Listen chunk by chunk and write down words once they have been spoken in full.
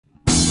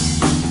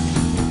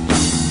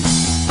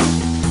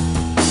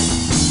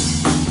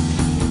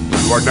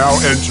You are now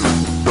entering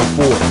the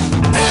fort.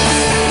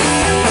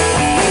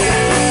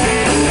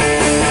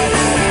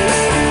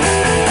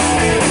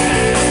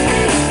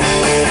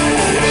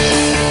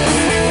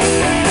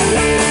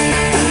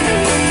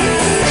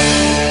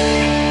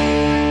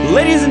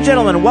 Ladies and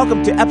gentlemen,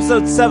 welcome to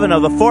episode 7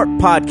 of the Fort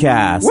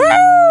Podcast.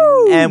 Woo!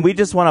 And we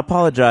just want to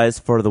apologize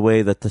for the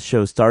way that the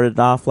show started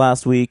off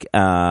last week,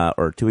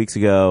 or 2 weeks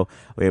ago.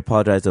 We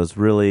apologize. It was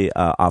really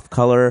off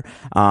color.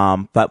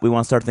 But we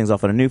want to start things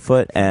off on a new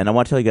foot. And I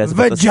want to tell you guys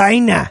about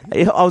Vagina.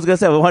 I was going to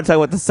say, we want to talk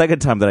about the second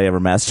time that I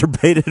ever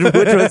masturbated, which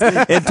was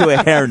into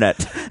a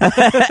hairnet.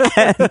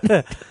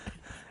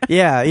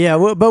 Yeah,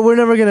 but we're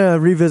never going to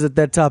revisit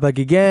that topic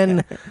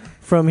again.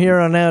 From here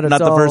on out, it's not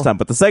the first time,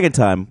 but the second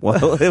time.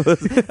 Well, it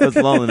was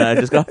lonely night.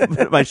 I just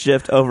got my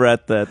shift over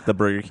at the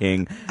Burger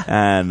King,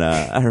 and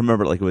I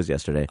remember it like it was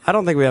yesterday. I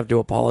don't think we have to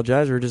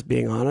apologize. We're just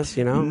being honest,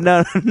 you know?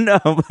 No,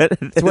 but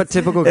it's what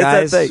typical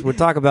guys would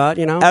talk about,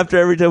 you know? After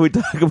every time we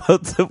talk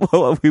about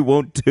what we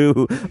won't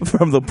do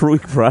from the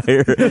week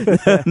prior,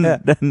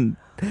 then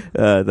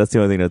that's the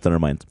only thing that's on our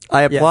minds.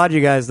 I applaud you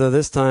guys, though,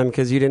 this time,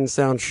 because you didn't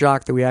sound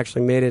shocked that we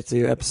actually made it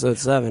to episode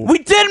 7. We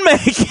did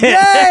make it!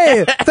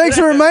 Yay! Thanks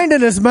for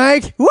reminding us,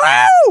 Mike. Woo!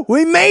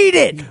 We made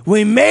it!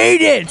 We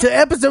made it to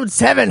episode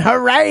 7.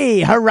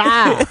 Hooray!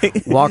 Hurrah!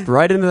 Walked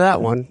right into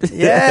that one.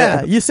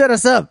 Yeah, you set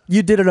us up.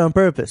 You did it on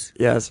purpose.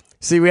 Yes.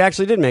 See, we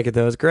actually did make it,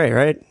 though. It's great,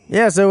 right?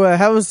 Yeah, so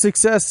how was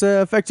success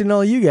affecting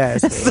all you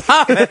guys?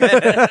 Stop it!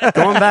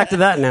 Going back to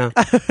that now.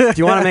 Do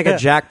you want to make a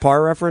Jack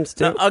Parr reference,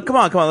 too? Come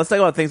on. Let's talk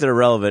about things that are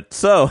relevant.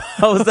 So,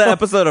 how was that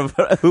episode of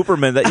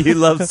Hooperman that you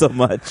love so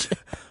much?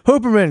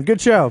 Hooperman,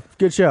 good show.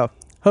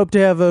 Hope to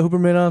have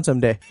Hooperman on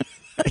someday.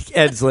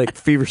 Ed's like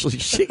feverishly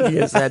shaking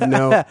his head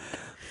no.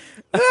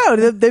 No,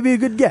 that'd be a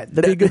good get.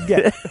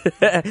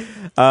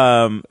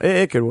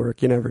 It could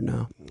work. You never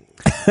know.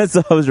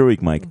 So how was your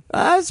week, Mike?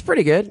 It's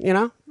pretty good, you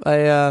know.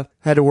 I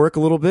had to work a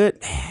little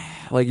bit,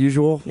 like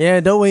usual. Yeah,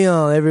 don't we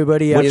all,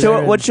 everybody?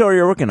 What show are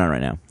you working on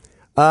right now?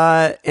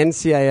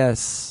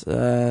 NCIS,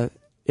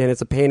 and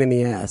it's a pain in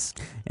the ass.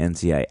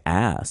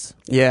 NCIS?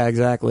 Yeah,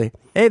 exactly.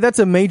 Hey, that's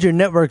a major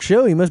network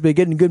show. You must be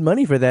getting good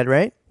money for that,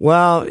 right?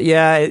 Well,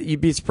 yeah,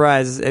 you'd be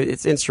surprised.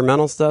 It's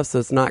instrumental stuff, so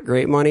it's not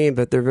great money,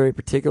 but they're very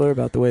particular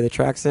about the way the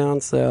track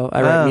sounds, so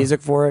I write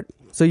music for it.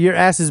 So your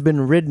ass has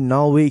been ridden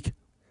all week.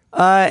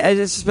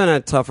 It's just been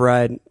a tough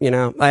ride, you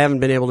know. I haven't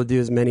been able to do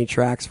as many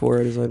tracks for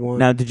it as I'd want.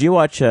 Now, did you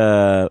watch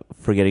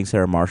Forgetting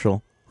Sarah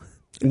Marshall?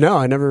 No,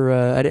 I never.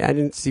 I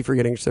didn't see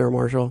Forgetting Sarah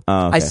Marshall.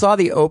 Oh, okay. I saw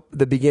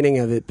the beginning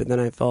of it, but then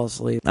I fell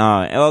asleep.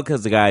 Well,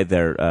 because the guy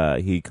there,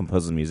 he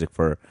composes music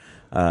for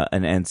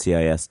an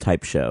NCIS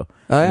type show.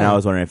 Oh, yeah. And I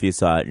was wondering if you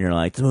saw it, and you're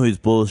like, this movie's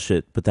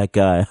bullshit, but that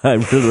guy, I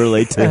really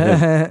relate to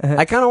him.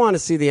 I kind of want to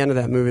see the end of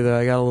that movie, though.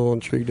 I got a little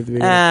intrigued at the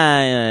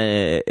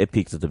beginning. It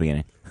peaks at the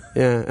beginning.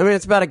 Yeah, I mean,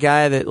 it's about a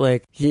guy that,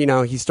 like, he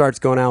starts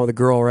going out with a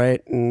girl,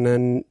 right? And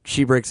then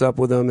she breaks up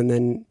with him, and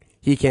then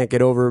he can't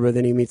get over her, but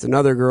then he meets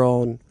another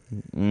girl, and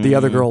the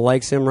other girl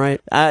likes him, right?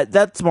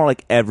 That's more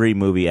like every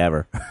movie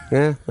ever.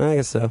 Yeah, I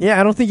guess so. Yeah,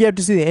 I don't think you have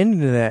to see the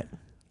ending of that.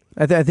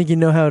 I think you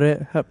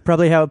know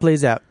probably how it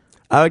plays out.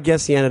 I would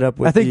guess he ended up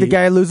with I think the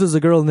guy loses a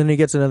girl and then he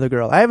gets another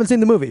girl. I haven't seen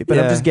the movie, but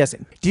I'm just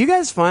guessing. Do you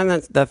guys find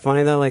that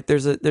funny, though? Like,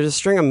 there's a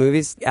string of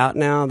movies out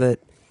now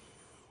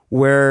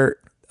where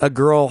a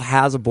girl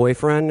has a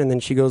boyfriend and then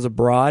she goes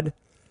abroad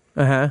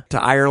to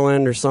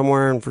Ireland or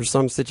somewhere and for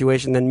some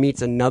situation then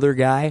meets another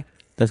guy.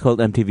 That's called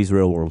MTV's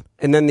Real World.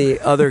 And then the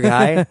other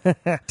guy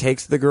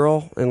takes the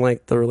girl and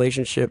like the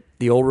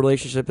old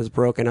relationship is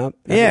broken up.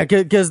 Yeah,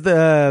 because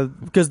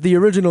the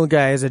original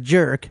guy is a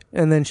jerk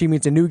and then she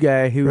meets a new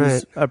guy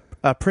who's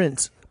a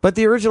prince. But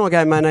the original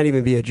guy might not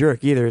even be a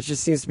jerk either. It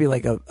just seems to be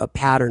like a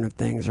pattern of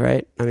things,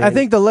 right? I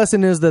think the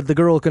lesson is that the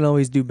girl can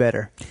always do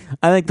better.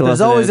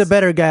 There's always a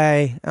better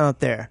guy out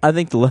there. I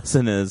think the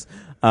lesson is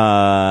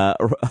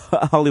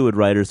Hollywood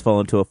writers fall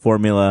into a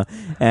formula,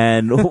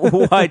 and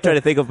why try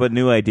to think of a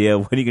new idea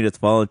when you can just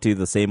fall into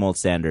the same old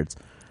standards?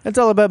 It's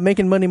all about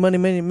making money.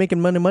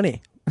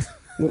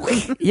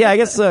 Yeah, I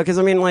guess so. Because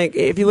I mean, like,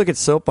 if you look at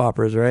soap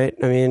operas, right?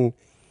 I mean,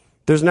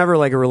 there's never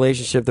like a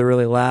relationship that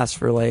really lasts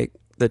for like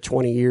the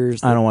 20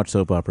 years. I don't watch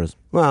soap operas.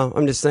 Well,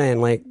 I'm just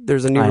saying, like,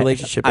 there's a new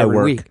relationship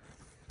every week.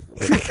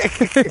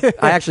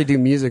 I actually do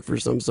music for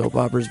some soap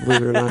operas,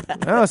 believe it or not.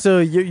 Oh, so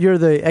you're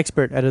the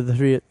expert out of the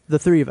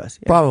three of us.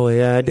 Yeah. Probably,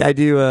 yeah. I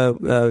do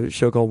a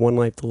show called One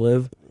Life to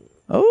Live.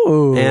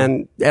 Oh.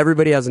 And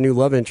everybody has a new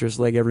love interest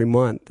like every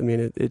month. I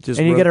mean, it just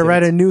and you got to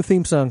write a new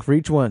theme song for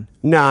each one.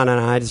 No.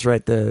 I just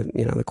write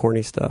the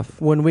corny stuff.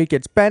 1 week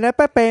it's bam,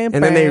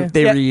 and then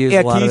they reuse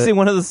a lot can you of sing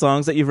one of the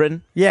songs that you've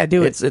written? Yeah,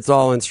 do it. It's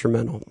all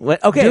instrumental.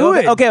 Okay, do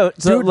it. Okay.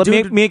 So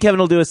me and Kevin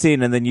will do a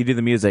scene, and then you do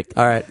the music.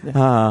 All right.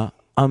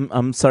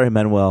 I'm sorry,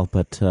 Manuel,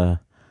 but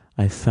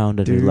I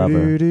found a new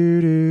lover.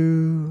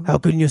 How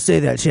can you say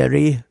that,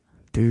 Sherry?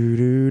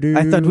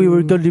 I thought we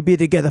were going to be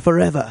together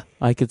forever.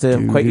 I could say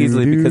it quite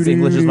easily because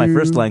English is my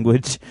first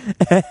language,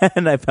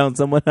 and I found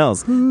someone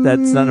else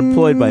that's not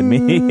employed by me.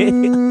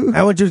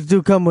 I want you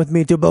to come with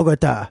me to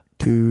Bogota.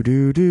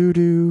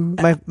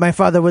 My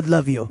father would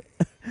love you.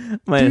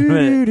 Wait a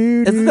minute.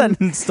 Isn't that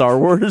in Star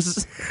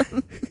Wars?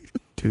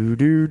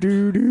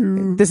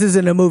 This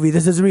isn't a movie.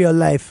 This is real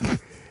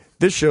life.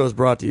 This show is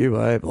brought to you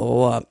by blah,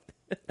 blah, blah.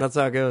 That's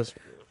how it goes.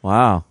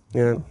 Wow.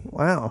 Yeah.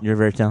 Wow. You're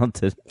very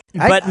talented.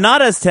 But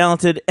not as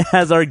talented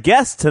as our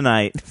guest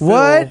tonight.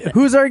 What?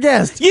 Who's our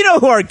guest? You know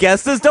who our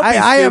guest is. Don't be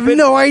stupid. I have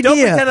no idea. Don't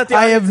pretend that the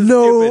I have audience is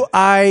no stupid.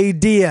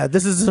 idea.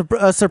 This is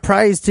a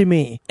surprise to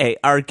me. Hey,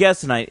 our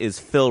guest tonight is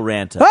Phil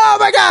Ranta. Oh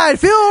my God,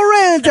 Phil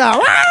Ranta!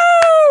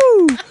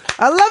 Woo!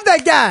 I love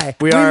that guy.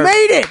 We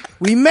made it.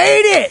 We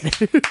made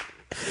it.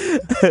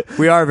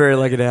 We are very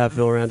lucky to have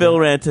Phil Ranta. Phil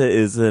Ranta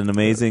is an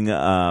amazing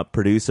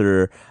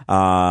producer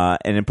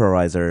and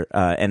improviser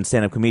and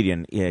stand-up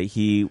comedian. Yeah,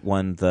 he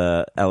won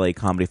the LA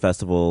Comedy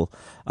Festival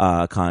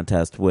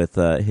contest with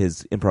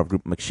his improv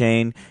group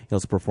McShane. He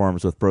also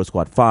performs with Bro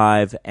Squad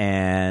 5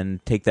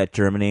 and Take That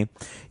Germany.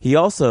 He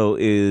also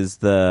is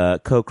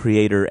the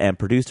co-creator and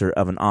producer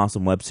of an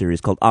awesome web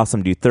series called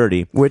Awesome Do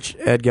 30, which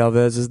Ed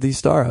Galvez is the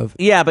star of.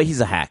 Yeah, but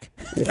he's a hack.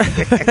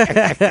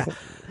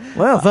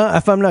 Well,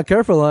 if I'm not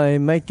careful, I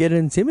might get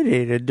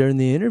intimidated during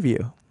the interview.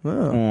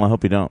 Oh. I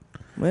hope you don't.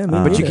 Well,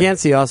 but you can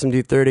see Awesome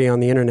Dude 30 on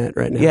the internet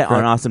right now. Yeah,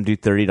 correct? on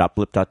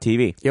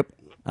awesomedude30.blip.tv. Yep.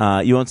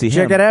 You won't see him.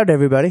 Check it out,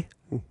 everybody.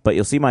 But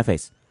you'll see my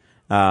face.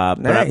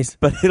 Nice.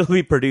 But it'll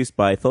be produced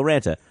by Phil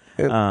Ranta.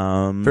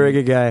 Very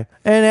good guy.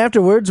 And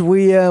afterwards,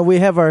 we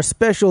have our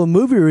special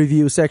movie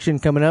review section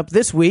coming up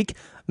this week.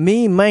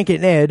 Me, Mike,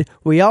 and Ed,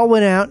 we all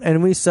went out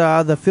and we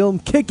saw the film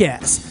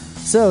Kick-Ass.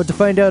 So, to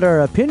find out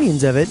our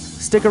opinions of it,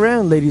 stick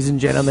around, ladies and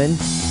gentlemen.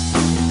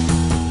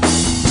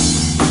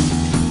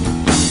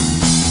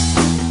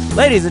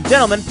 Ladies and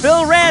gentlemen,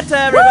 Phil Ranta,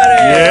 everybody!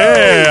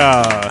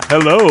 Yeah!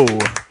 Hello.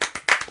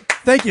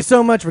 Thank you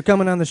so much for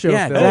coming on the show,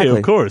 Yeah, Phil. Hey, Exactly.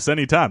 of course.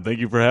 Anytime. Thank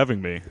you for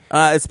having me.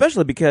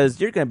 Especially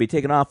because you're going to be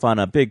taking off on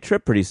a big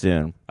trip pretty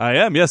soon. I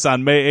am, yes,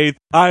 on May 8th.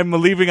 I'm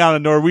leaving on a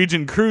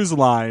Norwegian cruise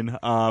line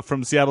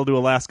from Seattle to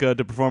Alaska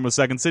to perform with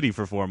Second City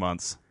for 4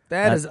 months.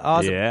 That is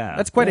awesome. Yeah.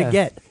 That's quite a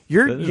get.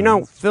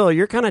 Phil,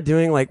 you're kind of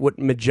doing like what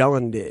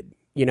Magellan did.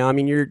 You know, I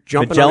mean, you're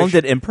jumping. Magellan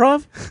did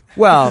improv?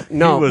 Well,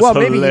 no. He was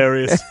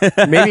hilarious.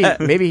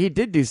 maybe he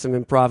did do some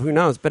improv. Who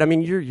knows? But I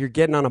mean, you're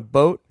getting on a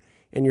boat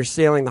and you're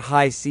sailing the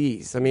high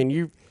seas. I mean,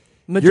 you're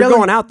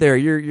going out there.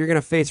 You're going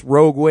to face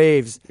rogue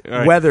waves,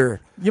 Right.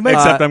 weather.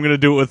 Except I'm going to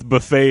do it with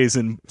buffets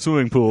and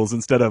swimming pools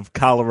instead of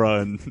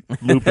cholera and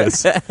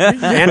lupus.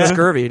 And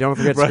scurvy. Don't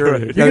forget Right.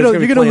 scurvy. You're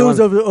going to lose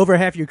over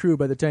half your crew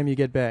by the time you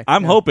get back.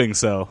 I'm hoping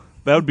so.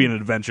 That would be an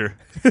adventure.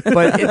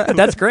 But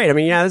that's great. I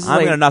mean, yeah, this is I'm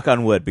like... going to knock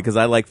on wood because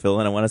I like Phil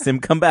and I want to see him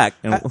come back.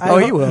 And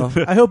you will.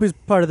 I hope he's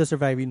part of the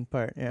surviving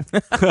part, yeah.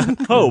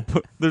 Hope.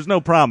 There's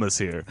no promise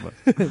here.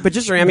 But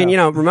just, I mean,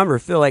 remember,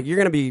 Phil, like, you're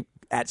going to be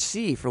at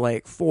sea for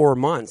like 4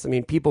 months. I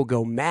mean, people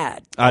go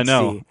mad. I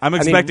know. Sea. I'm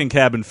expecting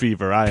cabin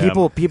fever.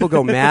 People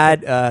go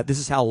mad. This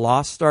is how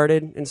Lost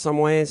started in some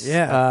ways.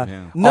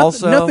 Yeah.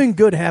 Also, nothing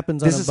good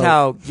happens on this a is boat.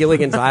 how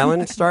Gilligan's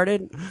Island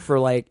started for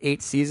like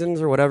 8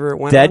 seasons or whatever it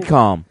went Dead on.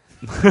 calm.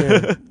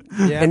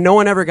 Yeah. And no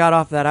one ever got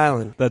off that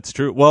island. That's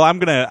true. Well,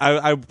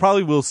 I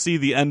probably will see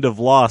the end of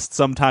Lost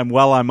sometime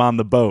while I'm on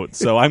the boat,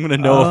 so I'm going to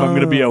know if I'm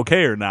going to be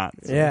okay or not.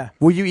 So. Yeah.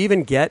 Will you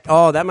even get...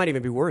 Oh, that might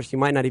even be worse. You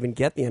might not even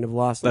get the end of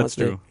Lost. That's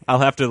true. I'll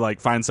have to like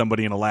find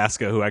somebody in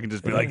Alaska who I can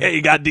just be like, "Hey,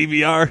 you got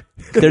DVR?"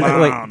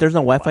 There's no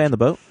Wi-Fi on the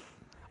boat?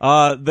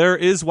 There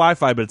is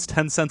Wi-Fi, but it's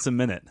 10 cents a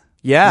minute.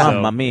 Yeah. So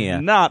Mamma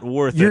mia. Not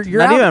worth You're it.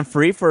 Not even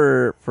free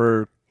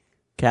for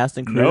cast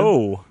and crew?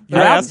 No. You're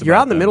I out, asked you're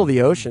about out in the that. middle of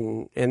the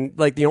ocean, and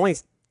like the only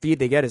feed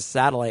they get is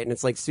satellite, and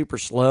it's like super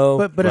slow.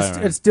 But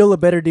Right. it's still a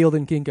better deal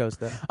than Kinko's,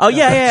 though. Oh,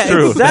 yeah,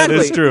 true. exactly.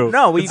 That is true.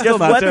 No, we It's still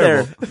just not went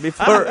there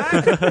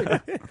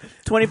terrible. before.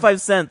 25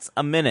 cents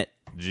a minute.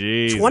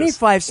 Jesus.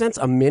 25 cents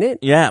a minute?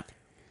 Yeah.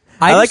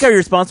 I like how your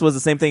response was the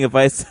same thing if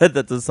I said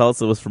that the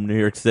salsa was from New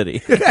York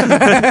City.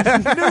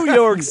 New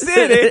York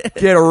City.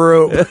 Get a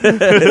rope.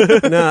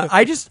 No,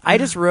 I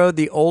just rode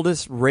the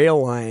oldest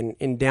rail line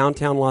in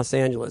downtown Los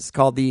Angeles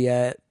called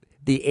the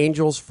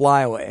Angels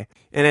Flyaway,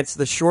 and it's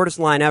the shortest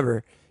line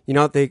ever. You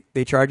know what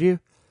they charge you?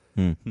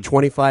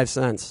 25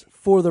 cents.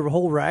 For the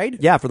whole ride?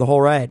 Yeah, for the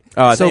whole ride.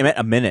 Oh, I thought you meant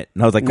a minute.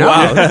 And I was like, No.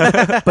 wow.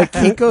 But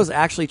Kinko's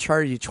actually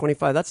charge you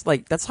 25.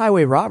 That's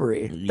highway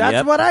robbery. That's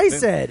Yep. what I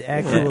said,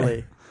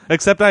 actually.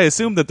 Except I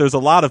assume that there's a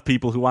lot of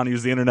people who want to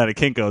use the internet at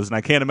Kinko's, and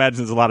I can't imagine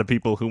there's a lot of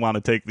people who want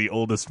to take the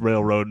oldest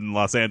railroad in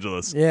Los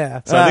Angeles.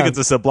 Yeah. So I think it's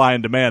a supply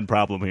and demand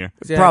problem here.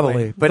 Exactly.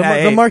 Probably. But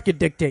the market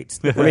dictates.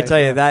 Let me tell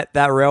you, that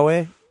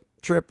railway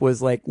trip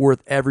was like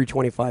worth every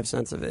 25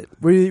 cents of it.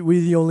 Were you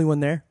the only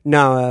one there?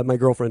 No, my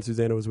girlfriend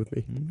Susanna was with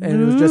me.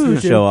 And it was just you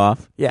two? Show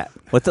off. Yeah.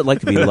 What's it like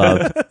to be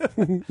loved?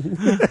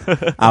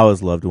 I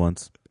was loved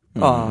once.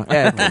 Oh,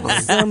 yeah. Come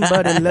on.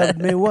 Somebody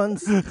loved me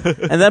once.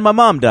 And then my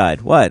mom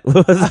died. What?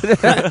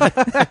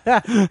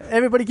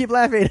 Everybody keep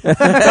laughing.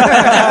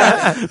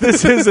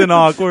 This isn't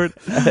awkward.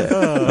 All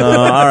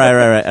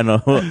right. I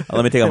know.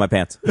 Let me take off my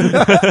pants.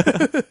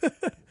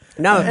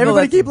 Now,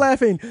 Everybody keep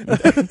laughing.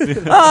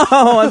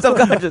 Oh, I'm so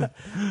conscious.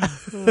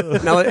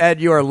 Now,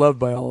 Ed, you are loved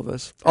by all of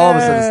us. All of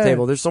us at this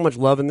table. There's so much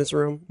love in this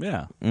room.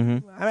 Yeah.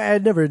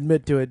 I'd never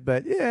admit to it,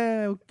 but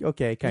yeah,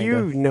 okay, kind You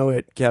of. know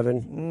it,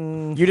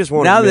 Kevin. You just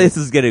want Now to this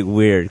is getting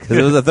weird because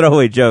it was a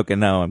throwaway joke, and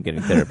now I'm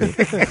getting therapy.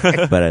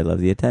 But I love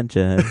the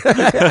attention.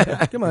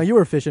 Come on, you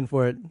were fishing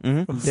for it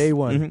from day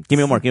one. Give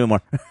me more. Give me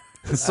more.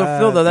 So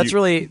Phil, though, that's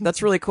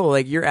really cool.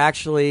 Like you're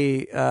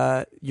actually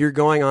you're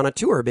going on a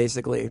tour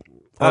basically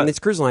on this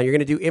cruise line. You're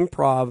going to do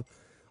improv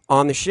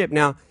on the ship.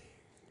 Now,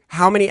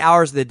 how many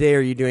hours of the day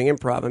are you doing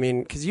improv? I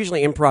mean, because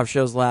usually improv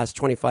shows last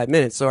 25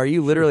 minutes. So are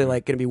you literally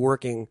like going to be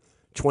working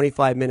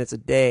 25 minutes a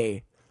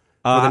day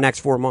for the next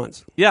 4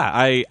 months? Yeah,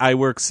 I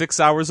work 6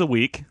 hours a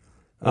week.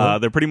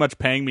 They're pretty much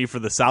paying me for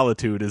the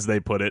solitude, as they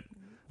put it.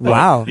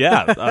 Wow.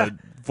 Yeah.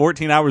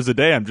 14 hours a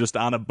day, I'm just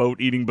on a boat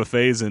eating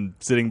buffets and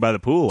sitting by the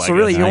pool. So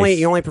really,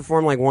 you only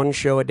perform like one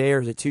show a day,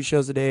 or is it 2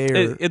 shows a day?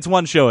 Or? It's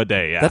one show a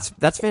day. Yeah,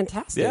 That's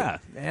fantastic. yeah.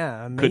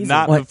 Amazing. Could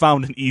not have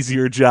found an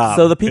easier job.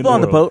 So the people in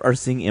on the world. boat are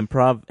seeing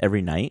improv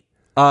every night?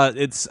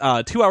 It's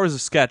 2 hours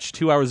of sketch,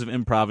 2 hours of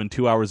improv, and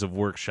 2 hours of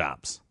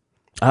workshops.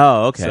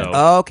 Oh, okay. So-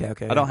 Oh,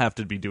 okay. I don't have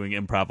to be doing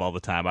improv all the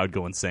time. I would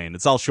go insane.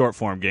 It's all short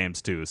form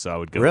games too, so I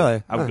would go.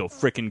 Really? I would go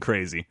freaking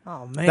crazy.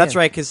 Oh man, That's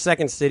right, because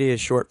Second City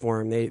is short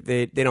form.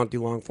 They don't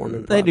do long form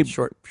improv. They do-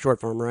 short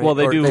form, right? Well,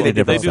 they Or do. they They, do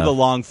different do the stuff.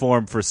 long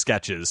form for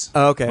sketches.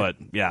 Oh, okay. But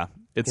yeah,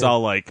 it's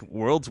all like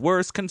world's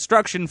worst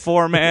construction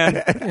foreman.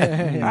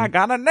 I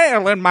got a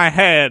nail in my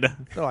head.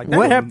 like,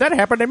 that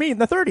happened to me in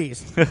the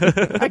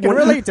 30s. I can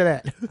relate to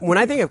that. When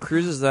I think of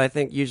cruises, though, I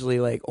think usually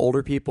like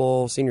older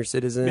people, senior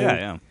citizens.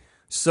 Yeah.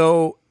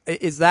 So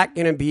is that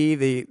going to be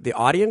the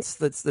audience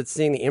that's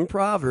seeing the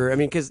improv? Or I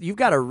mean, because you've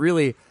got a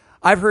really,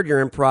 I've heard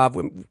your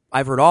improv.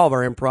 I've heard all of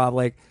our improv.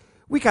 Like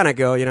we kind of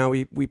go,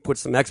 we put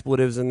some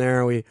expletives in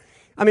there. We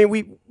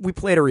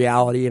played a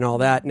reality and all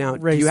that. Now,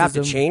 do you have to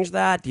Racism. change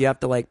that? Do you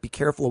have to like be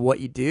careful of what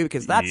you do?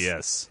 Because that's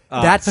Yes.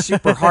 that's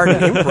super hard in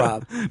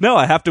improv. No,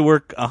 I have to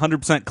work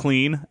 100%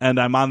 clean, and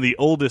I'm on the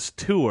oldest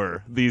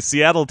tour. The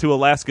Seattle to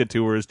Alaska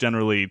tour is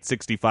generally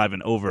 65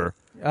 and over.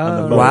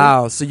 on the boat.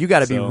 Wow. So you got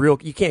to be So, real.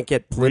 You can't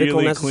get political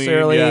really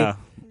necessarily. Clean, yeah.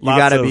 You Lots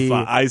got to of be.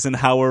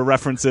 Eisenhower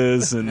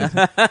references, and going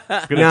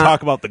to Now-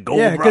 talk about the gold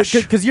Yeah, rush.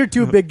 because your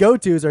two big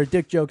go-tos are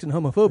dick jokes and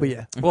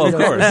homophobia. Well, of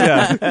course,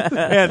 yeah,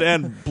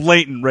 and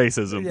blatant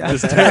racism. Yeah.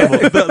 Just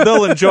terrible.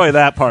 They'll enjoy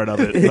that part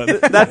of it.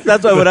 But That's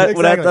why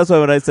Exactly. that's why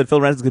when I said Phil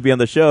Ranta could be on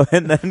the show,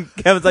 and then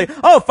Kevin's like,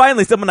 "Oh,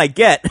 finally, someone I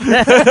get."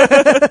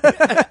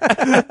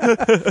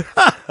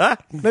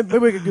 Maybe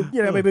we could,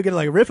 maybe we could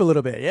like riff a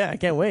little bit. Yeah, I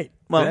can't wait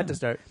for that to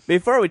start.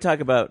 Before we talk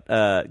about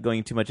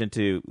going too much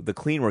into the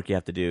clean work you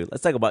have to do,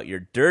 let's talk about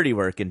your dirty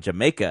work in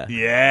Jamaica.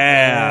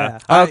 yeah.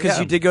 Oh, because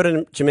you did go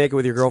to Jamaica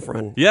with your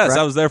girlfriend. Yes, correct?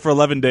 I was there for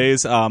 11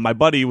 days. My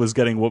buddy was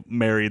getting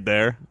married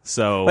there.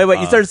 So Wait,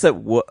 you started to say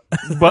what?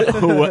 But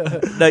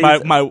No,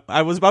 you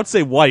I was about to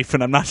say wife,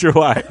 and I'm not sure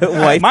why.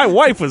 Wife? My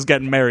wife was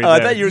getting married. Oh, I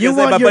there. thought you were You going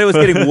to say my want buddy was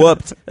getting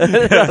whooped.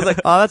 I was like,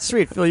 Oh, that's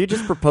sweet, Phil. You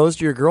just proposed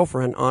to your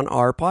girlfriend on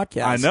our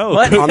podcast. I know.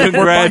 What? On the Work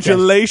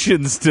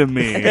Congratulations to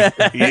me.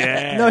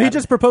 Yeah. No, he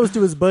just proposed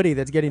to his buddy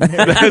that's getting married.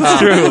 That's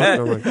true.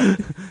 Oh, my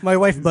God. My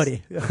wife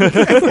buddy.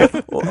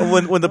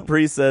 when the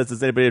priest says,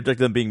 "Does anybody object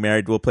to them being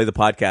married?" We'll play the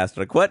podcast.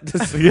 Like, what?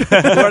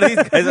 What are these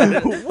guys?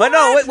 But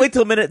no, wait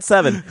till minute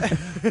 7.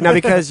 Now,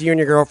 because you and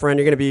your girlfriend,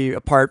 you're going to be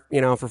apart,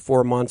 for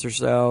 4 months or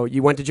so.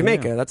 You went to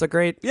Jamaica. That's a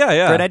great,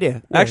 Yeah. great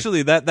idea. Yeah.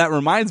 Actually, that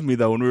reminds me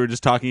though, when we were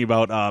just talking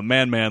about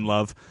man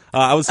love,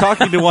 I was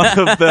talking to one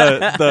of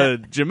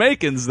the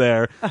Jamaicans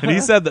there, and he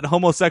said that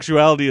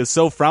homosexuality is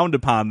so frowned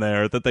upon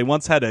there that they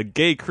once had a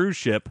gay cruise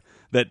ship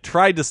that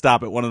tried to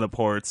stop at one of the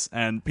ports,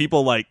 and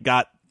people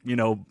got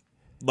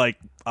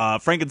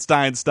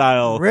Frankenstein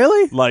style,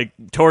 Really? like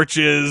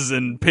torches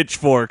and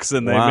pitchforks,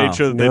 and they Wow. made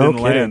sure that they No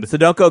didn't kidding. land. So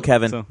don't go,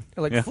 Kevin. So,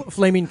 Like yeah.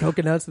 flaming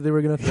coconuts that they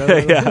were going to throw.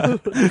 Yeah.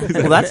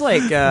 Well, that's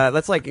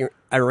like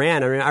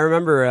Iran. I mean, I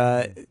remember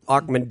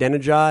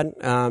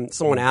Ahmadinejad.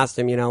 Someone asked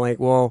him,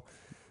 well,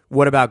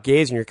 what about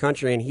gays in your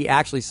country? And he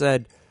actually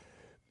said,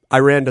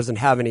 Iran doesn't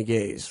have any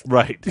gays.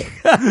 Right. Yeah.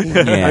 I mean,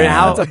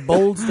 how? That's a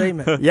bold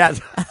statement. Yeah,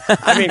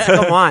 I mean,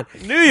 come on.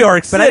 New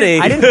York But City.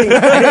 I didn't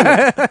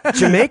think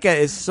Jamaica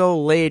is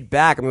so laid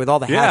back. I mean, with all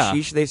the Yeah.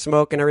 hashish they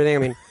smoke and everything. I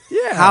mean,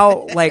 Yeah.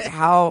 how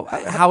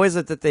is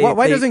it that they?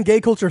 Why they- doesn't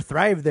gay culture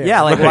thrive there?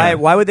 Yeah, like Right.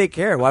 why would they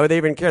care? Why would they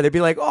even care? They'd be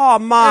like, "Oh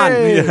man,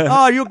 Hey.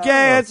 oh you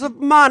gay? It's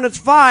it's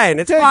fine,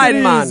 it's Take fine,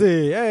 it man."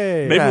 easy.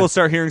 Hey. Maybe Yeah. we'll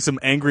start hearing some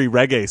angry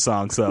reggae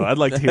songs, though. I'd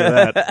like to hear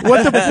that.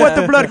 What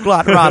the blood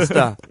clot,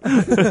 Rasta?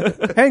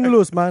 Hang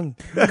loose, man.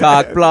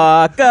 Cock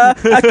blocker.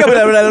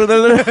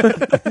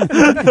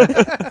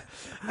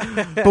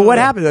 But what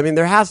happens? I mean,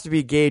 there has to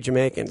be gay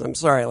Jamaicans. I'm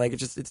sorry, like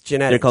it's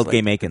genetic. They're called gay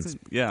Jamaicans.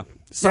 Yeah.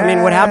 So I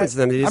mean, what happens to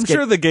them? I'm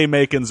sure the gay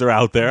Macans are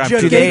out there. I'm sure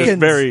they're just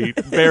very,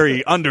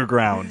 very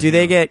underground. Do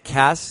they get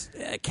cast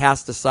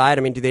aside?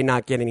 I mean, do they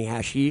not get any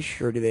hashish,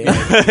 or do they?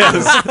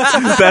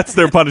 That's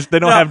their punishment. They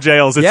don't have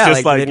jails. It's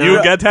just like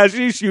you get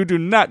hashish, you do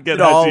not get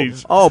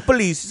hashish. Oh,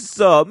 please,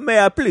 may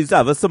I please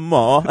have some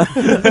more?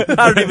 I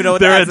don't even know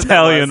what they're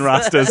Italian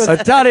Rastas.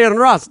 Italian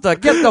Rasta,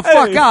 get the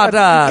fuck out!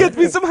 Get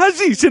me some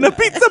hashish and a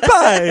pizza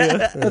pie.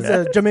 That's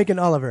a Jamaican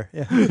Oliver.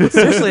 Yeah.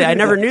 Seriously, I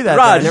never knew that.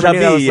 I never knew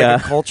that was like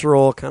a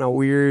cultural kind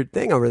of weird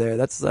thing over there.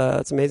 That's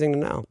amazing to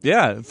know.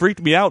 Yeah, it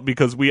freaked me out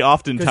because we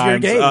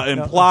oftentimes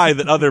imply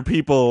that other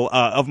people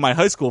of my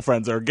high school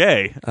friends are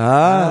gay.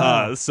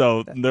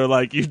 So they're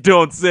like, you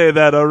don't say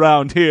that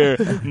around here,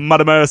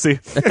 Mother Mercy.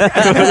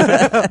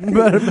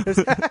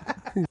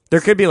 There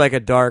could be like a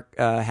dark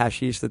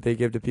hashish that they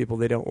give to people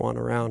they don't want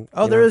around.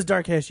 Oh, there is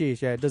dark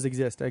hashish. Yeah, it does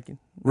exist.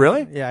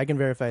 Really? Yeah, I can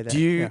verify that. Do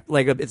you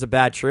like it's a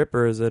bad trip,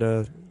 or is it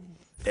a?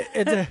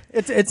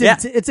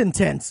 It's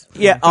intense.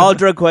 Yeah, all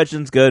drug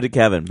questions go to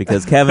Kevin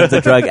because Kevin's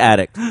a drug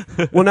addict.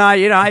 Well, no,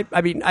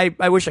 I mean,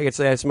 I wish I could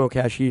say I smoke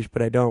hashish,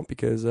 but I don't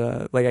because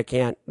I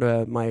can't.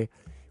 My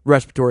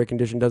respiratory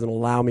condition doesn't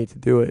allow me to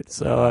do it.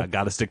 So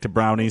got to stick to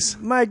brownies.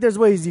 Mike, there's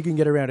ways you can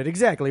get around it.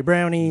 Exactly,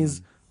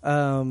 brownies.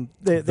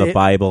 The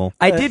Bible.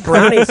 I did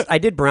brownies. A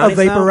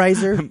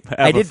vaporizer.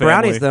 I did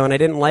brownies though, and I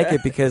didn't like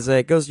it because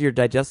it goes to your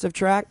digestive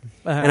tract,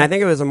 and I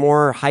think it was a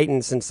more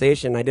heightened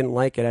sensation. I didn't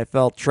like it. I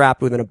felt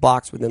trapped within a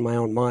box within my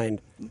own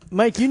mind.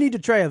 Mike, you need to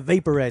try a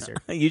vaporizer.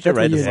 You should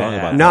write a song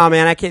about it. No,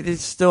 man, I can't.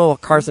 There's still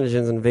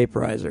carcinogens in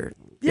vaporizer.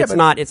 Yeah,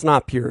 it's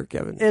not pure,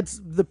 Kevin.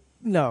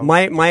 No.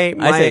 My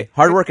I say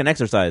hard work and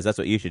exercise. That's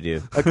what you should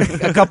do.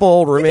 A couple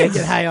old roommates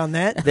get high on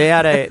that. They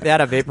had a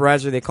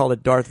vaporizer. They called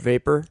it Darth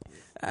Vapor.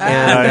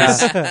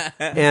 And,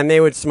 and they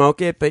would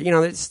smoke it, but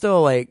it's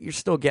still like you're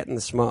still getting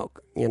the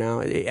smoke.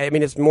 I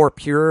mean, it's more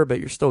pure, but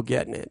you're still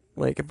getting it.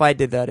 Like if I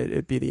did that,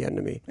 it'd be the end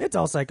of me. It's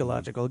all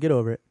psychological. Get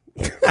over it.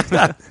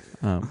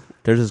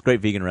 There's this great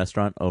vegan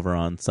restaurant over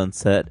on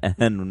Sunset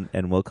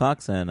and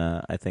Wilcox, and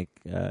I think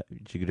you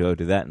could go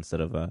do that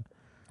instead of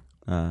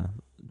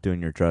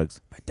doing your drugs.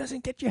 But it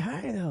doesn't get you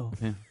high though.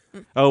 Yeah.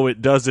 Oh,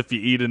 it does if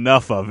you eat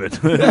enough of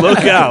it.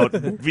 Look out,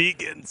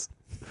 vegans.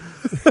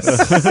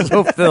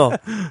 So Phil,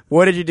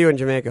 what did you do in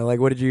Jamaica? Like,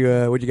 what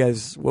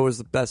was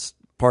the best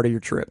part of your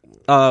trip?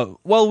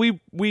 Well,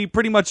 we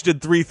pretty much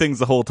did three things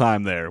the whole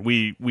time there.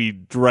 We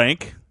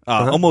drank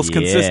almost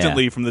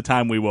consistently from the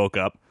time we woke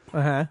up.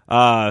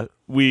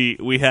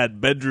 We had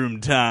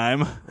bedroom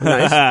time.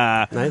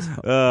 Nice.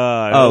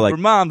 Her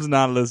mom's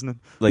not listening.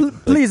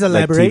 Please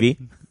elaborate. Like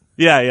TV?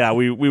 Yeah.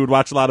 We would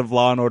watch a lot of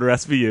Law and Order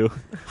SVU.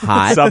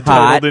 Hot.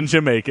 Subtitled in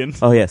Jamaican.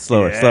 Oh, yeah,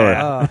 slower.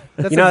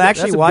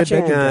 Actually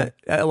watching,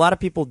 a lot of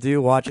people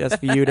do watch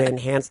SVU to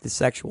enhance the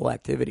sexual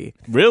activity.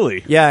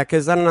 Really? Yeah,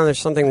 because, I don't know, there's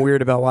something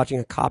weird about watching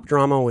a cop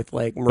drama with,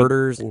 like,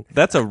 murders. And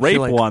that's a rape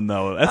one,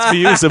 though.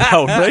 SVU is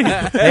about rape.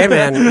 Hey,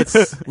 man,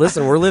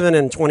 listen, we're living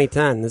in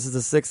 2010. This is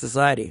a sick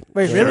society.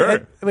 Wait,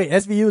 really? Wait,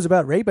 SVU is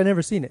about rape? I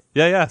never seen it.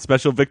 Yeah,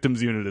 Special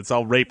Victims Unit. It's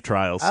all rape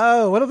trials.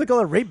 Oh, what do they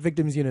call it? Rape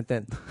Victims Unit,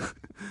 then?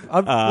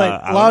 Like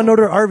Law and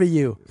Order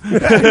RVU.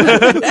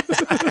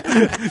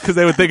 Because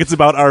they would think it's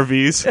about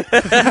RVs.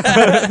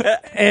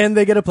 And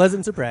they get a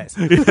pleasant surprise.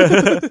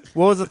 What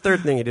was the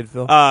third thing you did,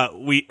 Phil?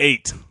 We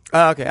ate.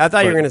 Okay. I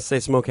thought you were going to say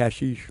smoke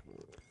hashish.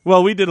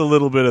 Well, we did a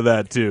little bit of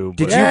that, too.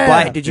 Did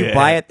you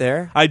buy it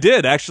there? I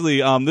did,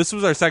 actually. This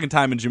was our second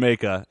time in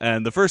Jamaica,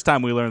 and the first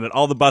time we learned that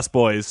all the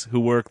busboys who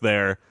work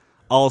there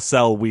all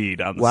sell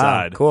weed on the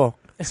side. Wow, cool.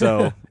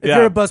 So, if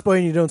you're a busboy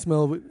and you don't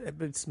smell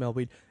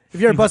weed. If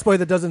you're a busboy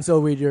that doesn't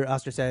sell weed, you're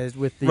ostracized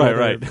with the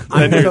right.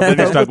 Then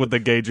you're stuck with the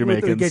gay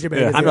Jamaicans.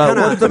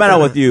 What's the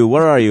matter with you?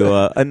 What are you,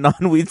 a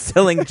non-weed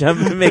selling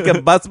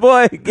Jamaican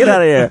busboy? Get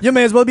out of here! You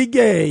may as well be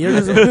gay. You're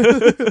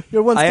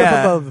one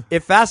step above.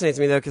 It fascinates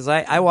me though because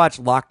I watch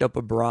Locked Up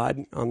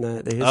Abroad on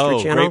the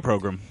History Channel. Great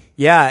program.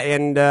 Yeah,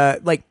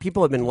 and like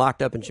people have been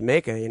locked up in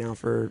Jamaica,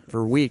 for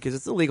weed because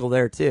it's illegal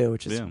there too,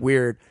 which is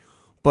weird.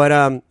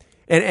 But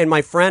and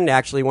my friend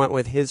actually went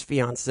with his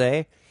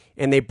fiancée.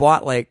 And they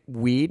bought like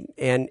weed,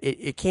 and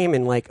it came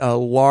in like a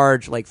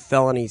large like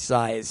felony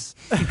size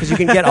because you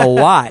can get a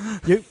lot.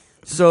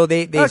 So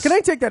they can I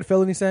take that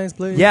felony size,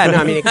 please? Yeah, no,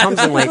 I mean it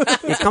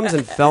comes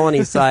in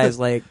felony size.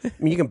 Like I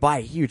mean you can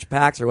buy huge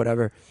packs or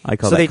whatever.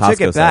 So they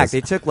took it back. Size.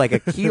 They took like a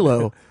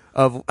kilo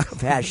of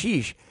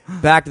hashish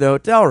back to the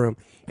hotel room,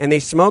 and they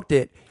smoked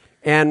it.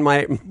 And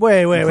wait.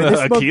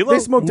 A kilo? They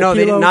smoked no, a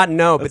kilo? they did not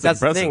know. But that's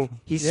impressive. the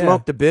thing. He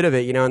smoked a bit of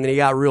it, and then he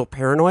got real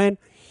paranoid.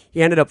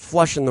 He ended up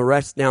flushing the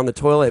rest down the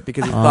toilet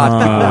because he thought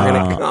people were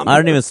going to come. I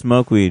don't even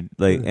smoke weed,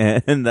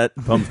 and that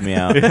bums me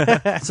out.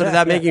 So did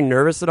that make you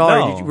nervous at all?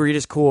 No. Or were you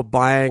just cool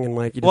buying and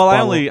like? You just I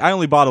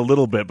only bought a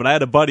little bit, but I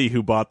had a buddy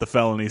who bought the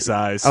felony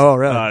size. Oh,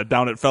 really?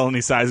 Down at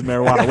Felony Size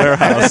Marijuana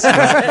Warehouse.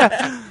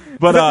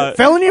 But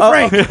Felony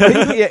Frank.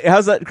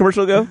 How's that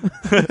commercial go?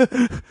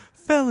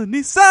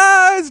 Felony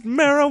sized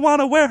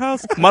marijuana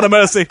warehouse. Mother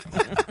Mercy.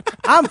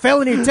 I'm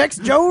felony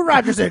text Joe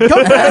Rogerson.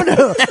 Come down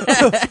to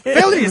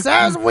felony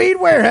size weed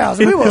warehouse.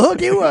 We will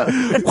hook you up.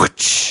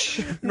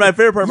 My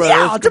favorite part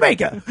about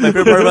Jamaica. My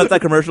favorite part about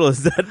that commercial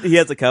is that he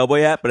has a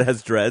cowboy hat, but it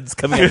has dreads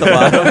coming at the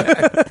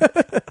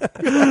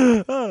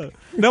bottom.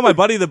 No, my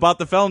buddy that bought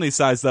the felony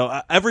size,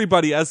 though,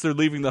 everybody as they're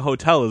leaving the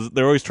hotel,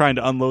 they're always trying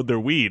to unload their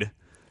weed.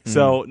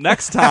 So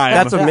next time...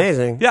 That's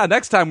amazing. Yeah,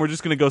 next time we're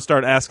just going to go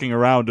start asking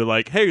around to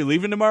like, hey, you're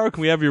leaving tomorrow?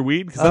 Can we have your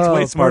weed? Because that's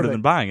way smarter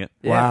than buying it.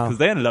 Wow. Because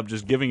they ended up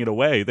just giving it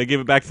away. They gave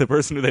it back to the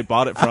person who they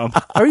bought it from.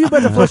 Are you about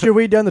to flush your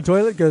weed down the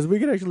toilet? Because we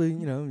could actually,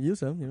 use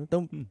some.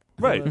 Don't.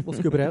 Right. We'll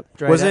scoop it out.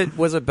 Was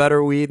it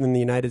better weed than the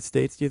United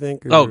States, do you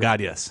think? Oh,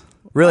 God, yes.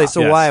 Really? So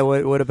Yes. why?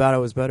 What about it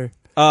was better?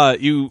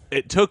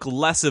 It took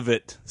less of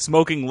it.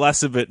 Smoking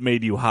less of it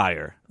made you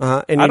higher.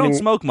 And I don't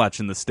smoke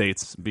much in the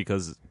States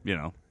because,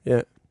 Yeah.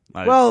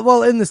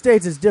 Well, in the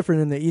States, it's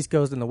different in the East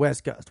Coast and the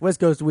West Coast.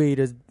 West Coast weed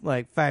is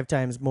like 5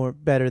 times more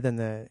better than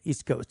the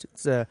East Coast.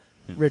 It's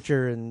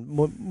richer and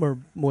more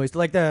moist.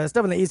 Like the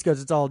stuff on the East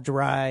Coast, it's all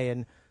dry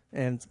and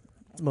it's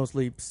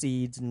mostly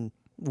seeds and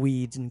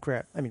weeds and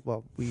crap. I mean,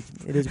 well, weeds.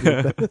 It is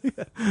weed.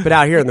 But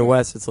out here in the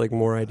West, it's like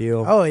more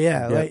ideal. Oh,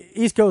 yeah. Like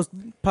East Coast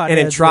potheads. And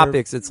in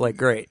tropics, it's like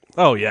great.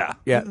 Oh, yeah.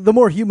 Yeah. The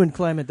more humid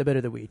climate, the better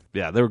the weed.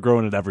 Yeah, they were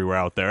growing it everywhere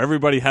out there.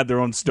 Everybody had their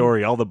own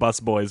story. All the bus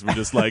boys were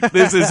just like,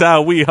 this is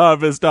how we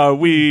harvest our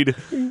weed.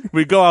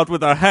 We go out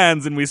with our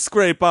hands and we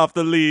scrape off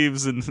the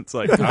leaves. And it's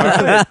like, all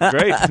right,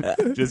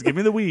 great. Just give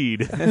me the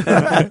weed.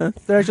 They're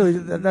actually...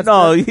 That's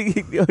No,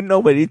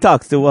 nobody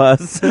talks to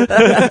us.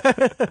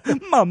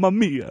 Mamma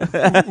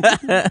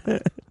mia.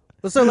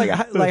 So, like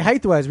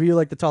height-wise, were you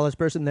like the tallest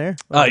person there?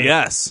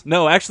 Yes.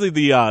 No, actually,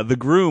 the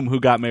groom who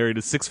got married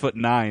is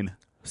 6'9".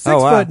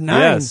 6'9".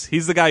 Yes,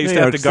 he's the guy you used New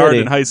to have York to guard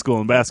City. in high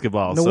school in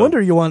basketball. No so. wonder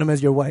you want him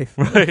as your wife.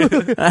 Phil,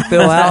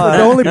 The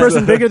only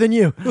person bigger than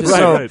you.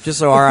 just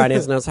so our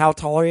audience knows, how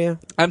tall are you?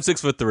 I'm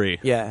 6'3".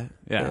 Yeah.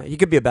 Yeah. You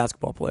could be a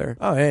basketball player.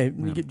 Oh, hey,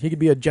 he could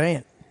be a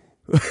giant.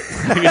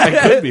 I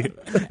could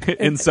be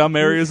in some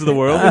areas of the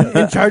world.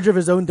 In charge of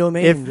his own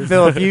domain.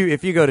 Phil,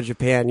 if you go to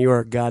Japan, you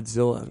are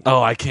Godzilla. Oh,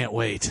 I can't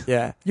wait.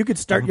 Yeah. You could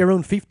start your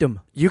own fiefdom.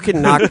 You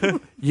can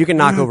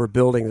knock over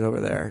buildings over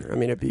there. I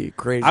mean, it'd be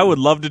crazy. I would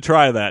love to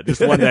try that just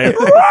one day.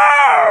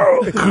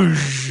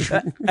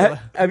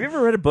 Have you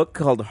ever read a book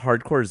called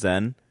Hardcore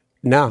Zen?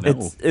 No.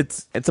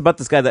 It's about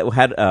this guy that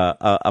had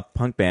a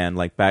punk band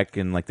like back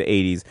in like the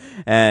 80s,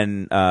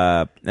 and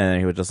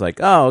he was just like,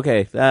 oh,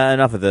 okay,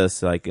 enough of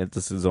this. Like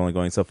this is only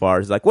going so far.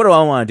 He's like, what do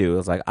I want to do? I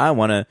was like,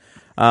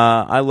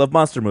 I love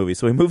monster movies.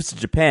 So he moves to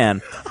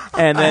Japan,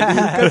 and then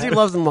because he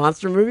loves the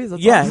monster movies.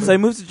 That's yeah, awesome. so he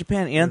moves to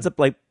Japan. He ends up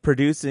like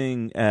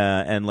producing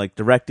and like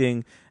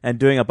directing and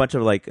doing a bunch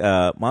of like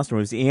monster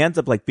movies. He ends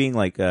up like being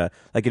like in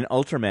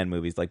Ultraman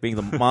movies, like being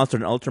the monster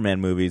in Ultraman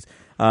movies.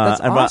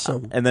 That's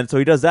awesome. And then so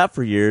he does that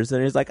for years,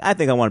 and he's like, I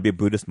think I want to be a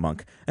Buddhist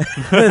monk.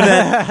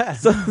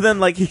 So then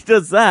like he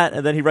does that,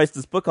 and then he writes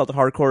this book called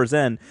Hardcore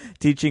Zen,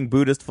 teaching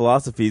Buddhist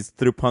philosophies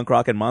through punk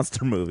rock and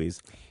monster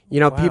movies.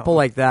 People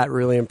like that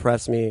really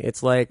impress me.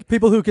 It's like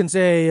People who can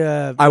say,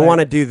 I want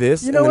to do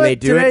this, You know and then what? they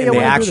do Today it, and I they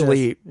wanna do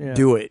actually this. Yeah.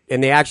 do it,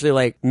 and they actually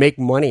like make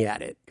money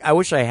at it. I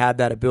wish I had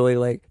that ability.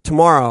 Like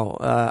tomorrow,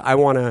 I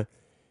want to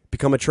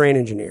become a train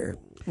engineer.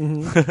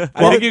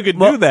 I think you could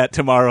do that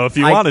tomorrow if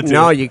you wanted to.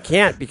 No, you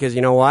can't, because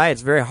you know why?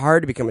 It's very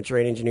hard to become a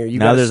train engineer. You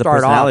Now got to there's a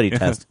start personality off.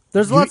 test.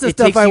 there's lots of it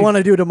stuff takes I you- want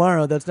to do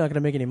tomorrow that's not going to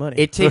make any money.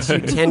 It takes you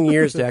 10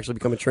 years to actually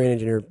become a train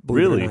engineer.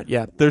 Believe it or Really? not.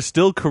 Yeah. There's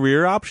still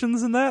career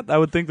options in that? I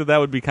would think that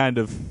would be kind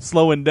of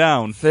slowing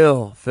down.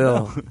 Phil.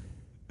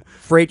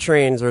 Freight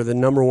trains are the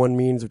number one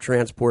means of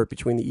transport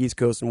between the East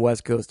Coast and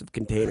West Coast of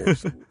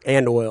containers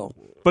and oil.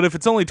 But if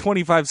it's only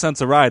 25 cents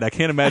a ride, I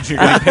can't imagine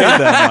you're getting paid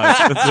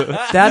that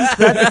much. That's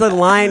the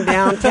line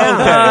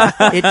downtown.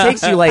 It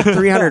takes you like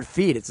 300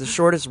 feet. It's the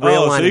shortest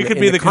rail line. So you in could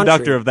in be the country.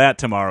 conductor of that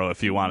tomorrow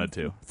if you wanted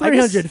to.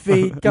 300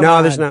 feet. Come No,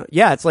 on. there's no.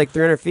 Yeah, it's like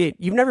 300 feet.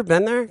 You've never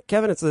been there,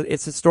 Kevin?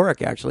 It's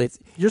historic, actually. It's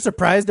You're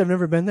surprised I've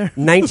never been there?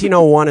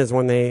 1901 is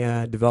when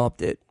they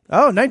developed it.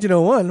 Oh,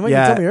 1901. Why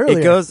Yeah, you told me earlier?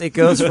 it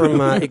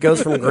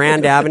goes from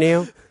Grand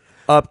Avenue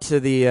up to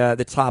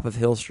the top of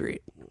Hill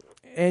Street.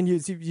 And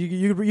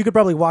you could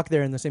probably walk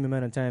there in the same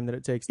amount of time that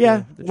it takes.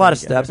 Yeah, to a lot of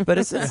try to get steps, but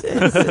it's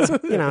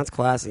it's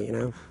classy,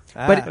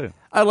 Ah. But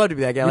I'd love to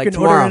be that guy. You like can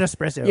tomorrow, order an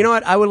espresso. You know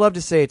what? I would love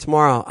to say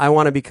tomorrow. I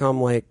want to become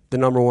like the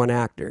number one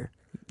actor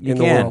in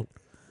the can. world.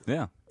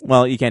 Yeah.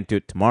 Well, you can't do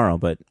it tomorrow,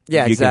 but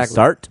Yeah, you exactly. can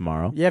start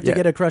tomorrow. You have to Yeah.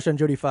 get a crush on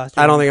Jodie Foster.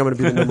 I don't think I'm going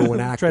to be the number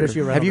one actor. Try to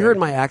shoot around Have you there. heard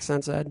my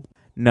accents, Ed?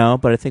 No,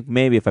 but I think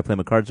maybe if I play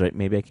my cards right,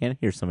 maybe I can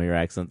hear some of your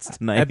accents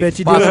tonight. I bet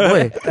you do.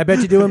 Possibly. I bet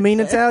you do a mean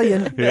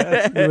Italian. You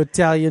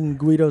Italian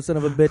Guido son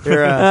of a bitch.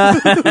 You're,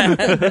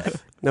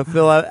 no,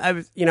 Phil. I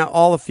was,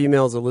 all the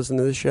females that listen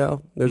to this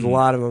show. There's a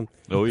lot of them.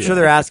 Oh, I'm yeah. sure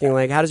they're asking,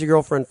 like, how does your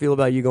girlfriend feel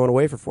about you going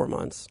away for 4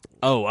 months?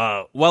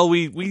 Oh, well,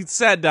 we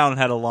sat down and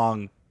had a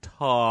long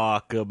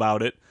talk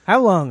about it.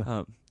 How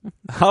long?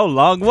 How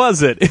long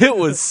was it? It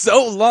was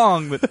so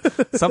long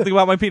that something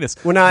about my penis.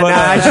 Well, no, But,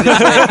 I should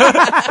just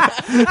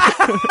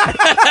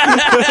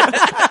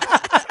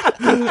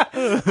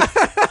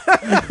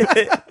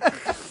say,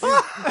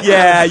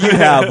 Yeah, you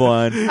have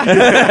one.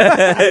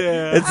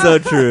 It's so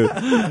true.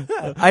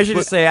 I should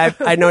just say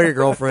I know your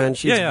girlfriend.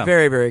 She's Yeah.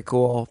 very, very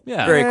cool.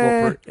 Yeah. Very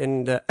cool.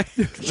 And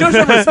Show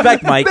some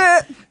respect, Mike.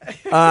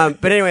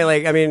 but anyway,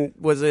 like I mean,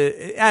 was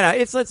it? I don't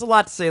know. It's a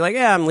lot to say. Like,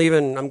 yeah, I'm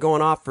leaving. I'm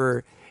going off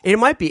for. It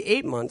might be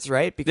 8 months,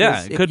 right? Because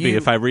Yeah, it could be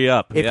if I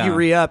re-up. If you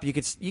re-up, you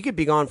could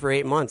be gone for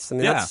 8 months. I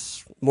mean,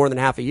 that's more than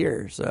half a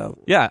year. So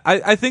Yeah,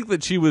 I think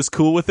that she was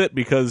cool with it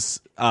because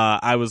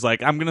I was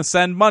like, I'm going to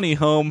send money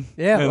home.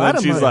 Yeah, a and lot then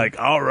of she's money. like,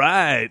 all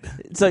right.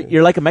 So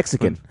you're like a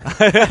Mexican.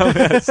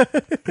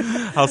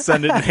 I'll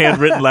send it in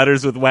handwritten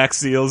letters with wax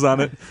seals on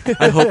it.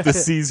 I hope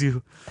this sees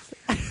you.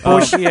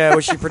 was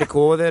she pretty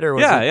cool with it? Or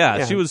was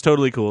Yeah, she was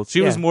totally cool.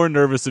 She was Yeah. more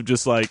nervous of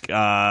just like,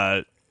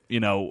 I'm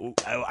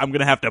going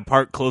to have to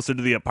park closer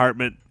to the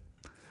apartment,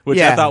 which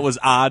I Yeah. thought was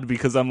odd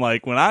because I'm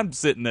like, when I'm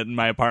sitting in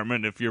my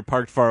apartment, if you're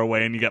parked far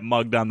away and you get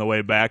mugged on the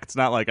way back, it's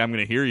not like I'm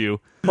going to hear you.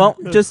 Well,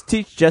 just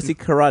teach Jesse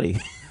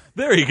karate.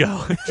 There you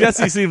go.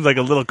 Jesse seems like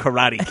a little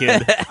karate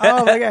kid.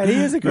 Oh my god, he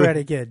is a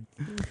karate kid.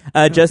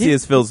 Jesse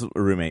is Phil's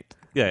roommate.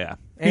 Yeah.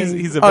 And-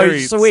 He's a very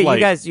so wait, slight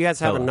you guys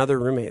have fellow. another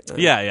roommate? Then.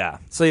 Yeah.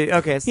 So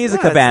okay, so He's a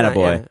that's cabana not-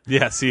 boy. yeah.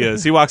 Yes, he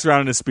is. He walks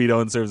around in a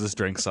Speedo and serves us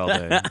drinks all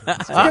day.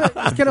 He's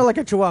kind of like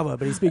a Chihuahua,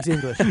 but he speaks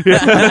English.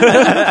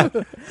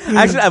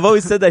 Actually, I've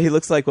always said that he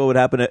looks like what would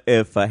happen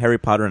if Harry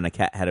Potter and a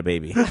cat had a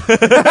baby.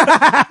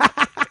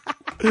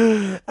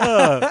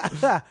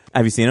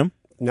 Have you seen him?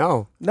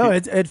 No. No,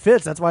 it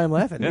fits. That's why I'm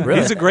laughing. Yeah.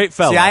 He's a great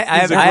fella. See,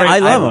 I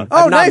love him.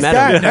 Oh, I've not nice met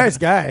guy, him. nice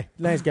guy,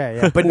 nice guy.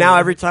 Yeah, But now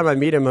every time I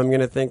meet him, I'm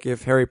going to think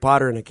if Harry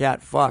Potter and a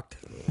cat fucked.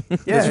 yeah,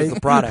 This was the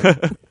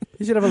product.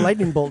 he should have a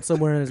lightning bolt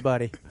somewhere in his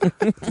body.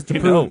 you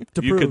prove.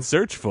 could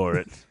search for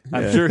it.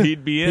 I'm sure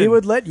he'd be in. He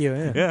would let you.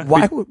 Yeah. Yeah.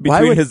 Why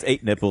Between would his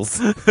 8 nipples.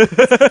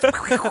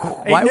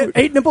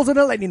 Eight nipples and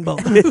a lightning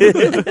bolt.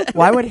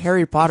 why would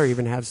Harry Potter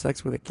even have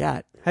sex with a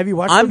cat? Have you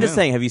watched? I'm them? just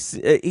saying, have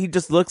you? He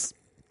just looks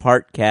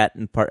part cat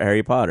and part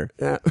Harry Potter.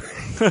 Yeah.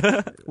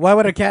 Why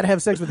would a cat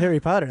have sex with Harry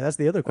Potter? That's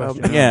the other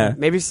question. Yeah.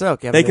 Maybe so.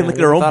 Kevin. They can I lick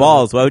never their own thought of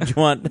balls. Why would you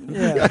want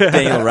Yeah.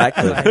 Daniel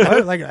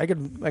Radcliffe? Like I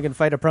can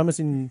fuck a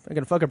promising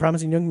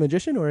young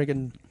magician, or I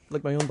can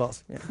lick my own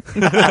balls. Yeah.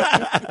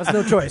 That's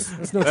no choice.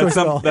 That's no choice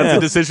at all. That's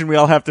a decision we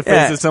all have to face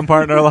Yeah. at some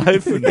part in our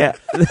life. And Yeah.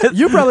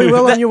 You probably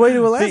will on your way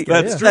to Alaska.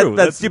 that's yeah. true.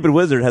 That stupid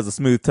wizard has a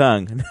smooth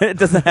tongue. It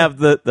doesn't have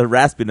the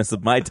raspiness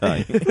of my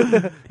tongue.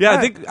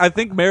 Yeah, I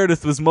think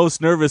Meredith was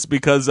most nervous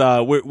because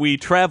we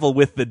travel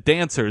with the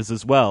dancers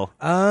as well.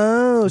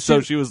 Oh, So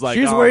she was like,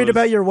 she's oh, worried it was-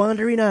 about your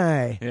wandering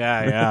eye.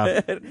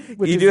 Yeah.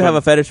 which You is do have fun.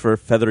 a fetish for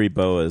feathery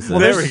boas. Well,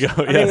 there we go.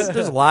 I Yes. mean,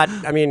 there's a lot.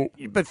 I mean,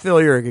 but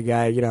Phil, you're a good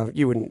guy. You know,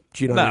 you wouldn't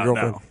cheat on No, your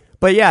girlfriend. no.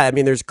 But yeah, I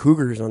mean, there's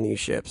cougars on these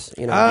ships.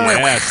 You know.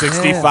 Yeah,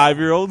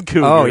 65-year-old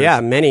cougar. Oh yeah,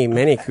 many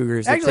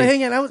cougars. that Actually,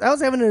 take- hang on. I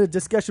was having a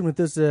discussion with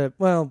this.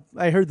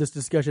 I heard this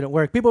discussion at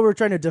work. People were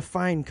trying to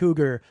define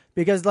cougar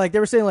because, like, they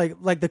were saying,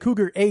 like the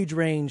cougar age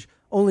range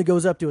only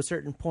goes up to a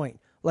certain point,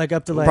 like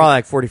up to like probably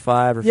like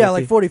 45 or 50. yeah,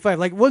 like 45.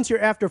 Like once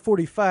you're after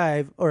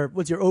 45, or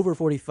once you're over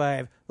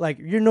 45, like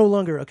you're no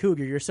longer a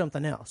cougar. You're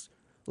something else.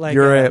 Like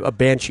You're a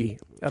banshee.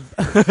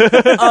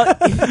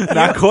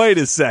 Not quite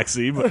as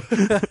sexy, but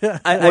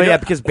Well, yeah,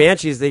 because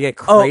banshees they get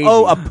crazy.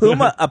 a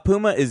puma. A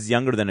puma is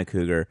younger than a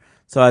cougar,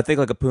 so I think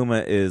like a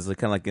puma is like,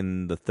 kind of like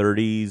in the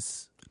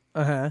 30s,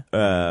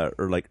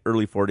 or like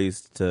early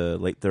 40s to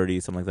late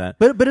 30s, something like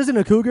that. But isn't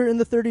a cougar in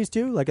the 30s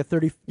too? Like a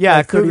 30? yeah,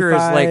 like a cougar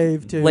is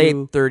 35 like to late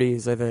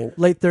 30s, I think.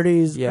 late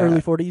 30s, Yeah.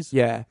 early 40s.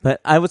 Yeah.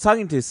 But I was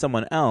talking to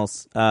someone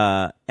else,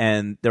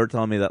 and they were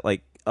telling me that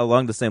like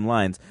along the same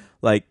lines,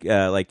 like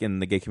in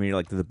the gay community,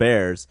 like the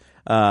bears,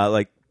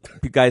 like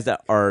guys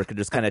that are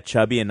just kind of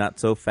chubby and not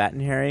so fat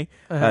and hairy,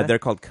 they're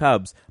called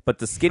cubs. But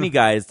the skinny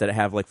guys that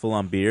have like full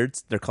on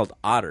beards, they're called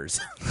otters.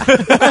 Which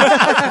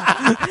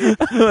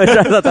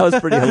I thought that was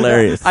pretty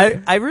hilarious.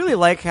 I really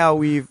like how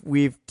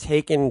we've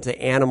taken to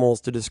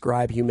animals to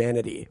describe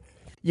humanity.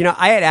 You know,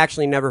 I had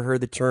actually never heard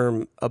the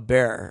term a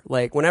bear.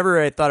 Like whenever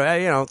I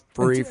thought,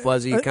 furry,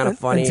 fuzzy, kind of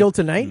funny. Until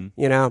tonight?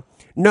 You know,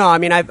 no, I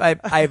mean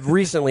I've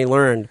recently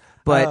learned,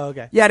 but Oh,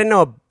 okay. yeah, I didn't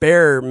know a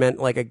bear meant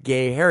like a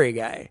gay hairy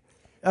guy.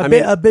 A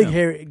mean, big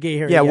hairy, gay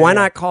hairy. Yeah, guy, why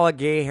not call a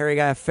gay hairy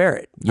guy a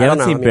ferret? You I haven't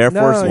don't seen know. Bear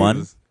No, Force you-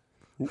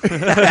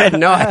 1?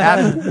 No, I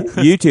haven't.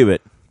 YouTube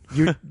it.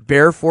 You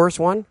Bear Force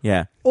one?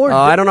 Yeah. Or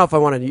I don't know if I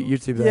want to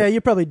YouTube that. yeah,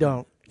 you probably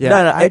don't. Yeah.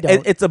 No, I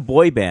don't. it's a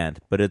boy band,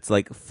 but it's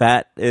like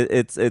fat.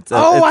 It's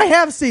I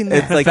have seen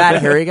that. it's like Fat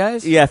hairy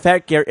guys? Yeah,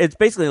 fat Gary. It's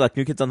basically like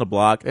New Kids on the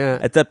Block. Yeah.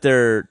 Except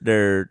they're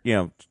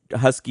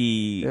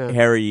husky,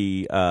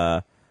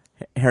 Yeah.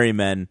 hairy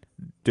men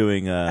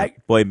doing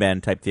boy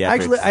band type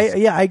theatrics.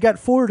 Actually, I got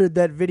forwarded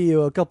that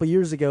video a couple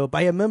years ago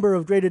by a member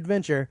of Great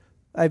Adventure.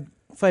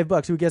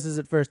 $5. Who guesses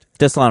it first?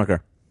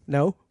 Thessalonica.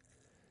 No.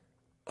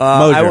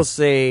 I will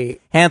say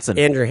Hansen.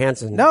 Andrew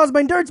Hansen. No, it's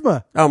my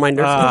Dirtsma. Oh, my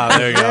nurse.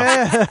 There you go.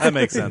 That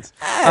makes sense.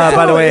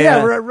 By the way,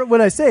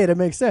 when I say it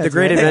makes sense. The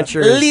Great right?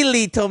 Adventure.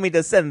 Lily told me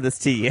to send this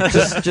to you.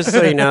 just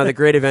so you know, the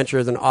Great Adventure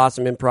is an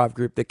awesome improv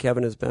group that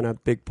Kevin has been a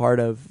big part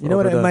of. You know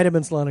what? It might have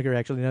been Sloniker,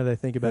 actually, now that I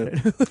think about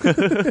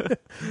it.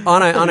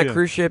 on a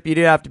cruise ship, you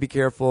do have to be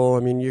careful. I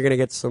mean, you're gonna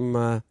get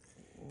some.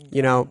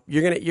 You're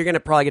gonna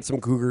probably get some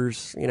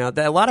cougars.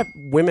 A lot of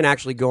women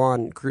actually go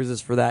on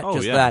cruises for that.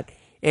 That.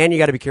 And you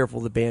got to be careful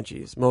of the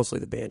banshees, mostly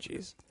the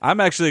banshees. I'm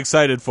actually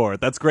excited for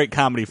it. That's great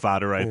comedy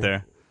fodder right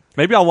there.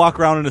 Maybe I'll walk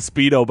around in a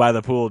Speedo by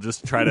the pool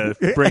just to try to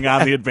bring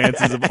on the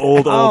advances of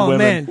old women. Oh,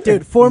 man.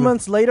 Dude, 4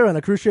 months later on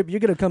a cruise ship,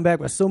 you're going to come back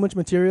with so much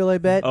material, I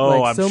bet.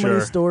 Oh, I'm so sure.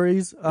 many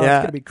stories. Oh, it's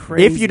going to be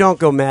crazy. If you don't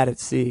go mad at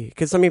sea.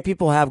 Because,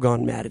 people have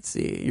gone mad at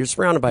sea. You're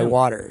surrounded by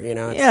water,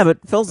 Yeah,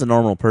 but Phil's a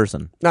normal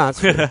person. No, it's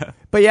true.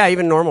 But, yeah,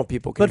 even normal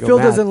people can But go Phil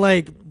mad. doesn't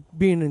like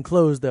being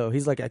enclosed, though.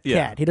 He's like a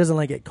cat. He doesn't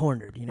like it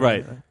cornered.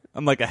 Right.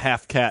 I'm like a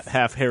half cat,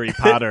 half Harry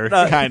Potter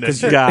kind of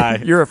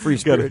guy. You're a free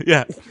spirit.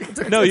 Yeah.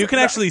 No, you can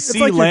actually see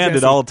like you're land at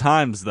Jesse. all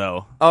times,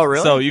 though. Oh,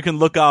 really? So you can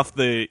look off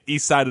the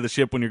east side of the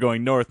ship when you're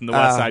going north and the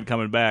west side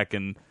coming back.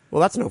 And Well,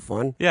 that's no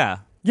fun. yeah,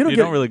 You don't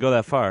don't really go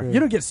that far. You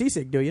don't get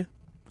seasick, do you?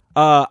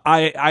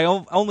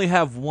 I only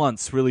have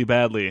once really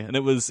badly, and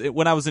it was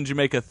when I was in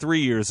Jamaica 3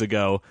 years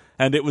ago,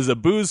 and it was a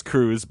booze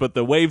cruise, but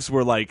the waves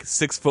were like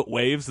 6-foot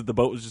waves that the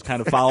boat was just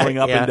kind of following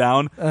up and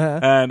down,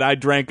 and I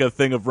drank a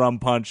thing of rum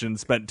punch and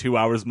spent 2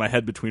 hours with my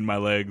head between my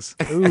legs.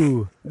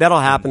 Ooh. That'll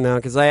happen, though,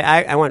 because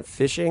I went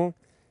fishing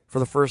for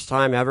the first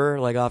time ever,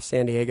 like off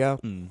San Diego,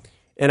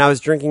 and I was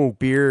drinking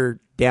beer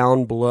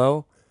down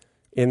below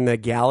in the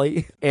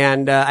galley,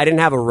 and I didn't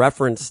have a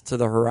reference to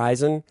the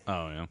horizon.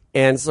 Oh, yeah.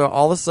 And so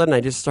all of a sudden,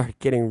 I just started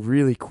getting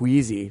really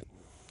queasy.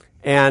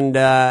 And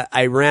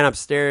I ran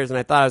upstairs, and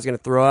I thought I was going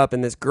to throw up.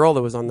 And this girl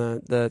that was on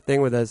the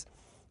thing with us,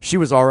 she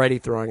was already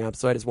throwing up,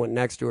 so I just went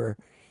next to her.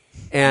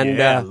 And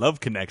love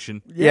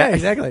connection. Yeah,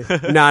 exactly.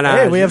 No.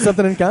 Hey, we have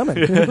something in common.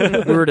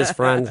 We were just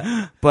friends.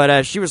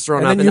 But she was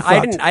throwing And up, then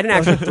and you I didn't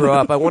actually throw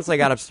up. Once I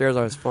got upstairs,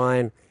 I was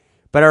fine.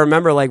 But I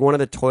remember, like, one of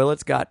the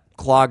toilets got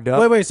clogged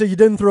up. Wait, so you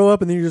didn't throw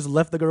up and then you just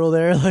left the girl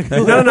there? Like,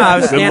 No. I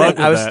was luck with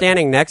that.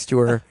 standing next to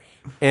her,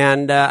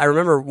 and I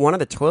remember one of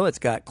the toilets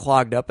got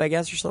clogged up, I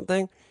guess, or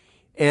something.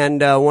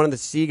 And one of the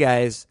sea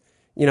guys,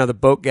 the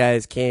boat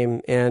guys,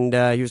 came, and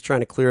he was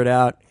trying to clear it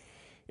out.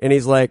 And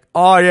he's like,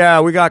 "Oh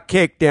yeah, we got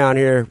cake down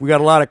here. We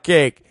got a lot of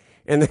cake."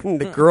 And then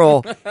the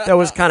girl that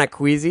was kind of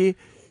queasy,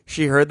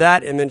 she heard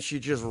that, and then she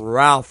just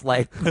routhed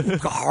like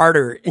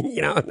harder,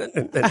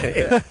 And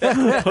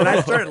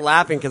I started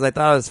laughing because I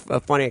thought it was a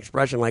funny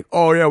expression, like,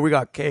 "Oh yeah, we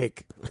got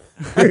cake."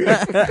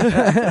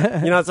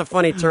 It's a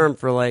funny term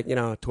for like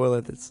a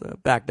toilet that's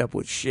backed up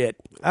with shit.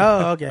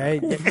 oh, okay.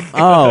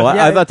 Oh,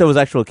 I thought there was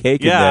actual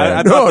cake in there.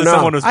 I thought that No.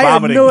 someone was I had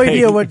vomiting. no cake.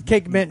 idea what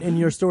cake meant in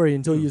your story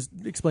until you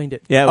explained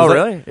it. Yeah, it was like,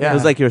 really? Yeah. It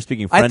was like you were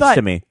speaking I French thought,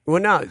 to me.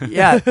 Well, no,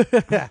 yeah,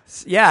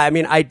 yeah. I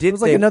mean, I did It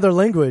was like think another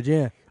language,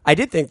 yeah. I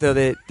did think though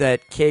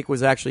that cake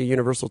was actually a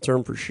universal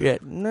term for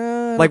shit.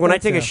 No, Like when I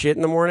think take a so. shit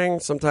in the morning,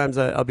 sometimes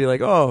I'll be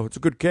like, "Oh, it's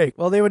a good cake."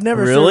 Well, they would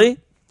never Really?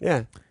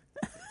 Yeah,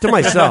 to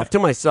myself,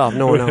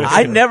 no one else.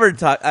 I never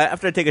talk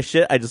after I take a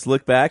shit. I just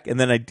look back and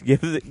then I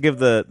give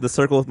the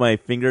circle with my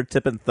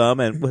fingertip and thumb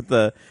and with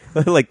the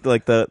like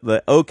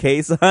the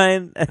OK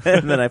sign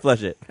and then I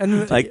flush it.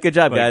 And like, good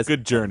job, Like, guys.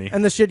 good journey.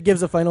 And the shit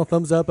gives a final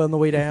thumbs up on the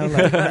way down.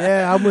 Like,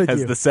 yeah, I'm with As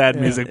you. the sad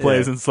music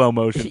plays in slow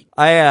motion.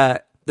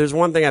 There's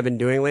one thing I've been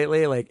doing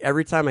lately. Like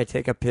every time I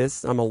take a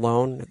piss, I'm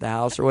alone at the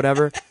house or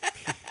whatever.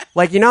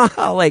 Like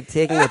how like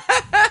taking a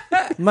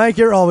Mike,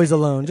 you're always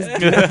alone. Just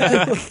do you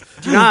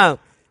know how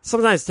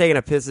sometimes taking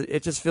a piss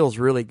it just feels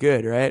really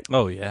good, right?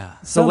 Oh, yeah.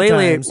 So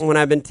lately Sometimes. when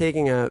I've been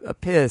taking a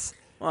piss,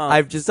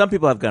 Well, some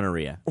people have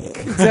gonorrhea.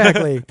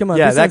 exactly. Come on,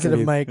 yeah, be that can sensitive,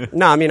 be. Mike.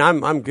 No, I mean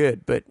I'm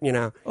good, but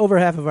Over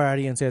half of our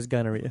audience has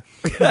gonorrhea.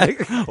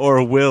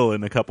 Or will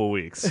in a couple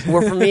weeks.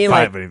 well for me If I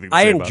like have anything to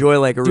I say about enjoy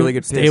like a really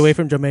good Stay piss. away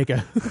from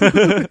Jamaica.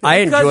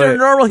 I Because you're a enjoy.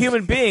 normal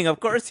human being. Of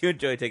course you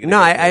enjoy taking No,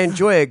 a I piss.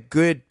 enjoy a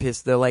good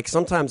piss though. Like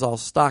sometimes I'll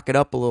stock it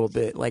up a little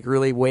bit, like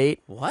really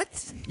wait.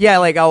 What? Yeah,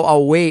 like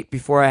I'll wait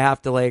before I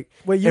have to like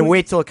Wait,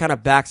 wait till it kind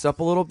of backs up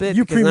a little bit.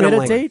 You because then I'm,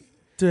 like- premeditate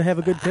to have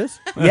a good piss?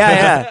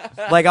 yeah.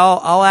 Like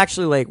I'll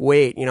actually like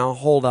wait,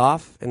 hold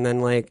off and then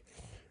like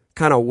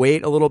kind of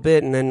wait a little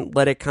bit and then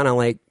let it kind of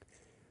like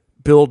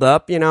build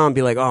up, and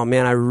be like, oh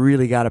man, I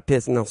really got to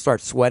piss, and they'll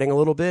start sweating a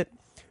little bit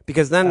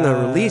because then the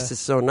release is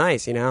so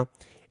nice, And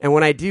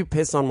when I do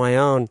piss on my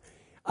own,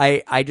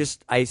 I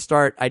just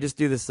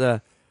do this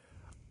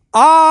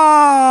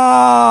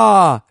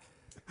ah.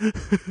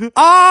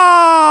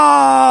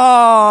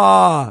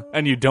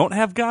 And you don't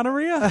have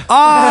gonorrhea?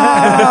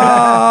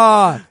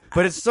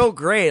 But it's so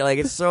great. Like,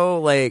 it's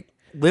so, like,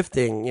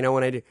 lifting,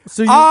 when I do.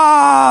 So you,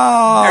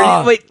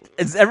 Wait,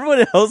 is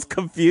everyone else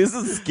confused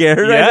and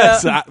scared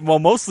Yes. right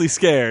Mostly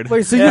scared.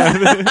 wait, so you,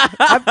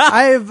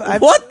 I've now?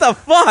 What the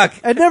fuck?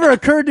 it never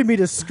occurred to me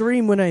to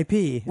scream when I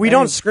pee. We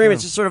don't scream.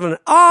 It's just sort of an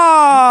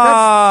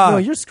No,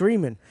 you're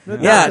screaming.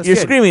 Yeah, you're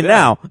screaming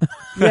now.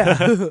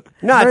 Yeah.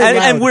 No,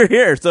 and we're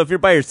here, so if you're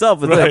by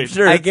yourself, it's like,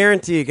 sure. I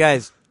guarantee you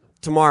guys,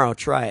 tomorrow,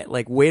 try it.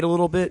 Like, wait a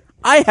little bit.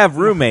 I have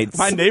roommates.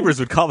 My neighbors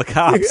would call the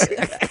cops.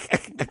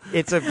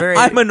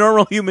 I'm a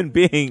normal human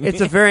being.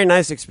 It's a very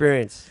nice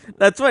experience.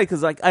 That's right,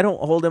 because like I don't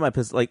hold in my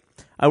piss. Like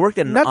I worked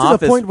in an Not office.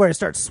 to the point where I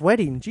start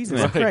sweating.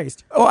 Jesus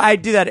Christ. Oh, I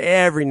do that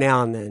every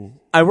now and then.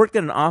 I worked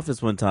in an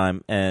office one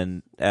time,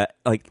 and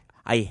like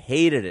I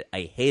hated it.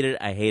 I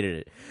hated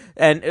it.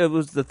 And it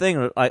was the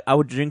thing. I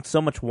would drink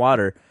so much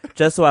water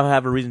just so I would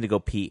have a reason to go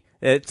pee.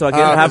 So I could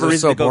have a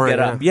reason to go get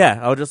up. Yeah,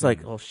 I was just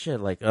like, oh shit,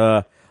 like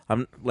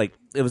I'm like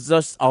it was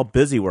just all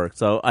busy work.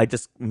 So I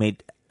just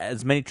made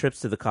as many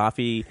trips to the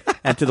coffee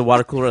and to the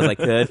water cooler as I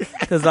could,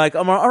 because like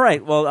I'm all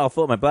right. Well, I'll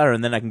fill up my bladder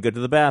and then I can go to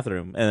the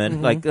bathroom, and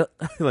then like it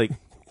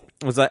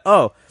was like,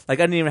 oh, like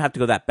I didn't even have to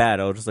go that bad.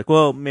 I was just like,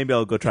 well, maybe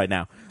I'll go try it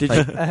now.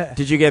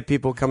 Did you get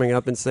people coming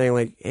up and saying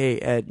like, hey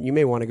Ed, you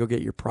may want to go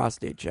get your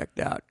prostate checked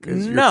out?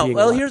 No,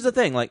 well, here's the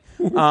thing. Like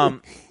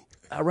around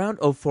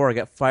 2004, I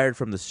got fired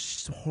from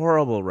this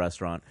horrible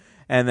restaurant.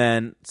 And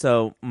then,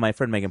 so my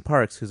friend Megan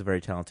Parks, who's a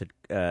very talented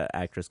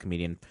actress,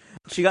 comedian,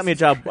 she got me a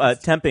job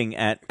temping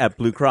at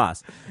Blue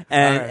Cross,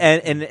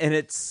 and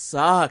it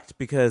sucked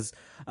because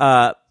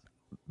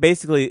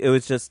basically it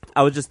was just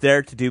I was just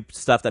there to do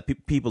stuff that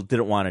people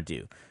didn't want to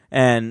do,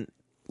 and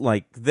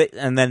like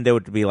and then they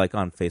would be like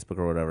on Facebook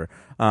or whatever,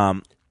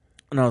 and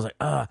I was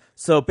like,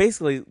 so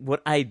basically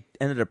what I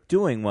ended up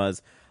doing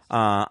was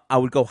I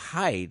would go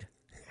hide.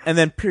 And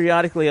then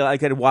periodically, I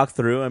could walk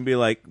through and be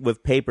like,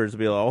 with papers,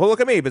 be like, "Oh, look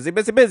at me,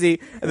 busy."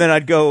 And then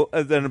I'd go,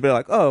 and then I'd be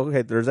like, "Oh,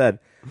 okay, there's Ed."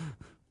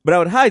 But I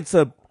would hide,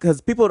 so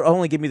because people would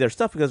only give me their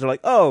stuff because they're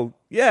like, "Oh,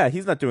 yeah,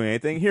 he's not doing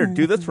anything. Here,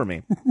 do this for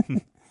me."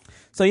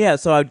 So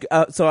I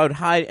would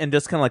hide and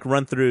just kind of like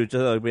run through,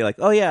 just be like,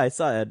 "Oh yeah, I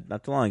saw Ed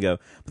not too long ago."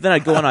 But then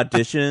I'd go on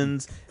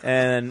auditions,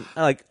 and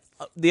like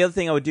the other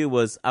thing I would do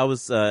was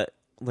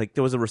like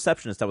there was a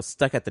receptionist that was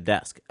stuck at the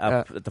desk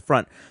up at the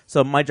front.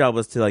 So my job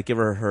was to like give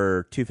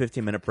her 2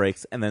 15-minute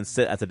breaks and then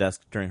sit at the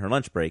desk during her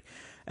lunch break.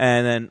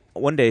 And then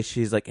one day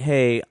she's like,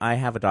 "Hey, I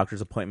have a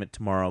doctor's appointment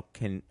tomorrow.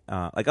 Can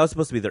like I was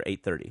supposed to be there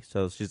 8:30.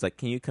 So she's like,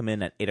 "Can you come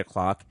in at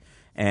 8:00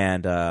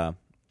 and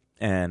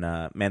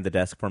man the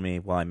desk for me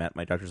while I'm at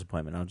my doctor's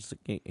appointment?" I was just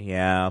like,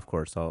 "Yeah, of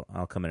course.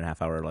 I'll come in a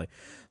half hour early."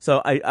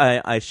 So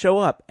I show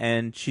up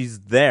and she's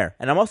there,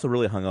 and I'm also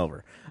really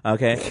hungover.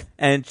 Okay,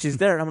 and she's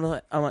there,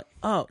 and I'm like,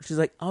 oh, she's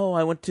like, "Oh,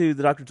 I went to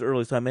the doctor's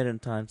early, so I made it in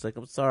time." She's like,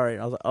 "I'm sorry."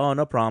 I was like, "Oh,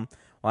 no problem.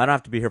 Well, I don't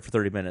have to be here for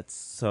 30 minutes,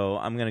 so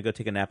I'm gonna go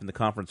take a nap in the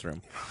conference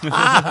room."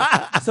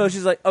 So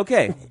she's like,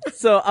 "Okay."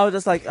 So I was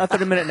just like, a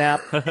 30-minute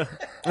nap,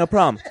 no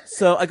problem.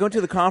 So I go into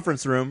the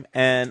conference room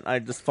and I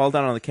just fall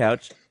down on the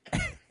couch.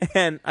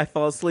 And I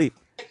fall asleep.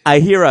 I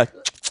hear a,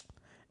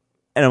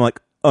 and I'm like,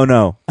 "Oh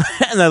no!"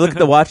 And I look at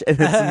the watch, and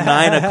it's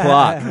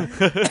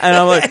 9:00. And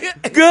I'm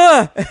like,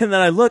 "Gah!" And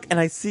then I look, and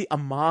I see a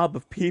mob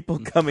of people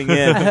coming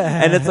in,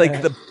 and it's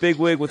like the big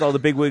wig with all the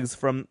big wigs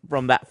from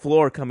that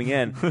floor coming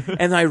in.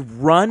 And I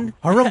run,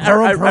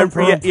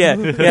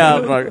 yeah.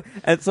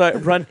 And so I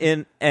run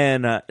in,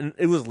 and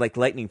it was like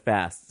lightning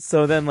fast.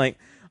 So then, like,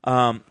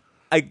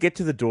 I get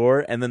to the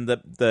door, and then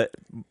the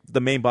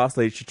main boss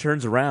lady, she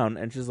turns around,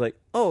 and she's like,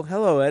 "Oh,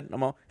 hello, Ed." And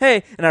I'm all,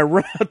 "Hey," and I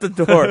run out the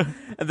door,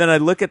 and then I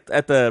look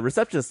at the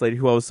receptionist lady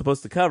who I was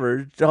supposed to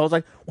cover. I was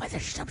like, "Why did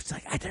she?" She's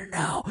like, "I don't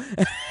know."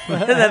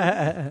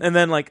 and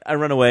then like I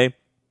run away,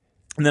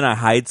 and then I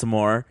hide some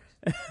more,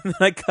 and then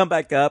I come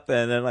back up,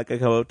 and then like I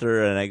come up to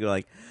her, and I go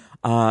like,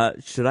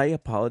 "Should I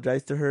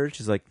apologize to her?"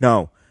 She's like,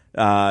 "No."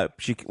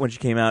 When she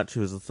came out, she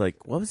was just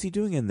like, "What was he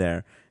doing in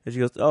there?" And she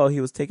goes, "Oh,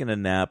 he was taking a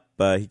nap,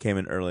 but he came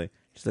in early."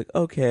 She's like,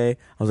 "Okay." I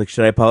was like,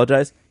 "Should I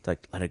apologize?" It's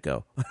like, "Let it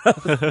go."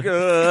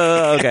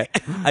 Okay.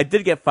 I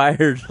did get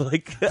fired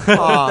like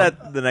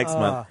the next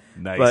month.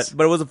 Nice.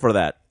 But it wasn't for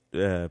that.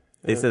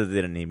 They said they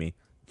didn't need me.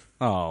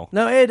 Oh.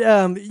 Now, Ed,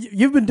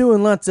 you've been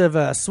doing lots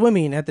of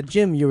swimming at the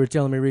gym, you were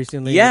telling me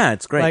recently. Yeah,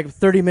 it's great. Like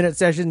 30-minute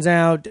sessions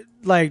out.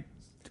 Like,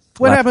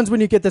 what happens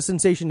when you get the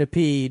sensation to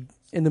pee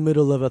in the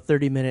middle of a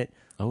 30-minute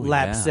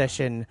lap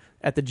session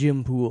at the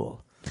gym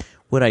pool?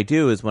 What I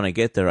do is when I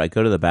get there, I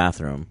go to the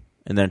bathroom,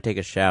 and then I take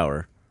a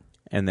shower,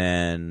 and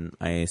then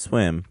I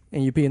swim.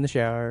 And you pee in the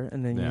shower,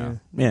 and then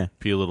you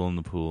pee a little in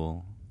the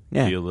pool.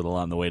 Yeah. Pee a little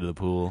on the way to the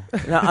pool.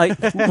 Well, that's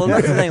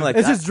the thing. Like,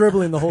 it's just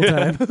dribbling the whole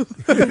time.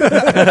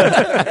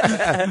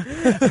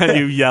 And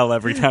you yell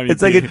every time you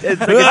pee.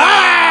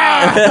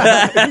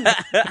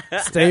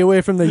 Stay away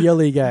from the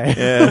yelly guy.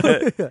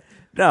 Yeah.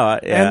 No,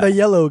 and the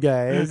yellow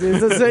guy. It's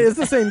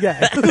the same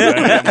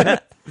guy.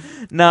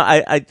 No,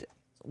 I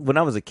when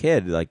I was a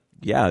kid, like,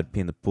 yeah, I'd pee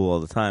in the pool all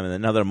the time. And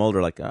then now that I'm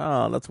older, like,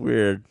 oh, that's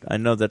weird. I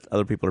know that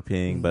other people are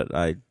peeing, but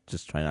I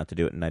just try not to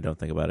do it, and I don't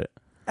think about it.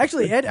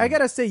 Actually, Ed, I got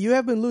to say, you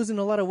have been losing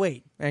a lot of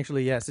weight.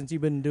 Actually, yeah, since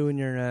you've been doing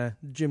your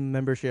gym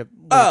membership.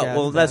 Oh,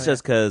 well, that's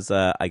just because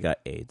I got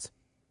AIDS.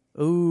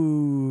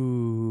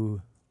 Ooh.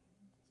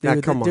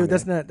 Dude, Dude,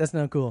 that's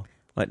not cool.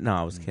 What? No,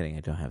 I was kidding. I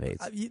don't have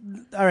AIDS.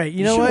 All right,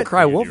 you know shouldn't what?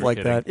 cry wolf You're like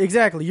kidding. that.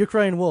 Exactly, you're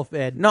crying wolf,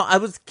 Ed. No, I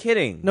was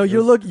kidding. No,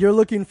 you're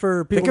looking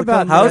for people. Think to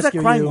about come How is that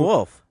rescue crying you.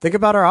 wolf? Think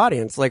about our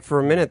audience. Like for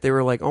a minute, they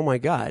were like, "Oh my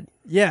god."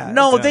 Yeah.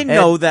 No, they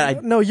know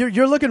that. No,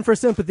 you're looking for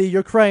sympathy.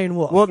 You're crying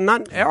wolf. Well,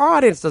 not our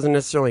audience doesn't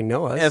necessarily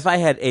know us. If I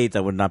had AIDS, I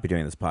would not be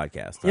doing this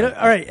podcast.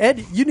 all right,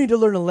 Ed, you need to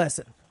learn a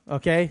lesson.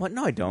 Okay. What?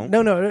 No, I don't.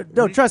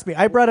 No. Trust me.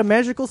 I brought a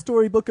magical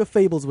storybook of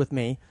fables with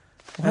me.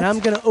 And I'm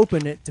going to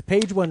open it to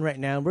page 1 right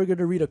now, and we're going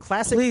to read a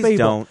classic Please fable.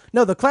 don't.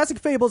 No, the classic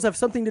fables have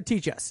something to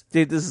teach us.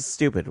 Dude, this is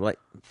stupid. Put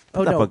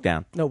that no. book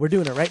down. No, we're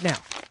doing it right now.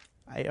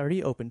 I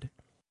already opened.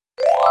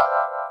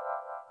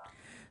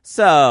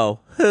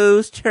 So,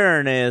 whose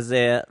turn is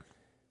it?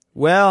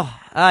 well,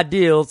 I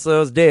deal,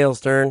 so it's Dale's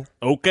turn.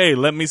 Okay,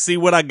 let me see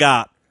what I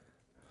got.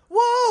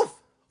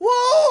 Wolf!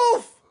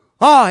 Wolf!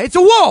 Ah, it's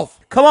a wolf.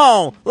 Come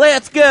on,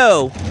 let's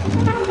go.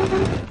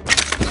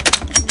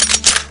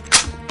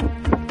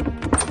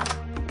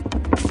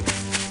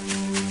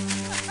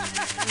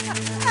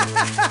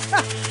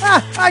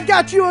 I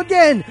got you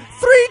again!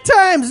 3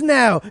 times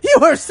now! You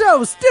are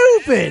so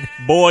stupid!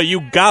 Boy,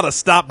 you gotta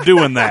stop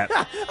doing that.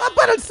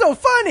 But it's so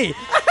funny!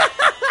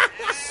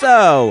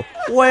 So,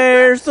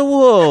 where's the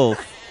wolf?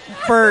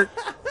 Bert,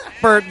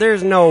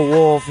 there's no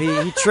wolf.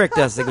 He tricked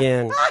us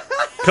again.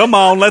 Come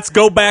on, let's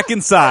go back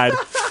inside.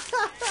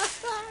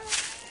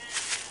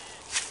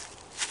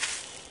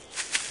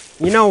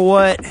 You know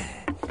what?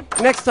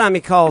 Next time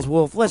he calls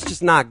wolf, let's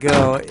just not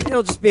go.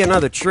 It'll just be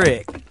another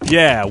trick.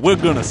 Yeah, we're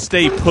gonna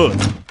stay put.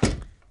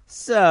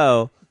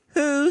 So,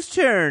 whose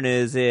turn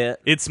is it?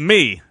 It's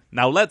me.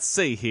 Now let's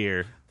see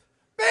here.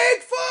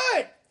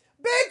 Bigfoot!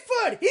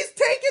 Bigfoot! He's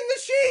taking the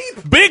sheep!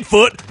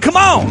 Bigfoot, come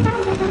on!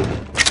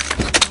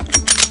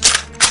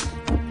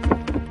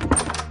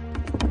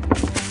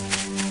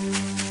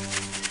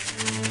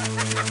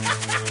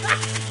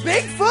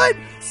 Bigfoot?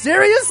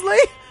 Seriously?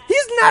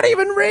 He's not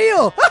even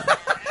real!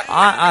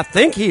 I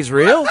think he's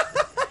real.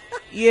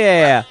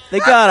 Yeah, they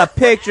got a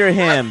picture of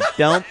him,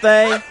 don't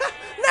they?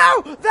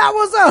 No! That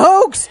was a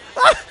hoax!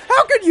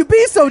 How could you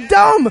be so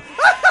dumb?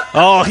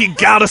 Oh, he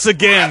got us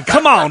again.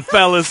 Come on,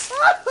 fellas.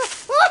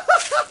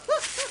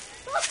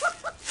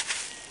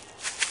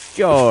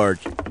 George,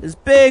 is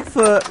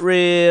Bigfoot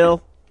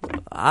real?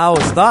 I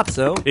always thought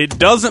so. It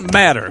doesn't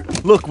matter.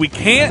 Look, we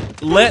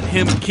can't let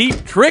him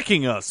keep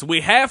tricking us.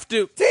 We have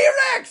to...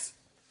 T-Rex!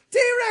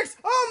 T-Rex!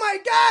 Oh my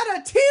god,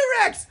 a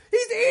T-Rex!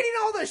 He's eating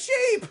all the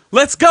sheep!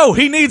 Let's go.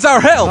 He needs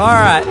our help. All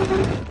right.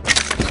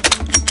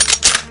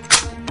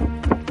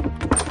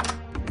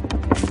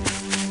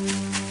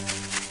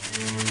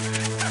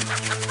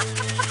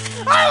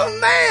 Oh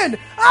man!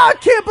 I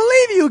can't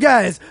believe you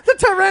guys! The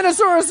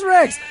Tyrannosaurus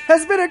Rex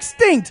has been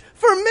extinct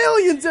for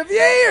millions of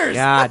years!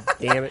 God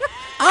damn it.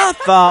 I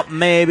thought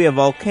maybe a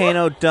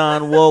volcano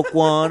done woke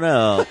one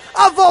up.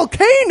 A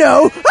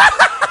volcano?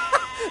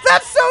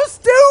 That's so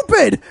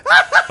stupid!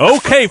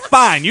 Okay,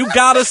 fine. You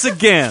got us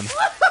again.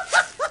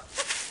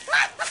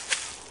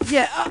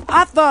 Yeah,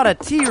 I thought a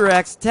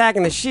T-Rex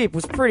attacking the sheep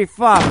was pretty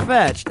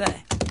far-fetched.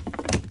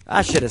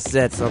 I should have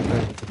said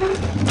something.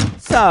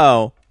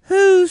 So,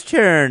 whose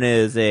turn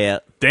is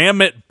it?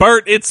 Damn it,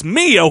 Bert. It's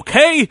me,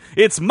 okay?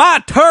 It's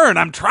my turn.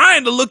 I'm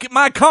trying to look at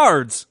my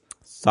cards.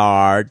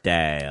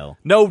 Sardale.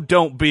 No,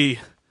 don't be.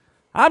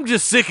 I'm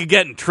just sick of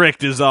getting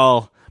tricked is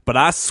all. But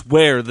I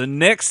swear, the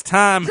next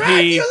time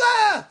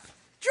Dracula!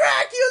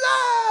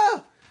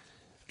 Dracula!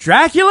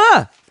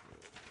 Dracula?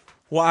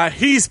 Why,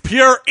 he's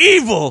pure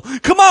evil.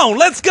 Come on,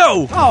 let's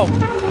go. Oh.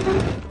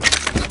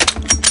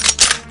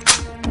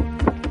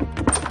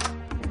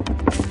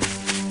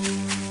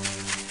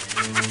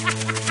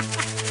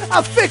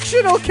 A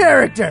fictional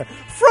character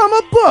from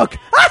a book!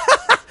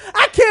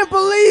 I can't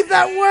believe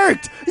that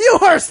worked! You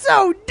are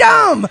so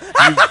dumb!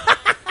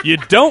 You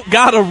don't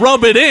gotta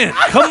rub it in.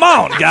 Come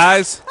on,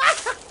 guys.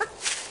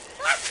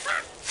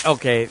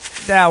 Okay,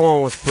 that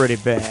one was pretty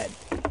bad.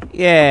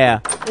 Yeah,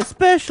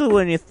 especially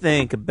when you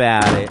think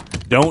about it.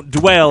 Don't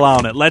dwell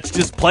on it. Let's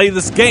just play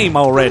this game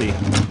already.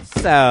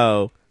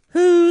 So,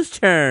 whose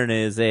turn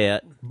is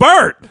it?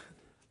 Bert!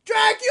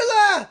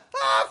 Dracula!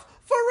 Off!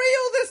 For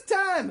real this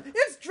time!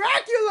 It's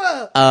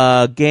Dracula!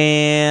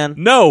 Again?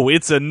 No,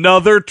 it's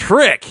another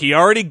trick. He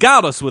already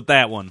got us with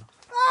that one.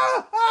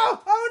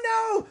 Oh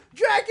no!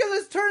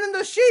 Dracula's turning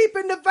the sheep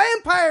into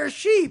vampire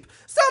sheep!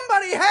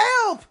 Somebody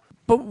help!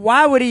 But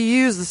why would he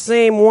use the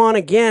same one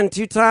again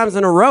 2 times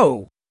in a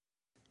row?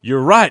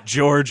 You're right,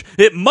 George.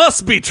 It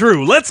must be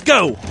true. Let's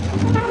go.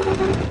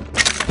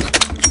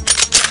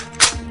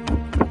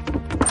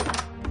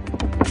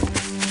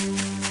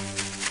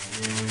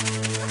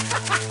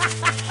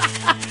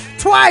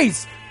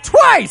 Twice!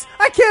 Twice!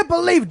 I can't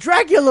believe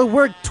Dracula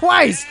worked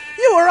twice!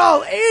 You are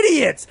all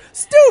idiots!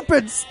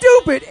 Stupid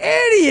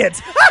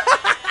idiots!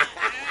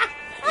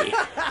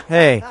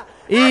 Hey,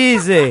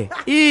 easy.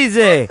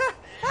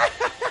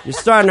 You're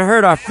starting to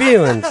hurt our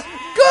feelings.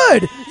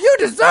 Good! You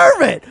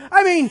deserve it!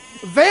 I mean,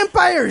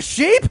 vampire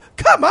sheep?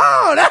 Come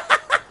on!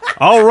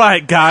 All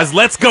right, guys,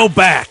 let's go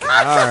back. All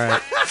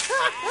right.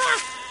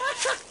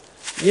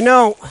 You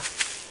know,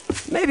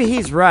 Maybe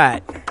he's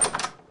right.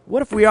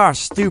 What if we are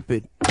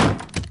stupid?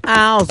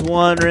 I was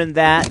wondering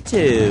that,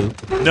 too.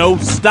 No,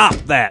 stop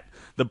that.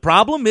 The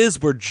problem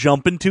is we're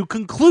jumping to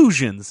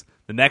conclusions.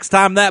 The next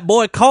time that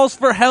boy calls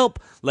for help,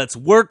 let's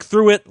work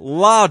through it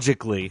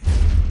logically.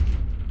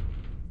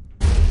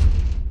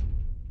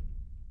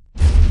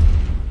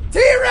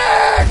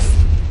 T-Rex!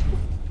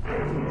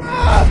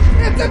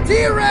 It's a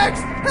T-Rex!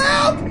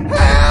 Help!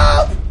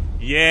 Help!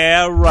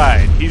 Yeah,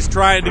 right. He's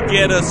trying to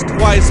get us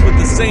twice with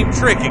the same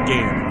trick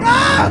again.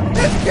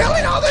 It's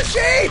killing all the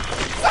sheep!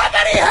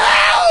 Somebody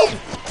help!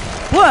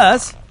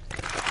 Plus,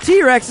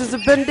 T-Rexes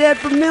have been dead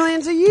for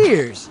millions of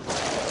years.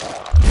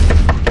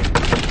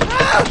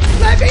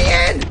 Let me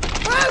in!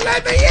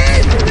 Let me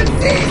in! It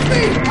sees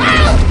me!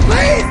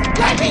 Please,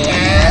 let me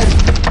in!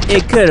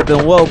 It could have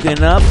been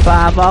woken up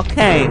by a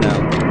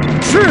volcano.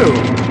 True,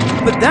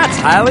 but that's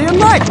highly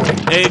unlikely.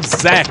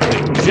 Exactly.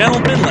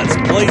 Gentlemen, let's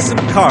play some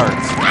cards. Oh,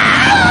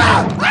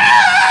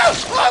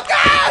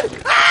 God!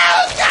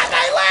 Oh, got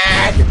my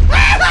leg!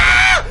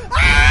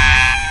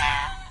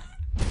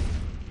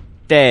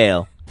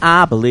 Dale,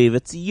 I believe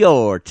it's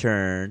your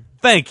turn.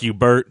 Thank you,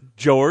 Bert.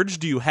 George,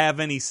 do you have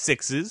any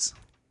sixes?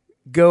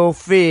 Go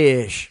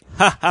fish.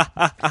 Go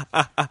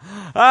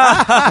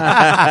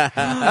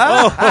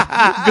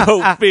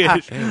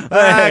fish.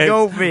 Hey.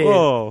 Go fish.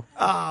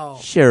 Oh.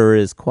 Sure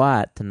is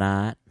quiet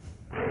tonight.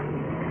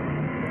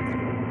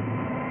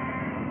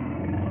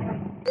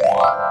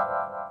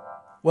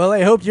 Well,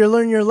 I hope you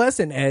learned your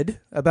lesson, Ed,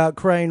 about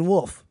crying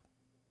wolf.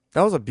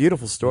 That was a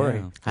beautiful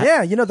story.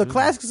 Yeah,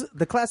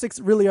 the classics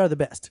really are the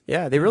best.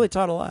 Yeah, they really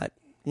taught a lot.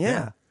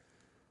 Yeah.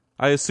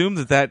 I assume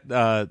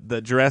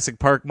that Jurassic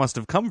Park must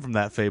have come from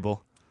that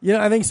fable.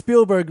 I think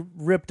Spielberg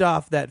ripped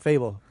off that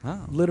fable.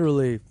 Oh.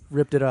 Literally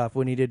ripped it off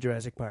when he did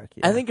Jurassic Park.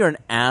 I think you're an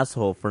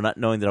asshole for not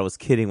knowing that I was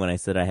kidding when I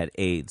said I had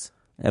AIDS.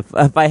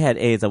 If I had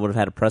AIDS, I would have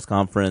had a press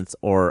conference,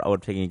 or I would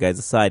have taken you guys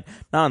aside,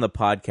 not on the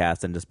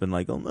podcast, and just been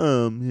like,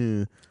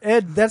 yeah.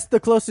 Ed, that's the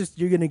closest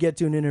you're going to get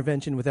to an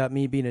intervention without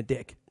me being a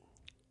dick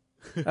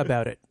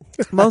about it.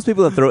 Most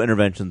people that throw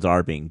interventions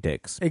are being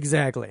dicks.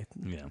 Exactly.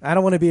 Yeah. I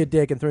don't want to be a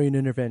dick and throw you an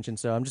intervention,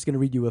 so I'm just going to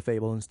read you a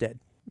fable instead.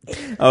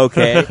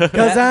 Okay.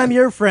 Because I'm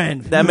your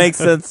friend. That makes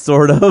sense,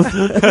 sort of.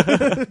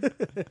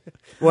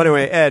 Well,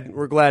 anyway, Ed,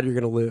 we're glad you're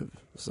going to live.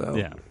 So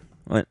Yeah.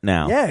 What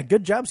now? Yeah,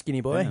 good job,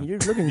 skinny boy. Yeah. You're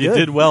looking You good.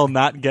 did well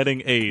not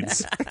getting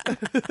AIDS.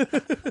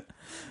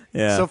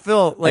 Yeah. So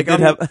Phil, like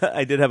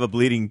I did have a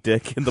bleeding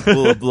dick in the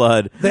pool of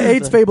blood. The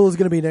AIDS fable is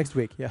going to be next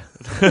week. Yeah.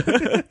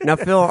 now,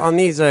 Phil, on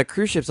these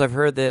cruise ships, I've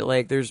heard that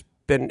like there's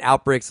been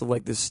outbreaks of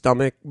like this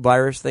stomach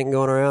virus thing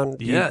going around.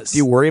 Do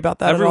you worry about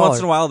that? Every at all, once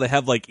in a while, they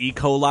have like E.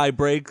 coli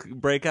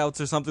breakouts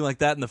or something like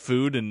that in the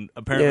food, and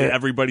apparently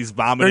everybody's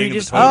vomiting. Or you and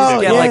just, the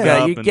toilet's get filling like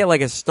up you and- get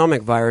like a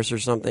stomach virus or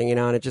something,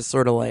 and it just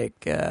sort of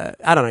like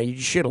I don't know, you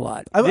shit a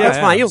lot. Yeah, That's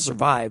yeah. fine, you'll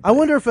survive. I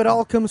wonder if it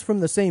all comes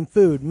from the same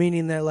food,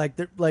 meaning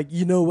that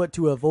you know what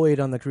to avoid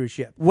on the cruise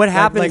ship. What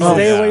happens? Like,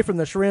 stay yeah. away from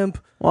the shrimp.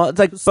 Well, it's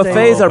like Stay-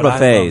 buffets Oh, are but I love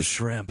buffets.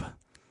 shrimp.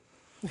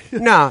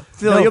 Nah,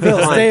 Phil, No, you'll be Phil,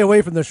 fine. stay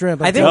away from the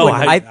shrimp. I think No, what-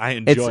 I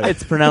enjoy it.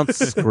 It's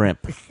pronounced scrimp.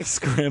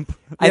 Scrimp.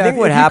 I think if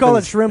what you call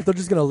it happens. shrimp, they're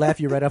just going to laugh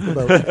you right off the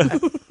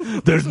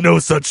boat. There's no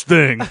such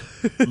thing.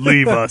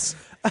 Leave us.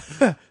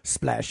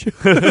 Splash.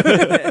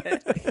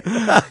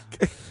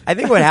 I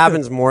think what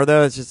happens more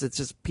though is it's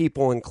just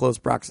people in close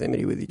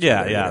proximity with each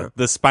Yeah, other. yeah. You know?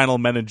 The spinal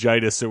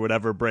meningitis or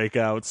whatever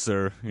breakouts,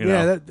 or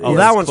Yeah, that- all yeah.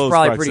 That those one's close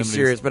probably pretty proximities.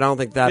 serious, but I don't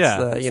think that's Yeah.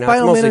 the it's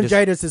Spinal mostly just-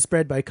 meningitis is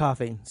spread by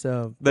coughing,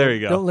 so There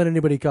you go. Don't let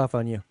anybody cough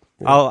on you.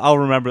 I'll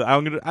remember. I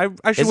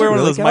should Is wear it one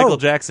of really those cow? Michael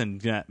Jackson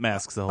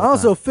masks the whole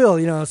Also, time.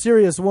 Phil,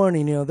 serious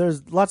warning.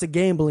 There's lots of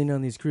gambling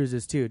on these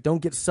cruises too.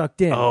 Don't get sucked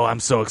in. Oh, I'm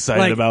so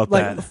excited about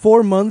that. Like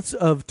 4 months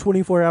of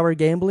 24-hour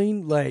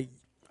gambling. Like,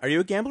 Are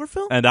you a gambler,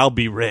 Phil? And I'll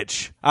be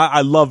rich.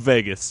 I love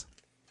Vegas.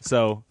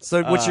 So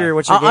what's your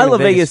game I in love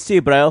Vegas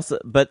too,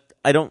 but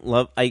I don't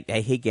love. I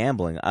hate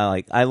gambling.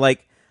 I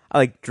like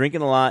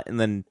drinking a lot and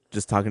then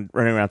just running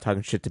around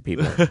talking shit to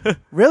people.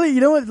 really, you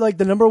know what? Like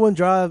the number one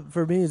draw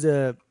for me is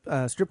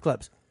strip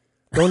clubs.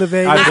 Going to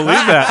Vegas. I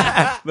believe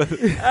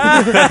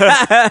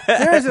that.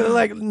 Seriously,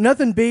 like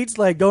nothing beats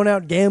like going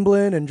out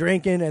gambling and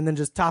drinking and then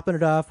just topping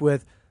it off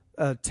with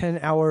a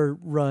 10-hour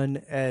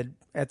run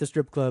at the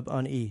strip club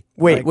on E.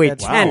 Wait, Like,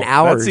 that's 10 Wow,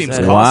 hours. that seems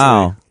Ed. costly.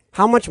 Wow.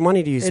 How much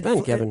money do you It- spend,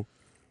 it- Kevin?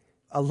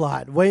 a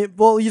lot.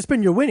 Well, you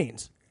spend your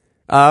winnings.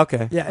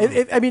 Okay. Yeah,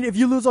 if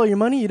you lose all your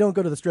money, you don't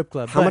go to the strip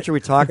club. How much are we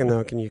talking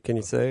though? Can you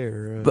say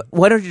or? But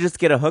why don't you just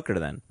get a hooker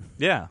then?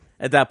 Yeah.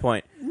 At that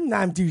point.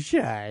 I'm too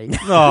shy.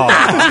 Oh,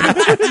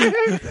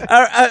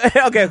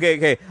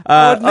 Okay.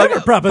 I would never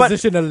okay,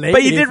 proposition a lady.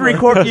 But you did for-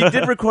 record. You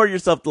did record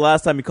yourself the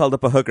last time you called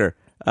up a hooker.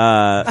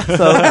 Play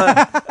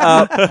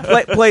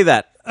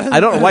that. I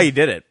don't know why you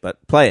did it,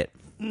 but play it.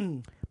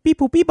 Beep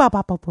boop beep bop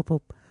bop bop bop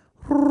bop.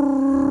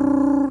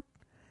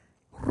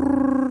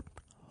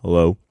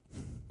 Hello.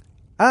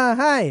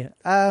 Hi.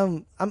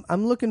 I'm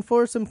looking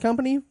for some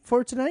company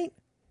for tonight.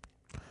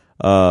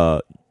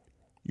 You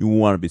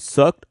want to be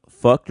sucked,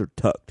 fucked, or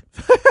tucked?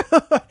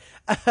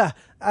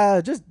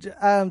 Just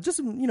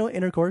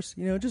intercourse.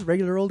 Just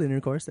regular old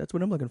intercourse. That's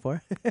what I'm looking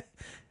for.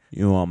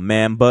 You want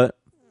man butt,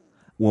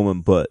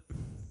 woman butt.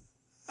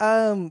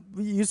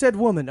 You said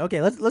woman.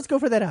 Okay, let's go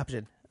for that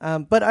option.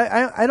 But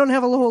I don't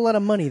have a whole lot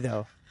of money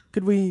though.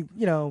 Could we,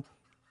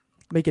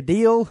 make a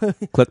deal?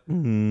 Click.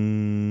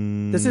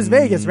 This is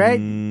Vegas, right?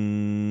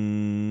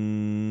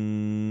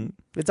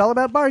 It's all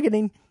about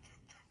bargaining.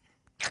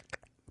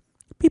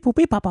 People,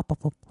 beep, pop, pop,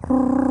 pop.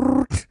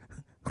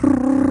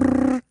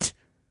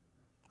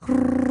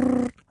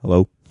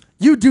 Hello?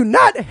 You do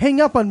not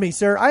hang up on me,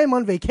 sir. I am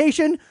on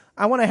vacation.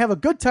 I want to have a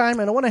good time,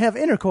 and I want to have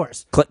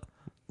intercourse. Click.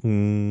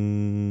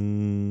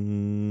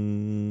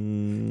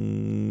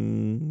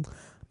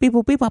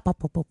 People, beep, pop, pop,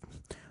 pop, pop.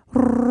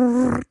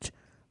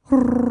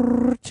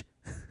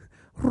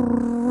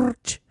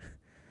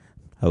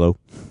 Hello?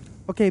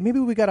 Okay, maybe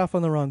we got off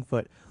on the wrong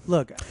foot.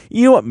 Look.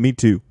 You know what? Me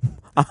too.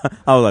 I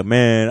was like,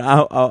 man,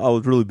 I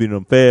was really being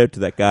unfair to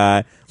that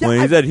guy. Yeah,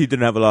 when he said he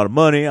didn't have a lot of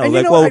money, I was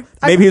like, well,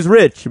 maybe he's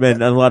rich, man,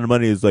 and a lot of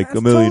money is like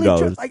 $1 million.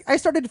 Totally I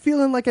started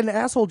feeling like an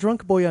asshole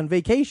drunk boy on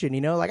vacation,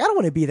 Like, I don't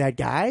want to be that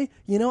guy,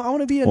 I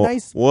want to be a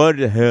nice... What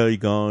the hell are you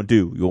going to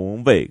do? You're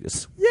in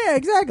Vegas. Yeah,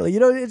 exactly.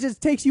 It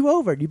just takes you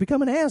over. You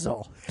become an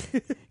asshole.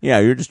 Yeah,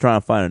 you're just trying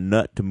to find a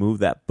nut to move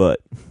that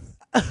butt.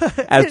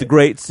 As the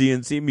great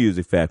CNC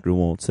Music Factory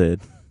once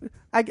said.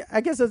 I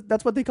guess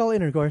that's what they call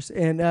intercourse,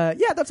 and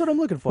that's what I'm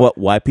looking for. What,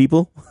 white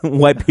people?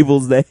 White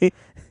people's day?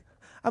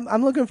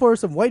 I'm looking for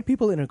some white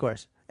people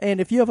intercourse,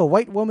 and if you have a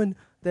white woman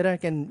that I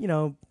can,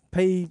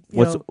 pay.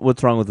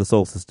 What's wrong with the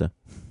soul sister?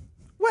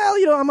 Well,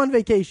 I'm on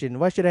vacation.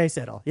 Why should I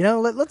settle?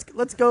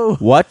 Let's go.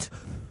 What?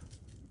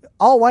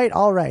 All white,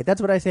 all right. That's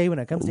what I say when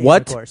it comes to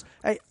intercourse.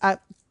 I'm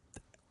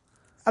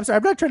sorry.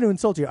 I'm not trying to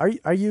insult you.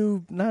 Are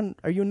you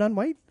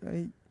non-white?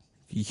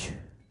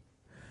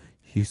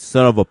 You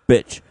son of a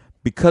bitch.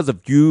 Because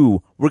of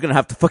you, we're going to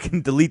have to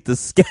fucking delete the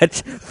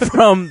sketch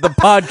from the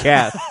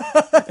podcast.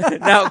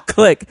 Now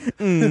click.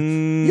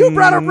 You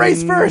brought up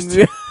race first.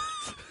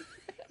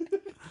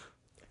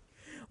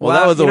 Well,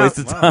 that was a waste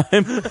of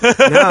time.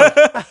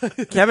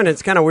 No. Kevin,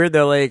 it's kind of weird,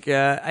 though. Like,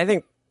 I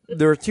think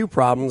there were two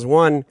problems.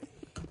 One,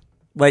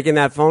 like in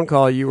that phone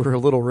call, you were a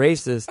little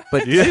racist.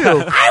 But two,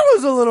 I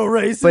was a little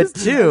racist. But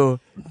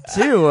two,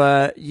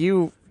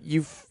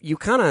 you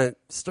kind of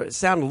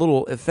sound a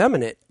little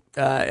effeminate.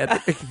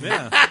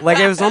 Like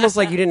it was almost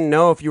like you didn't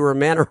know if you were a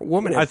man or a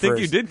woman. I think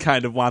first. you did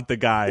kind of want the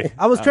guy.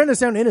 I was trying to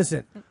sound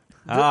innocent.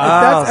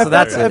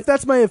 If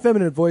that's my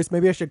effeminate voice,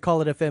 maybe I should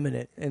call it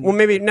effeminate. Well,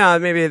 maybe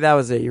that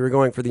was it. You were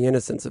going for the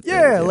innocence of things.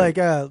 Yeah, like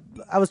I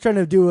was trying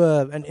to do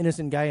an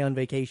innocent guy on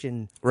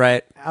vacation,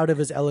 right, out of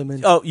his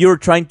element. Oh, you were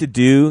trying to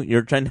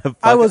have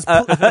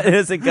an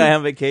innocent guy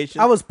on vacation.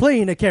 I was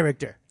playing a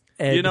character.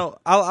 And,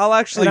 I'll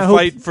actually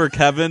fight for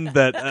Kevin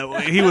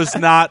that he was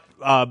not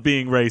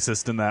being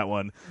racist in that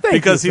one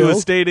because he was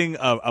stating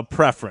a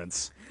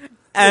preference.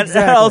 And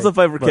I also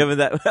fight for Kevin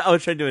that I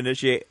was trying to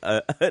initiate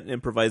an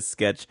improvised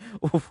sketch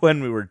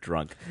when we were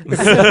drunk.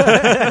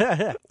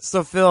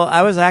 So, Phil,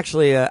 I was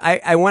actually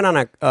I went on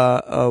a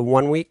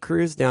 1-week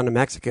cruise down to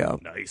Mexico.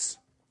 Nice.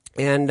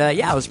 And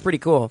it was pretty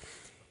cool.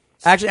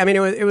 Actually, I mean,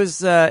 it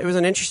was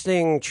an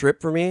interesting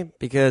trip for me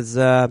because.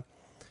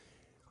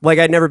 Like,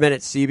 I'd never been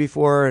at sea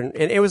before, and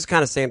it was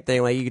kind of the same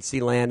thing. Like, you could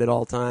see land at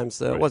all times,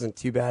 so It wasn't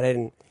too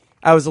bad.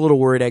 I was a little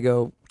worried I'd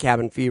go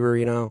cabin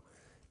fever,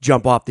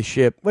 jump off the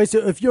ship. Wait, so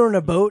if you're in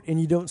a boat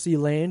and you don't see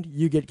land,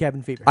 you get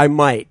cabin fever? I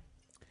might.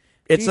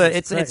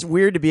 It's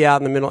weird to be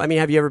out in the middle. I mean,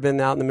 have you ever been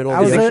out in the middle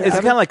of the ocean? Is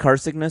it kind of like car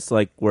sickness,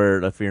 like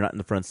where if you're not in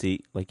the front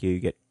seat, like you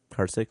get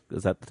car sick?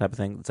 Is that the type of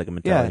thing? It's like a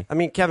mentality. Yeah. I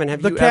mean, Kevin,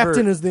 the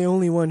captain is the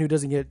only one who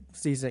doesn't get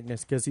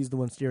seasickness because he's the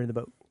one steering the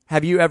boat.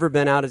 Have you ever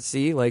been out at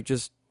sea? Like,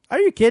 just... Are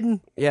you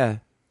kidding? Yeah.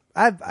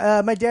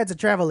 My dad's a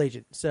travel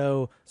agent,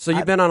 so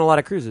you've been on a lot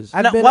of cruises.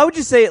 Why would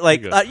you say it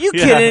like? You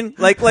kidding?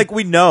 Like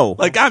we know.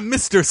 Like I'm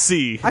Mr.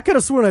 C. I could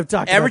have sworn I've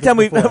talked. Every time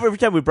we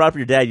brought up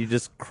your dad, you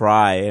just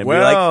cry and be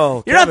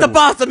like, "You're Kevin, not the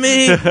boss of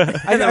me."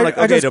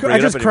 I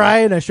just cry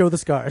and I show the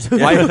scars.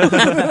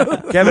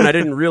 Kevin, I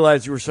didn't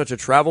realize you were such a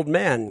traveled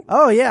man.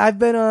 Oh yeah, I've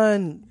been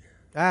on.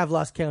 I've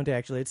lost count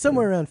actually. It's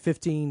somewhere around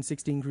 15,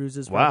 16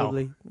 cruises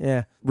probably. Wow.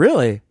 Yeah.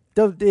 Really?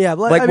 Yeah.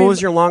 What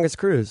was your longest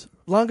cruise?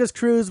 Longest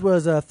cruise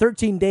was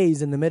 13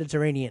 days in the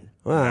Mediterranean.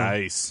 Wow.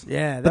 Nice.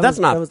 Yeah, but that's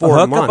not 4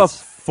 hook months. Up a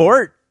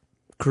fort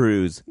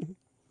cruise.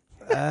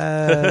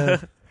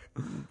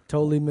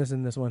 Totally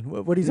missing this one.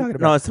 What are you talking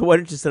about? No, so why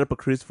didn't you set up a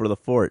cruise for the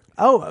fort?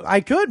 Oh,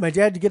 I could. My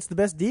dad gets the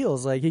best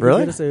deals. Like he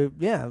can get us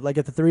like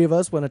if the three of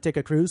us want to take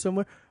a cruise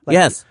somewhere. Like,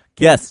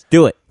 yes,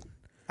 do it.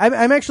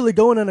 I'm actually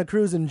going on a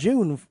cruise in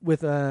June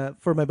with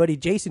for my buddy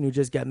Jason who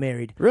just got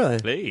married. Really?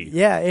 Hey.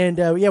 Yeah, and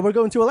we're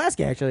going to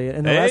Alaska actually,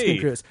 an Alaskan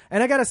cruise.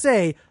 And I gotta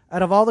say,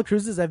 out of all the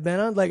cruises I've been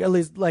on, like at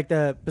least like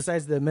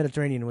besides the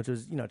Mediterranean, which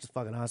was just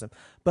fucking awesome,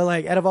 but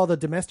like out of all the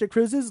domestic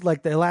cruises,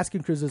 like the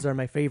Alaskan cruises are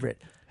my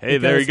favorite. Hey,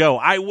 there you go,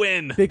 I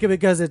win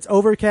because it's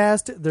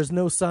overcast, there's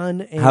no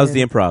sun. And how's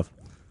the improv?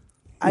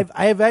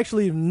 I've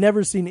actually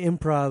never seen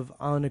improv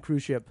on a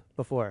cruise ship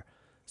before.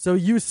 So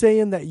you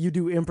saying that you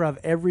do improv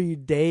every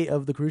day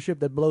of the cruise ship,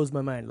 that blows my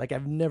mind. Like,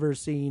 I've never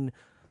seen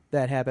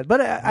that happen.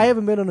 But I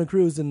haven't been on a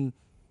cruise in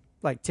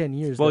like 10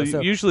 years. Well,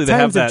 so usually they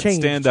have that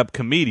changed. stand-up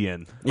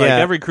comedian. Like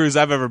every cruise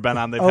I've ever been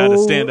on, they've had a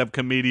stand-up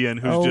comedian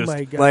who's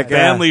just like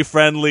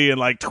family-friendly and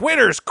like,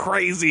 Twitter's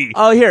crazy.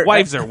 Oh, here.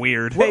 Wives are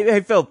weird. Hey,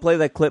 Phil, play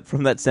that clip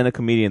from that stand-up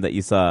comedian that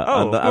you saw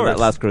on that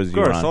last cruise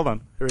you were on. Hold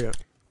on. Here we go.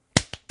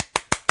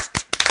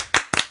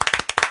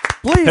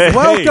 Please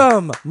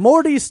welcome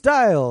Morty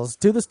Styles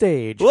to the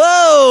stage.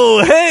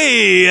 Whoa!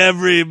 Hey,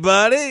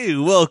 everybody!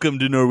 Welcome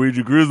to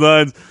Norwegian Cruise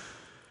Lines.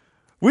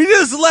 We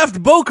just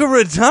left Boca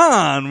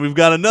Raton. We've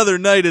got another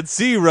night at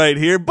sea right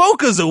here.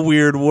 Boca's a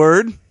weird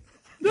word.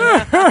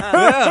 Yeah.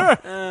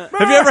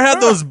 Have you ever had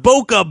those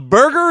Boca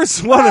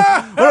burgers? You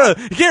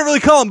can't really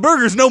call them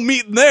burgers. No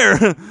meat in there.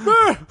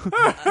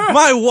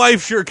 My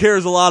wife sure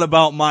cares a lot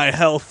about my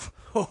health.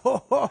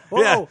 Yeah.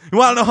 You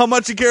want to know how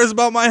much she cares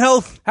about my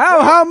health?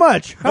 How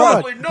much?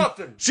 Probably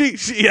nothing. She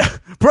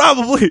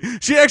probably.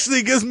 She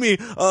actually gives me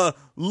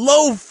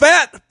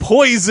low-fat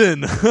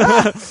poison.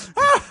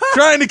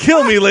 Trying to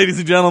kill me, ladies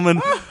and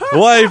gentlemen.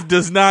 Wife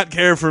does not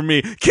care for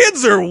me.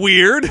 Kids are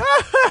weird. Do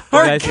you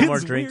guys need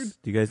more drinks?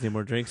 Do you guys need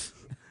more drinks?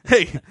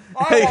 Hey,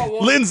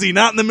 Lindsay,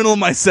 not in the middle of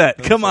my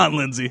set. Come on,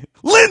 Lindsay.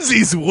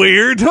 Lindsay's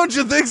weird, don't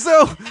you think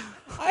so?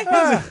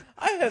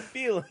 I have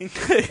feelings.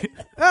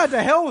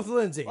 To hell with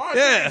Lindsay.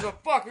 Yeah. He's a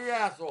fucking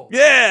asshole.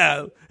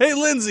 Yeah. Hey,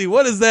 Lindsay,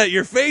 what is that?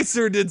 Your face,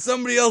 or did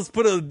somebody else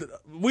put a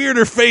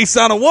weirder face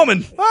on a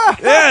woman?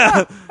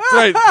 Yeah, that's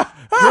right.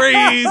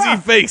 Crazy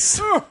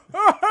face.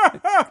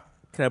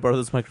 Can I borrow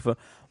this microphone?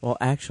 Well,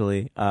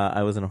 actually,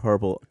 I was in a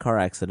horrible car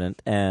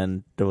accident,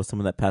 and there was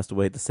someone that passed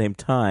away at the same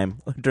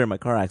time during my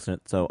car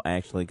accident, so I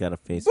actually got a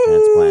face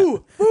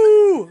transplant.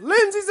 Boo!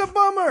 Lindsay's a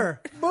bummer.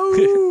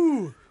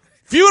 Boo!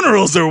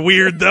 Funerals are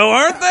weird, though,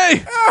 aren't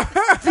they?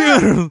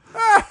 Funerals.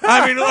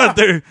 I mean, what?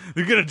 They're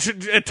going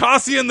to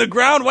toss you in the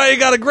ground? Why you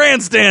got a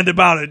grandstand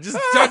about it? Just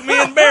chuck me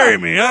and bury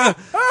me, huh?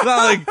 It's not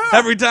like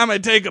every time I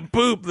take a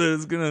poop,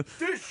 there's going to...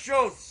 This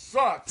show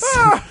sucks.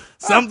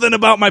 Something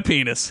about my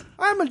penis.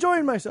 I'm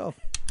enjoying myself.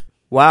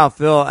 Wow,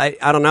 Phil,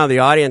 I don't know. The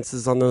audience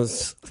is on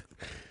those.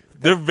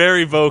 They're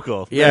very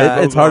vocal. Yeah,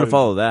 it's hard to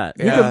follow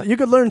that. You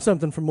could learn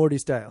something from Morty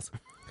Styles.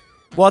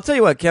 Well, I'll tell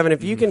you what, Kevin.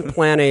 If you can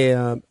plan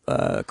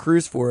a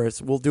cruise for us,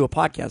 we'll do a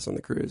podcast on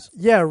the cruise.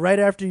 Yeah, right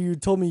after you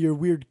told me your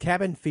weird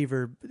cabin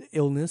fever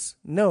illness.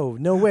 No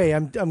way.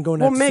 I'm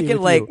going to. Well,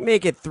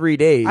 make it 3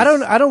 days. I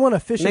don't want to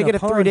fish. Make in it a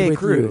pond 3-day with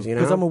cruise, you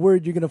know? because I'm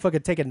worried you're gonna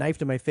fucking take a knife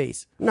to my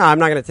face. No, I'm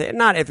not gonna take.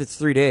 Not if it's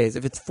 3 days.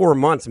 If it's 4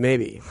 months,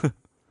 maybe.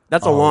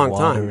 That's a long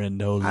time. And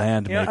no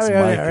land makes all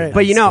right.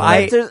 But you know,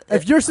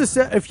 if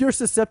you're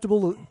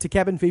susceptible to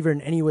cabin fever in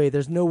any way,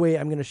 there's no way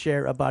I'm going to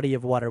share a body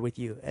of water with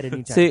you at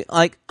any time. See,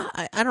 like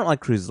I don't like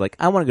cruises. Like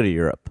I want to go to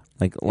Europe.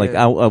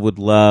 I would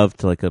love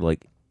to go to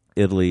like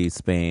Italy,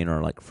 Spain,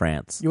 or like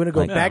France. You want to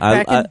go like,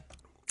 backpacking?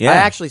 Yeah. I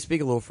actually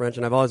speak a little French,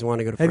 and I've always wanted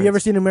to go to France. Have you ever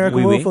seen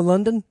American Wolf in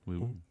London?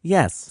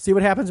 Yes. See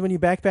what happens when you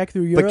backpack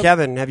through Europe? But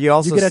Kevin, have you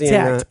also you get seen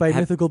attacked by a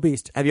mythical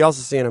beast? Have you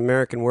also seen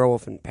American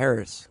Werewolf in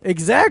Paris?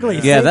 Exactly.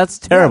 Yeah, that's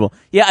terrible.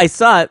 Yeah, I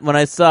saw it when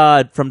I saw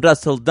it From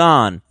Dusk Till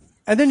Dawn.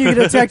 And then you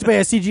get attacked by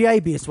a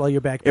CGI beast while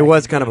you're backpacking. It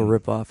was kind of a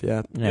ripoff,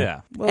 yeah.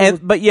 Yeah. Well,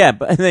 But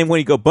then when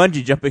you go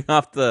bungee jumping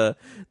off the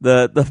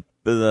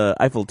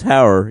Eiffel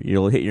Tower,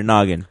 you'll hit your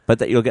noggin, but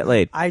that you'll get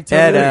laid. I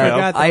totally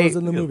forgot that was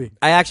in the movie.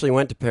 I actually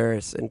went to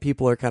Paris, and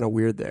people are kind of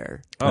weird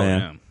there. Oh, yeah.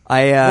 man.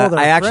 I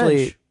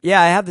actually, French.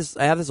 yeah, I have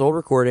this old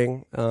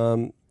recording.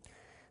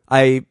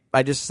 I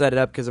just set it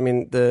up because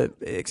the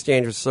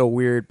exchange was so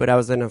weird. But I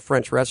was in a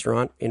French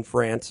restaurant in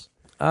France.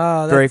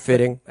 Very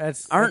fitting.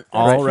 Aren't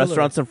all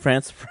restaurants in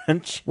France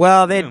French?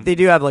 Well, they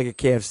do have like a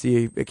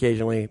KFC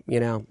occasionally. You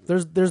know,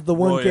 there's the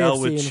one Royale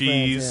KFC with in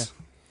cheese.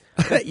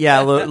 France, yeah,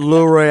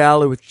 Le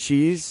Royale with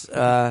cheese,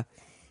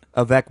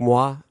 avec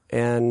moi,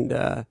 and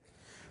but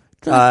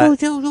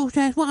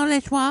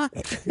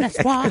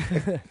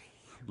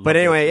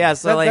anyway, yeah.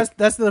 So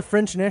that's the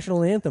French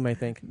national anthem, I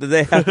think. Did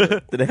they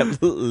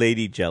have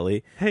Lady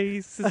Jelly?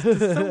 Hey,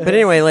 sister. But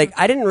anyway, like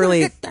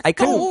I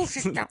couldn't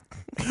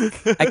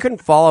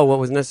follow what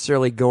was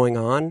necessarily going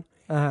on,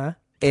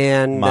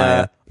 and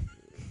Maya.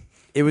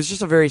 It was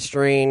just a very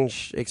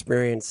strange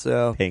experience.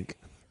 So Pink.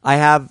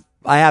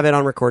 I have it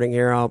on recording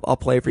here. I'll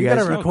play it for you guys.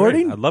 You got a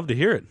recording? I'd love to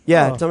hear it.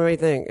 Yeah, tell me what you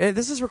think.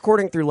 This is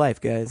recording through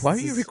life, guys. Why are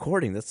you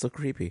recording? That's so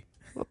creepy.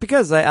 Well,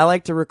 because I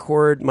like to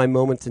record my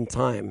moments in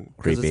time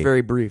because it's Creepy.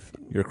 very brief.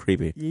 You're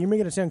creepy. You're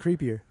making it sound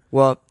creepier.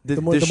 Well,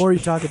 The more you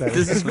talk about it.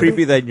 This is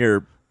creepy than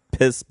your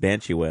piss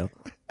banshee whale.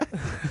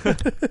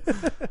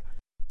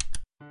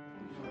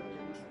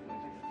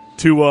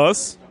 To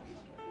us.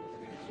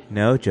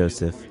 No,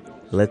 Joseph.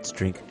 Let's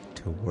drink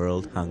to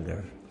world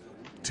hunger.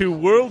 To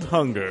world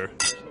hunger.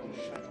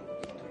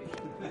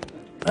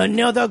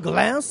 Another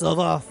glass of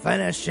a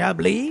fin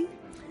Chablis?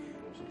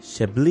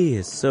 Chablis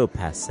is so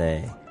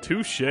passé.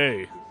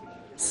 Touché.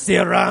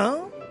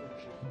 Syrah?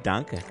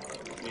 Danke.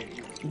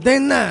 De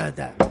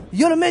nada.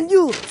 Your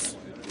menus.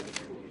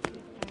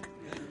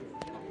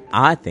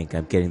 I think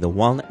I'm getting the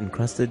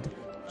walnut-encrusted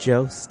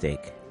Joe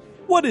steak.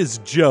 What is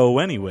Joe,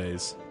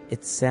 anyways?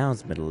 It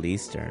sounds Middle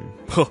Eastern.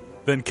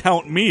 Then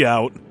count me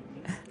out.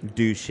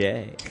 Douche.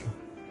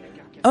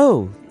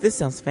 Oh, this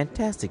sounds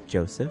fantastic,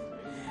 Joseph.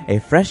 A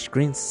fresh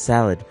green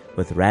salad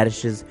with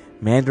radishes,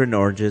 mandarin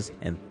oranges,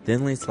 and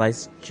thinly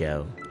sliced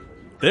Joe.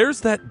 There's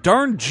that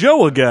darn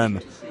Joe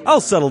again. I'll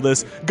settle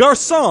this.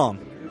 Garçon!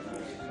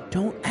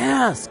 Don't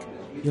ask.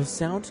 You'll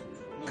sound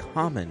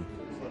common.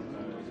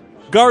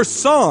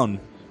 Garçon!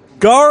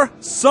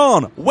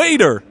 Garçon!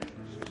 Waiter!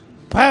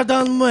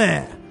 Pardon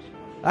me.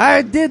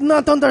 I did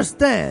not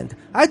understand.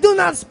 I do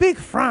not speak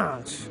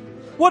French.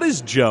 What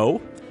is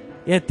Joe?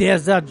 It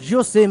is a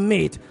juicy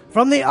meat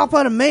from the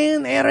upper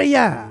Maine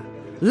area,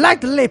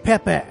 lightly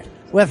peppered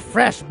with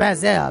fresh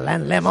basil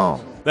and lemon.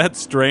 That's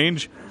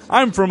strange.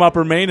 I'm from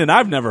Upper Maine and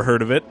I've never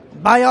heard of it.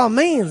 By all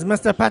means,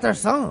 Mr.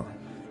 Patterson,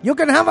 you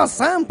can have a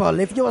sample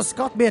if you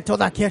escort me to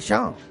the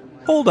kitchen.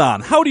 Hold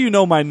on, how do you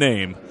know my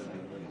name?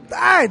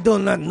 I do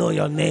not know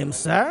your name,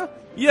 sir.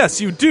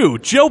 Yes, you do.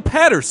 Joe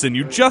Patterson,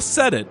 you just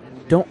said it.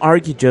 Don't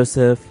argue,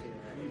 Joseph.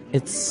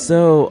 It's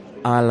so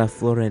a la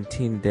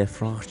Florentine de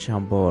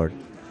Franche-Chambord.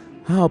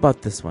 How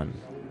about this one?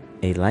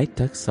 A light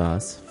duck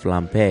sauce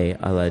flambe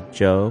a la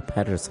Joe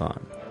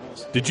Patterson.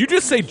 Did you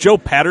just say Joe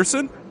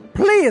Patterson?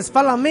 Please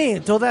follow me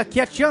to the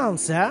kitchen,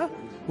 sir.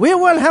 We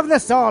will have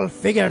this all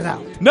figured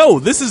out. No,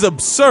 this is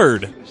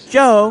absurd.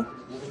 Joe,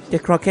 de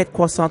croquette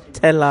croissant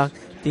la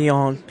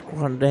Dion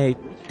Grande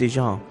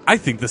Dijon. I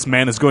think this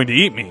man is going to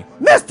eat me.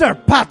 Mr.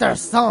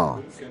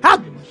 Patterson, how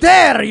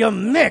dare you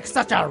make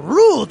such a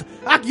rude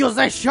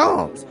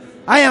accusation?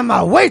 I am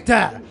a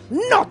waiter,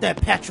 not a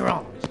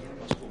patron.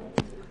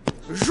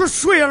 Je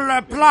suis à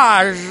la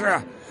plage.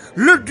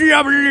 Le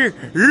diable,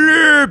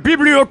 le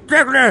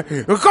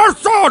bibliothèque,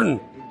 garçon!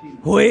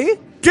 Oui?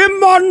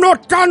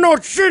 Demonotano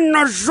chin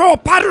Joe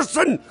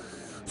Patterson.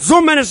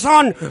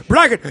 Zumenesan,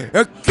 black,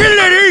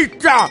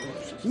 killerita.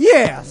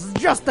 Yes,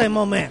 just a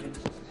moment.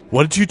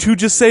 What did you two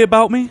just say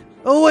about me?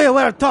 We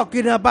were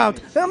talking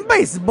about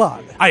baseball.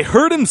 I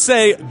heard him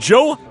say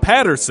Joe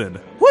Patterson.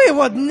 We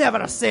would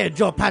never say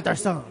Joe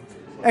Patterson,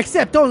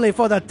 except only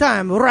for the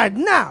time right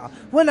now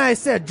when I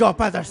said Joe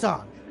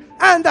Patterson,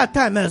 and that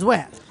time as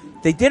well.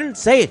 They didn't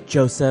say it,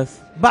 Joseph.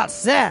 But,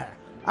 sir,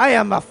 I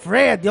am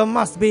afraid you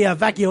must be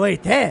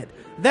evacuated.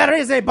 There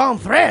is a bomb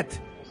threat.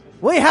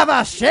 We have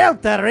a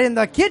shelter in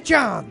the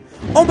kitchen.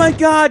 Oh my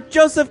God,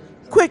 Joseph,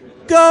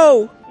 quick,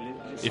 go!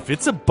 If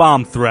it's a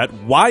bomb threat,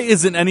 why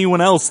isn't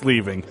anyone else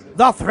leaving?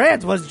 The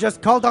threat was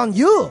just called on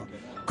you.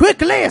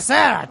 Quickly,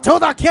 sir, to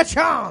the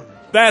kitchen.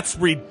 That's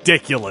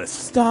ridiculous.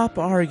 Stop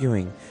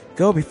arguing.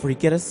 Go before you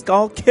get us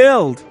all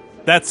killed.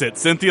 That's it,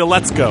 Cynthia,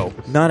 let's go.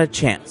 Not a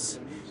chance.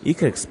 You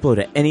could explode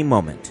at any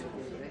moment.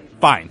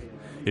 Fine.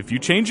 If you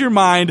change your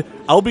mind,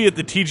 I'll be at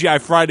the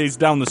TGI Fridays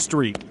down the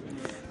street.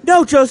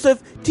 No,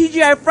 Joseph!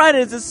 TGI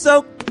Fridays is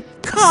so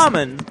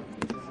common!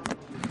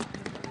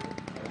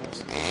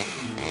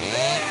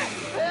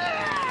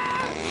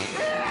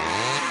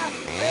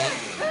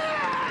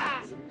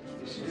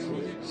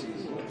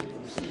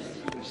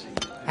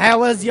 How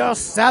was your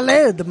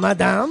salad,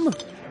 madame?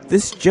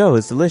 This Joe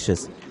is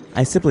delicious.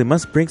 I simply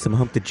must bring some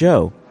home to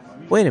Joe.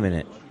 Wait a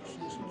minute.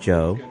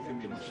 Joe?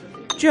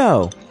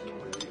 Joe!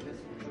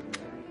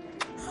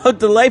 How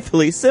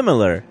delightfully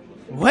similar.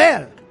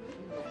 Well,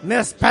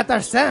 Miss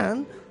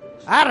Patterson,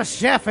 our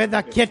chef in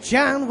the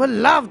kitchen would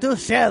love to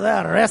share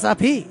the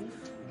recipe.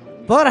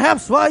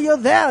 Perhaps while you're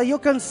there, you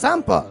can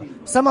sample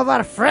some of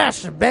our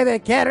fresh baby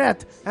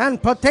carrot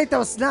and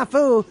potato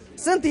snafu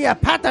Cynthia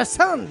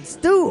Patterson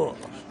stew.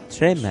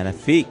 Très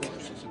magnifique.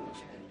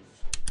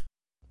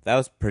 That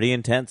was pretty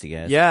intense, you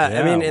guys. Yeah,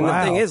 I mean, and wow.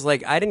 the thing is,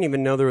 like, I didn't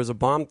even know there was a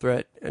bomb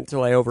threat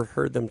until I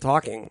overheard them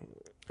talking.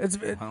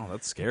 Wow,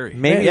 that's scary.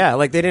 Maybe. Yeah,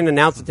 like they didn't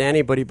announce it to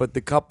anybody but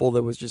the couple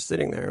that was just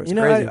sitting there. It was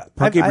crazy.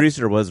 Punky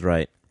Brewster was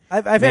right.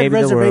 I've had Maybe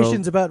the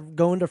reservations world- about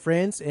going to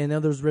France, and now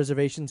those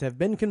reservations have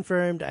been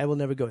confirmed. I will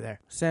never go there.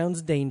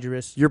 Sounds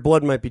dangerous. Your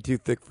blood might be too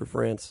thick for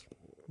France.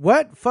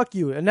 What? Fuck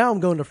you. And now I'm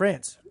going to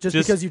France. Just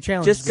because you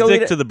challenged just me. go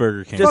Stick eat to the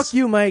Burger King. Fuck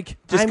you, Mike.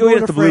 Just I'm go going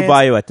eat at to the Blue France.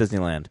 Bayou at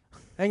Disneyland.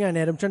 Hang on,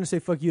 Ed. I'm trying to say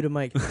fuck you to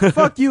Mike.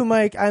 Fuck you,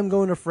 Mike. I'm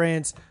going to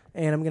France,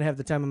 and I'm going to have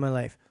the time of my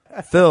life.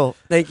 Phil,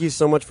 thank you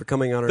so much for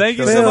coming on our Thank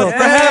show. you so much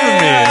for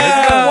having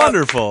me. It's been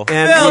wonderful.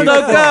 And Phil,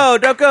 we-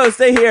 don't go,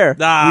 stay here.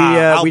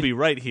 I'll we- be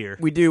right here.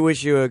 We do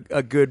wish you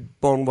a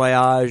good bon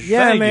voyage.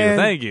 Yeah, man.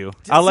 Thank you.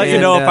 I'll let you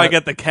And, know if I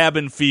get the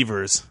cabin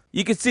fevers.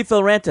 You can see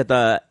Phil Ranta at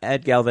the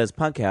Ed Galvez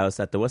Punk House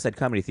at the West Side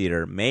Comedy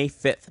Theater, May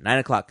 5th, 9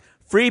 o'clock.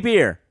 Free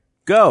beer.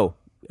 Go.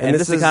 And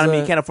this this is, economy,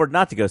 you can't afford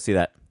not to go see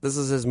that. This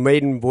is his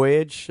maiden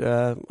voyage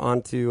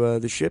onto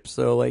the ship,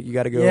 so like you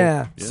got to go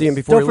Yeah. see him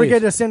before Don't he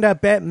forget leaves. to send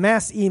out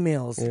mass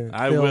emails. Yeah.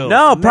 I Phil. will.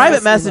 No, Mass private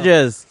emails.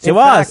 messages. In To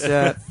us.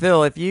 fact,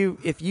 Phil, if you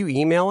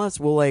email us,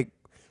 we'll like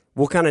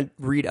we'll kind of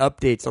read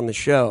updates on the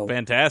show.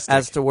 Fantastic.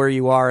 As to where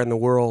you are in the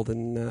world.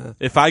 And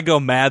if I go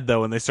mad,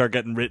 though, and they start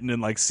getting written in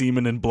like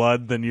semen and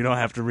blood, then you don't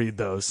have to read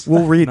those.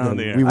 We'll read them.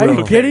 We will. Are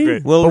you kidding?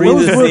 Great. We'll read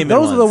the semen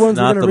those are the ones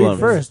we're going to read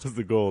first. This is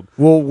the gold.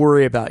 We'll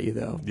worry about you,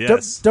 though.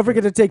 Yes. Don't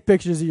forget to take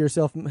pictures of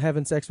yourself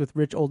having sex with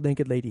rich, old,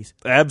 naked ladies.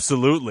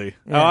 Absolutely.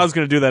 Yeah. Oh, I was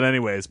going to do that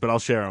anyways, but I'll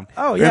share them.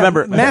 Oh, yeah.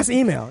 Remember, mass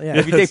email. Yeah.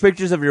 If you take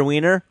pictures of your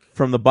wiener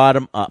from the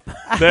bottom up.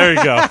 There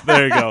you go.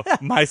 There you go.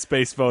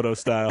 MySpace photo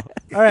style.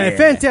 All right,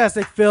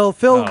 fantastic, Phil.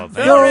 Phil Thank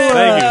Phil you so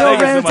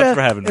Ranta much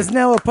for having me. is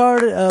now a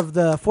part of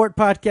the Fort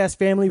Podcast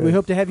family. We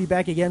hope to have you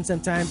back again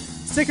sometime.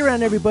 Stick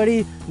around,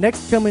 everybody.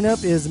 Next coming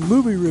up is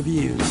movie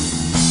reviews.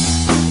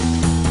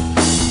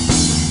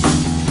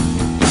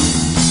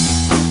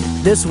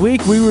 This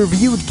week we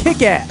reviewed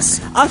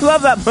Kick-Ass. I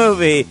love that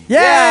movie.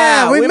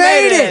 Yeah, we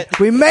made it.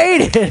 We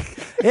made it.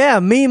 Yeah,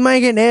 me,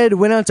 Mike, and Ed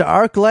went out to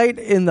ArcLight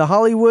in the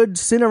Hollywood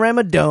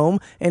Cinerama Dome,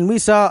 and we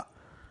saw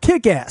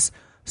Kick-Ass,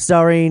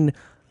 starring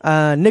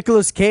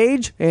Nicolas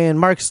Cage and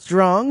Mark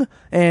Strong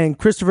and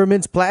Christopher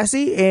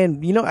Mintz-Plasse,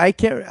 and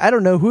I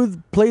don't know who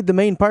played the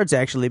main parts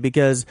actually,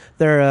 because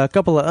there are a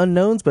couple of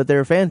unknowns, but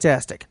they're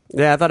fantastic.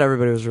 Yeah, I thought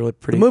everybody was really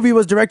pretty. The movie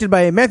was directed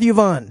by Matthew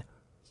Vaughn,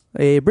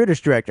 a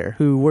British director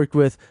who worked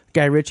with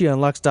Guy Ritchie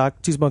on Lock,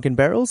 Stock, Two Smoking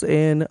Barrels,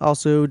 and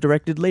also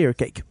directed Layer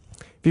Cake.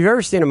 If you've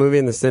ever seen a movie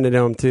in the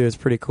Cinedome too, it's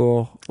pretty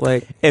cool.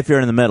 Like If you're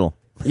in the middle.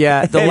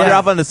 Yeah, If you're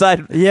off on the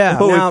side. Yeah.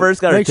 When Now, we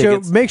first got our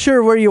tickets. Make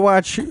sure where you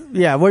watch.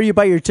 Yeah, where you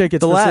buy your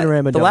tickets for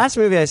Cinerama the Dome. last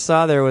movie I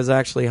saw there was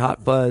actually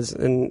Hot Fuzz,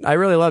 and I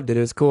really loved it. It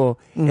was cool,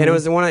 and it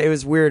was it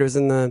was weird. It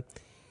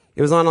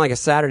was on like a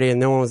Saturday, and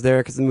no one was there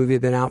because the movie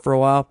had been out for a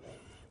while,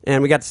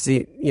 and we got to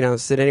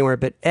sit anywhere.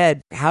 But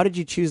Ed, how did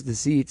you choose the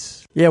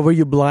seats? Yeah, were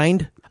you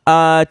blind?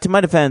 To my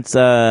defense,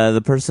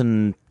 the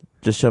person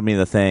just showed me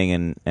the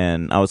thing,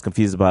 and I was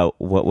confused about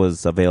what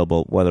was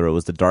available, whether it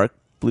was the dark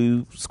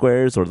blue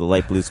squares or the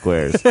light blue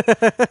squares.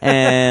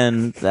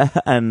 and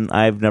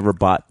I've never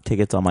bought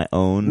tickets on my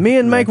own. Me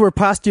and Mike were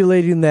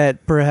postulating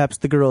that perhaps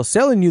the girl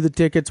selling you the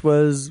tickets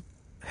was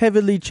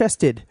heavily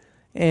chested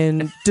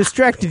and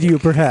distracted you,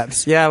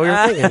 perhaps. Yeah, we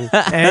were thinking.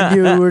 And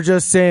you were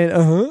just saying,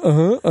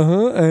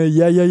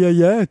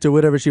 yeah, to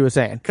whatever she was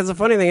saying. Because the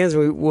funny thing is,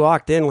 we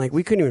walked in, like,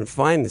 we couldn't even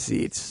find the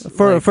seats.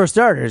 For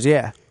starters,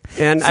 yeah.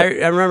 And I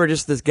remember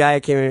just this guy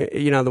came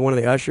in, one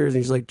of the ushers,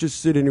 and he's like,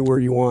 just sit anywhere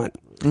you want.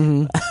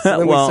 Mm-hmm. So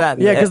then we sat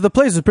in Yeah, there. because the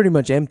place is pretty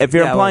much empty. If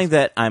you're Yeah, it implying was.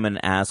 that I'm an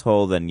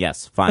asshole, then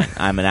yes, fine,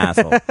 I'm an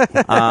asshole.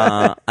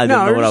 I didn't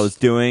know what I was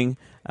doing.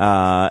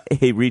 A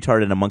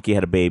retard and a monkey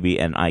had a baby,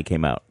 and I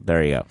came out.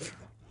 There you go.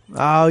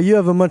 Oh, you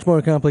have a much more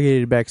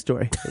complicated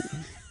backstory.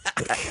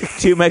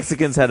 2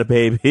 Mexicans had a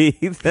baby,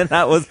 then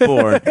I was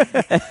born.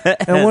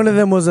 And one of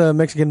them was a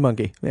Mexican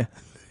monkey. Yeah.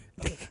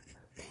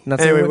 Not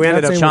saying Anyway, we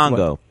ended up saying which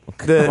one.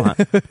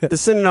 Chongo. The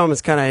Cinedome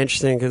is kind of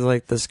interesting because,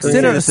 like, the screen...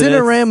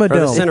 Cinerama or the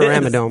Dome.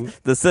 Cinerama Dome.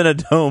 The Well,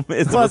 Cinedome is the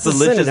it's most the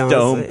delicious Cinedome.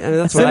 dome.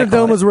 That's what I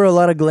call Cinedome it. is where a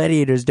lot of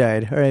gladiators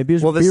died. All right, be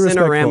Well, the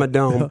respectful. Cinerama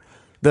Dome,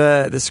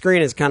 the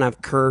screen is kind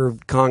of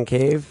curved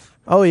concave.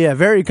 Oh, yeah,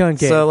 very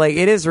concave. So, like,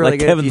 it is really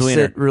Like good Kevin's if you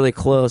wiener. sit really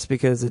close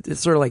because it's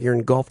sort of like you're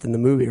engulfed in the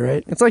movie,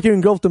 right? It's like you're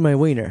engulfed in my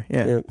wiener.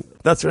 Yeah. Yeah.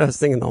 That's what I was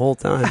thinking the whole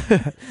time.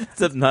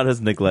 Except not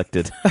as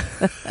neglected.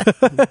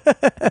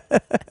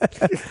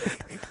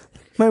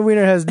 My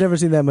wiener has never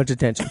seen that much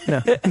attention.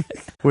 No.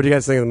 What do you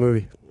guys think of the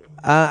movie?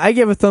 I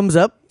gave a thumbs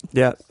up.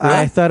 Yeah.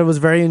 I thought it was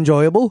very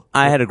enjoyable.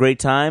 I had a great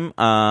time.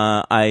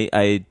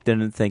 I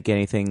didn't think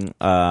anything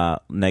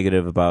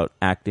negative about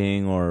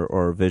acting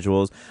or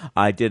visuals.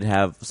 I did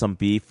have some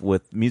beef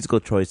with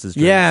musical choices.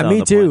 during Yeah, some of me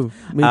the too.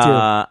 points. Me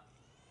too.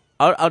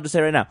 I'll just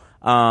say right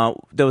now.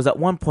 There was at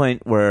one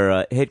point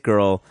where Hit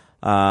Girl,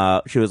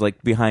 she was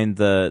like behind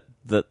the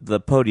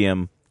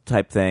podium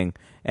type thing,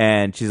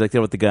 and she's like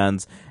there with the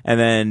guns, and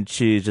then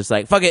she's just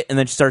like fuck it, and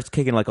then she starts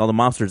kicking like all the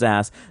mobsters'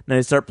 ass, and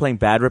they start playing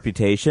Bad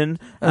Reputation.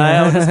 And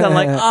I was just kind of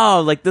like,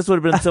 oh, like this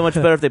would have been so much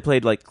better if they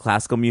played like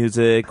classical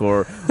music,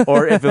 or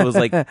if it was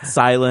like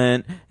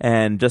silent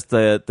and just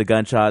the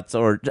gunshots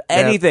or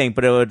anything,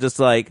 but it would just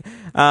like,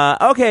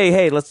 okay,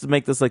 hey, let's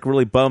make this like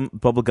really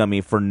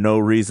bubblegummy for no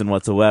reason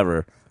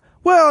whatsoever.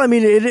 Well, I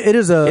mean, it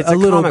is It's a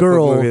little comic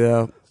girl. book movie,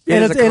 though.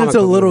 And it's a comic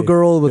book little movie.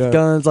 girl with Yeah.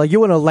 guns. Like, you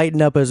want to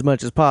lighten up as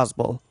much as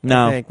possible.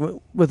 No. I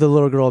think, with a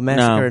little girl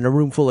massacre No. in a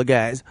room full of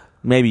guys.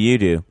 Maybe you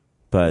do,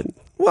 but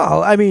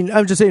Well, I mean,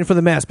 I'm just saying for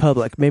the mass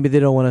public. Maybe they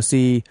don't want to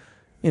see,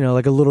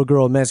 like a little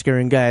girl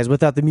massacring guys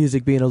without the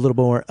music being a little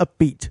more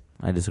upbeat.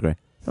 I disagree.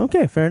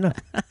 Okay, fair enough.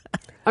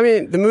 I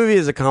mean, the movie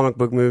is a comic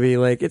book movie.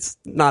 Like, it's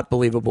not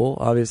believable,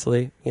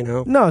 obviously,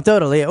 No,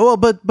 totally. Well,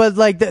 but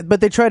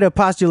they try to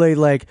postulate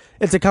like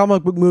it's a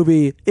comic book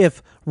movie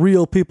if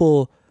real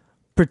people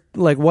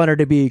wanted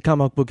to be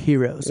comic book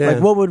heroes. Yeah.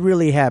 Like, what would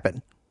really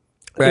happen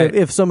Right.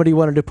 if somebody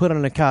wanted to put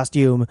on a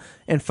costume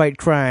and fight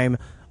crime?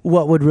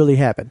 What would really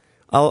happen?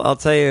 I'll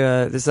tell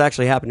you, this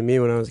actually happened to me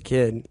when I was a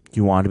kid.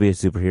 You want to be a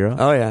superhero?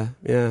 Oh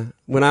yeah.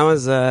 When I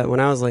was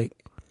like,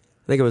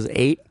 I think it was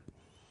 8.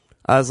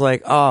 I was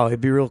like, oh, it'd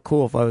be real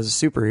cool if I was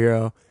a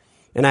superhero,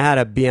 and I had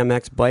a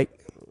BMX bike,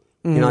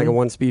 like a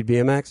 1-speed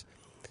BMX.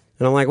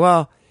 And I'm like,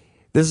 well,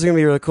 this is going to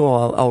be really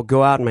cool. I'll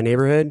go out in my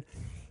neighborhood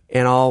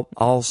and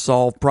I'll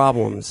solve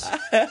problems.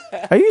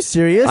 Are you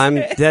serious? I'm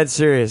dead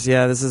serious.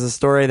 Yeah, this is a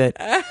story that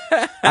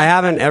I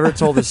haven't ever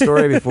told this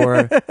story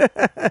before.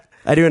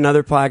 I do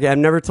another podcast. I've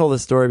never told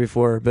this story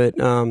before, but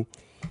yeah,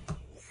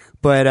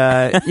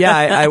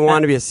 I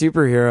wanted to be a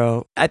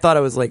superhero. I thought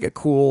it was like a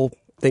cool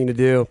thing to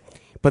do,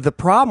 but the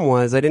problem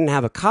was I didn't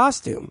have a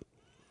costume.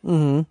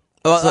 Mm-hmm.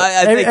 Well, So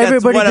I think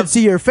everybody could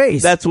see your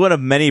face. That's one of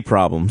many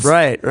problems.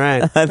 Right.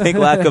 I think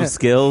lack of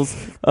skills.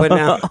 But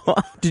now,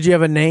 Did you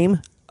have a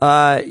name?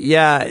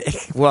 yeah.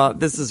 Well,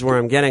 this is where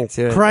I'm getting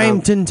to.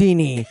 Crime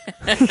Tintini.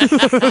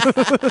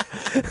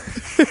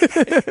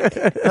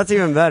 That's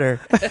even better.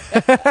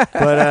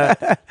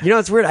 But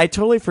it's weird. I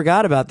totally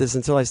forgot about this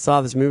until I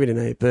saw this movie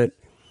tonight. But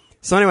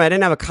so anyway, I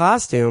didn't have a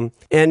costume,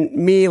 and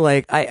me,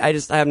 like, I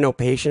have no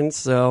patience,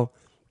 so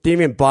didn't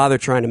even bother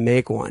trying to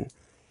make one.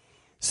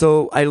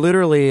 So I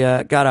literally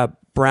got a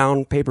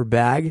brown paper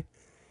bag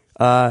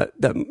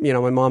that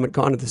my mom had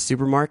gone to the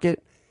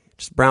supermarket,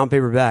 just brown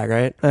paper bag,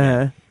 right?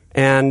 Uh-huh.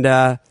 And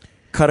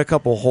cut a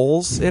couple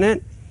holes in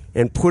it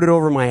and put it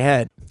over my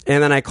head.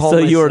 And then I called. So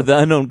myself, you were the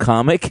unknown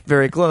comic?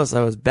 very close.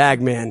 I was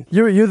Bagman.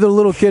 You're the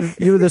little kid.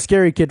 You were the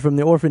scary kid from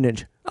the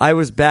orphanage. I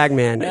was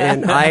Bagman,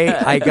 and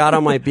I got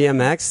on my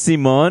BMX.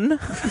 Simon?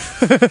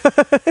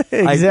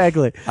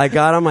 Exactly. I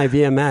got on my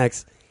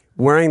BMX,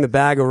 wearing the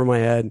bag over my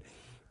head,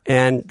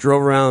 and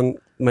drove around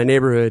my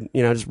neighborhood.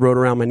 Just rode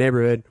around my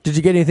neighborhood. Did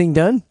you get anything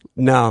done?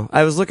 No,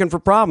 I was looking for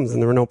problems,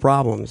 and there were no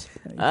problems.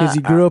 Because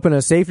you grew up in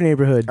a safe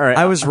neighborhood. All right.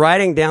 I was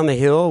riding down the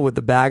hill with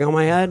the bag on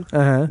my head.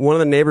 Uh-huh. One of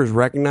the neighbors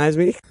recognized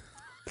me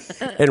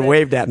and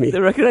waved at me. They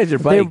recognize your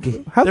bike.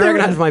 How'd They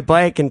recognized my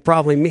bike and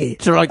probably me.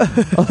 They're like,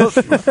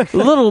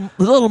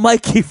 little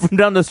Mikey from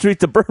down the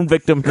street's a burn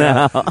victim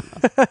now.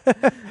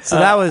 So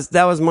that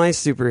was my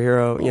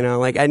superhero.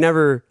 Like I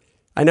never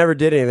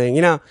did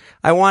anything.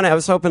 I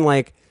was hoping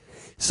like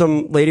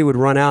some lady would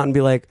run out and be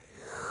like,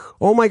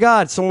 "Oh my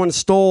God, someone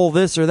stole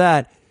this or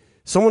that.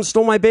 Someone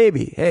stole my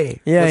baby.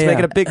 Hey, let's make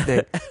it a big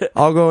thing.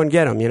 I'll go and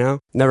get him."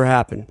 Never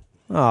happened.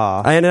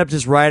 Aw. I ended up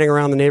just riding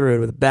around the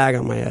neighborhood with a bag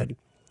on my head.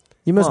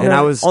 You must. And know,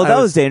 I was. Oh, I that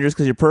was was dangerous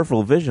because your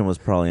peripheral vision was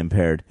probably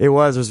impaired. It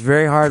was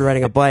very hard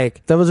riding a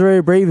bike. That was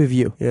very brave of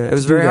you. Yeah, it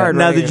was very hard.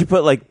 Now, riding did you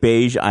put like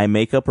beige eye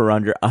makeup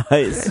around your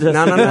eyes? Just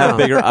No. to have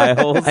bigger eye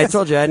holes? I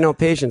told you I had no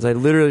patience. I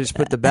literally just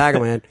put the bag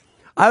on my head.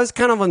 I was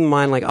kind of in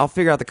mind like I'll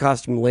figure out the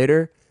costume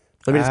later.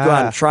 Let me just go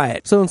out and try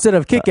it. So instead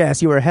of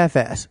kick-ass, you were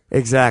half-ass.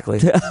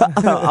 Exactly.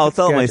 I'll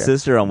tell my Gotcha.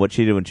 sister on what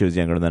she did when she was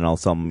younger, and then I'll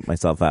sell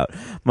myself out.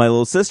 My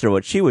little sister,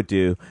 what she would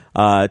do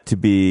to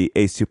be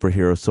a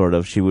superhero, sort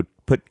of, she would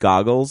put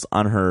goggles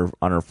on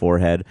her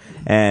forehead,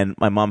 and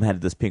my mom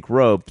had this pink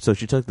robe, so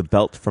she took the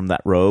belt from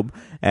that robe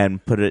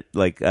and put it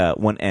like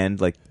one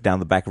end like down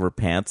the back of her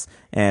pants,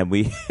 and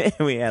we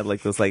had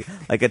like this like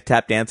a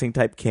tap dancing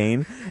type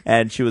cane,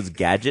 and she was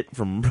Gadget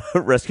from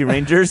Rescue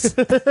Rangers.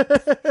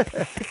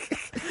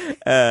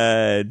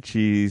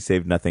 She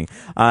saved nothing,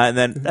 and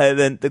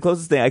then the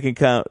closest thing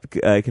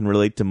I can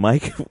relate to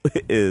Mike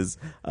is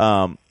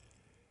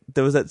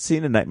there was that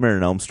scene in Nightmare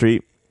on Elm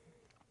Street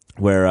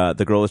where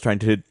the girl was trying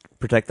to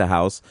protect the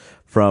house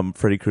from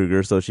Freddy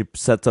Krueger, so she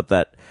sets up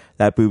that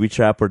booby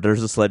trap where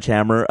there's a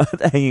sledgehammer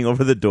hanging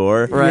over the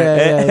door, Right.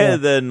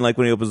 And then like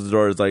when he opens the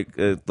door,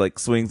 it's like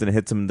swings and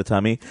hits him in the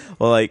tummy.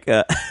 Well, like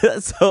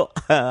so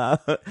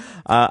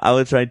I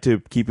was trying to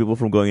keep people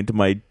from going into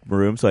my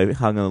room, so I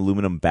hung an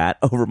aluminum bat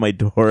over my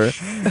door,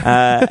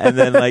 and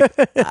then like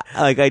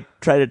I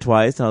tried it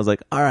twice, and I was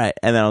like, all right,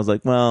 and then I was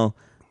like, well,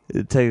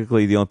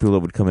 technically the only people that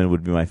would come in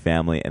would be my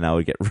family, and I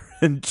would get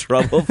in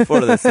trouble for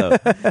this. So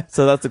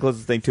that's the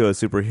closest thing to a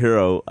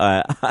superhero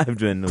I've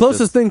been.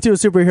 Closest thing to a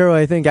superhero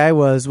I think I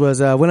was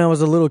when I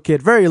was a little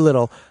kid, very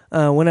little.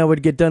 When I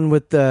would get done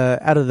with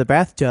out of the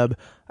bathtub,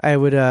 I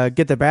would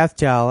get the bath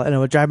towel and I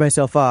would dry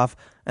myself off,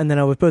 and then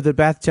I would put the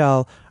bath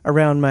towel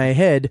around my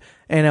head,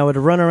 and I would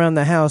run around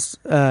the house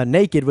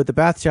naked with the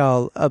bath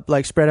towel up,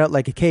 like spread out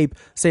like a cape,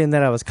 saying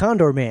that I was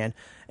Condor Man.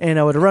 And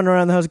I would run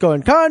around the house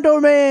going, Condor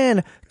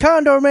Man!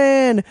 Condor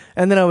Man!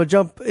 And then I would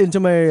jump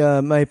into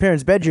my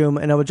parents' bedroom,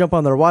 and I would jump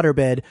on their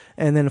waterbed,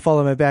 and then fall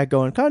on my back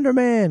going, Condor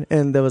Man!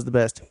 And that was the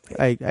best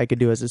I could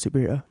do as a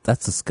superhero.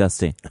 That's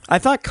disgusting. I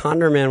thought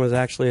Condor Man was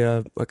actually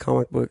a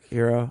comic book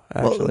hero,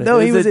 actually. Well, no,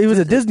 he was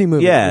a Disney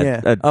movie.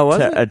 Yeah,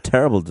 was it? a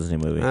terrible Disney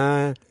movie.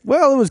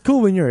 Well, it was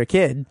cool when you were a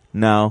kid.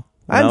 No.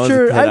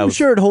 I'm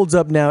sure it holds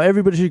up now.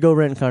 Everybody should go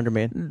rent Condor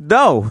Man.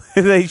 No,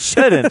 they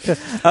shouldn't.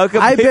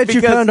 I bet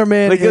you Condor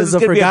Man is a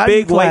be a forgotten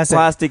big classic. white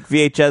plastic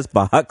VHS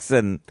box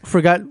and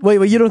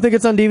Wait, you don't think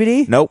it's on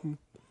DVD? nope.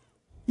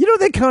 You don't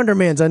think Condor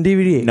Man's on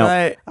DVD?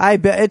 No. I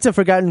bet it's a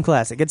forgotten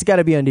classic. It's got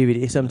to be on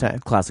DVD sometime.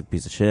 Classic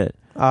piece of shit.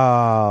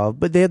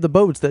 But they had the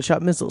boats that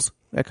shot missiles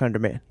at Condor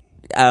Man.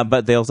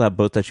 But they also have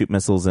boats that shoot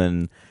missiles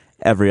in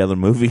every other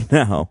movie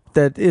now.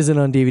 That isn't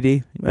on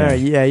DVD. Yeah. All right,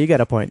 yeah, you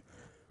got a point.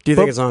 Do you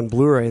think it's on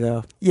Blu-ray,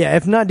 though? Yeah,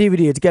 if not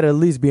DVD, it's got to at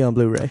least be on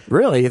Blu-ray.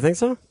 Really? You think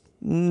so?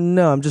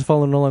 No, I'm just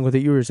following along with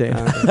what you were saying.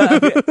 Back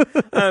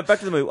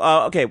to the movie.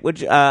 Okay,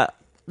 which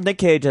Nick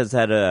Cage has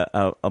had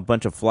a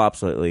bunch of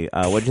flops lately.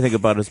 What do you think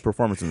about his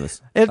performance in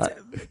this? It's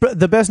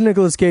the best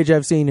Nicolas Cage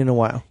I've seen in a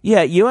while.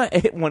 Yeah,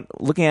 when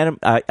looking at him,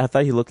 I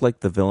thought he looked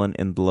like the villain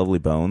in The Lovely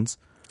Bones.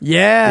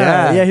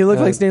 Yeah, he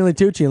looked like Stanley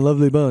Tucci in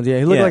Lovely Bones. Yeah,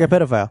 he looked like a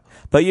pedophile.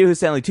 But you know who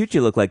Stanley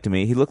Tucci looked like to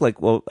me? He looked like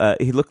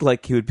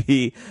he would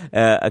be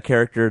a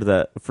character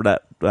that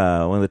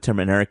one of the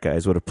Terminator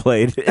guys would have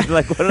played in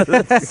like one of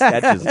the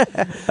sketches.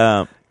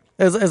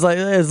 It's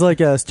like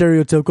a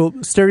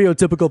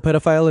stereotypical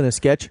pedophile in a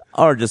sketch,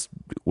 or just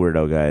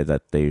weirdo guy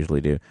that they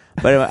usually do.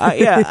 But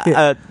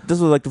anyway, this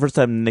was like the first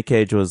time Nick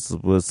Cage was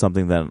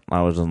something that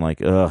I wasn't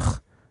like, ugh.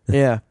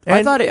 Yeah,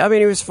 I thought.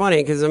 It was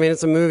funny because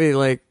it's a movie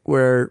like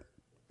where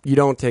you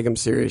don't take him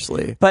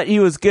seriously. But he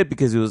was good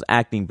because he was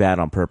acting bad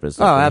on purpose.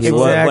 Oh,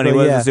 absolutely. When he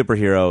was a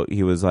superhero,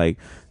 he was like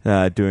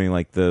doing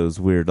like those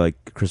weird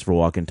like Christopher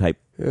Walken type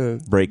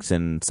breaks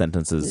in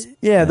sentences.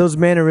 Yeah, those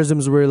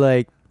mannerisms were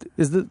like,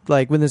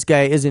 like when this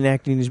guy isn't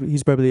acting,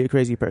 he's probably a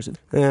crazy person.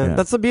 Yeah,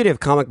 that's the beauty of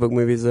comic book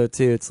movies though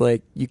too. It's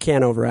like you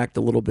can overact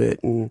a little bit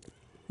and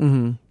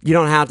you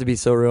don't have to be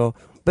so real.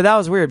 But that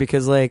was weird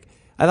because like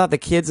I thought the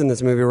kids in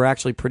this movie were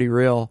actually pretty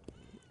real.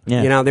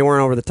 Yeah. They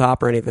weren't over the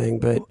top or anything,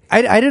 but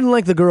I didn't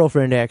like the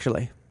girlfriend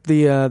actually.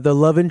 The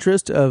love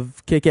interest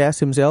of Kick-Ass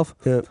himself.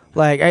 Yeah.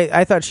 Like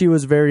I thought she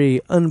was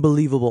very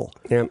unbelievable.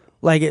 Yeah.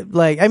 It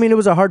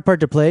was a hard part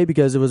to play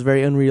because it was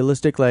very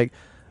unrealistic. Like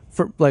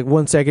for like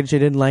 1 second she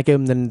didn't like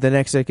him, then the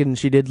next second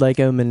she did like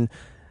him,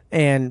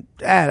 and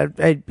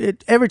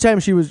every time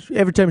she was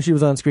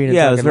on screen,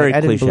 it was very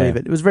I didn't cliche. believe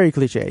it. It was very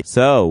cliche.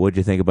 So, what'd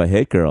you think about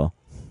Hit Girl?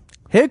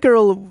 Hit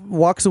Girl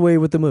walks away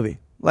with the movie.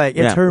 Like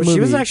it's her movie. She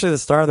was actually the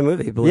star of the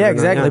movie. Believe it or not.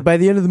 Exactly. Yeah. By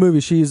the end of the movie,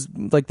 she's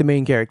like the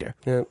main character.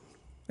 Yeah,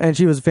 and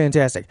she was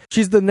fantastic.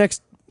 She's the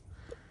next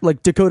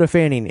like Dakota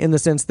Fanning in the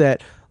sense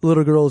that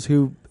little girls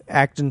who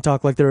act and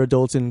talk like they're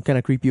adults and kind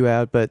of creep you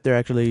out, but they're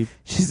actually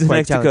she's the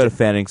next Dakota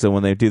Fanning. So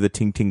when they do the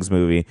Ting Tings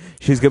movie,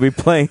 she's gonna be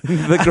playing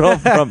the girl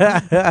from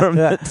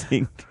the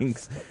Ting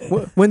Tings.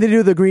 When they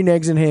do the Green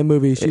Eggs and Ham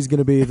movie, she's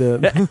gonna be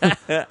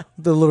the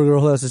little girl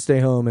who has to stay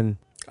home and.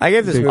 I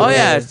gave this movie. Oh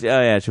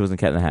yeah, she wasn't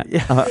Cat in the Hat.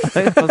 Yeah.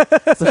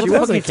 So she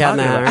wasn't Cat in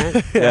the Hat,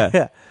 right?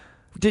 Yeah.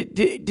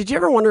 Did you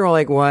ever wonder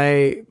like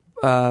why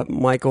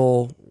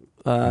Michael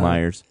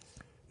Myers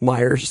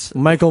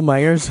Michael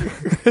Myers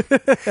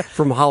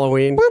from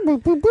Halloween?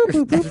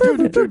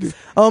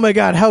 Oh my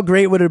God, how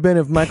great would it have been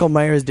if Michael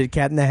Myers did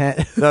Cat in the Hat?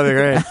 That'd be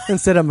great.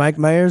 Instead of Mike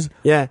Myers.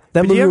 Yeah,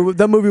 that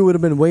movie would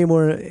have been way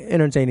more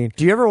entertaining.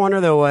 Do you ever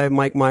wonder though why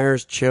Mike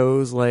Myers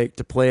chose like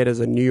to play it as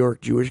a New York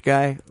Jewish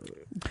guy?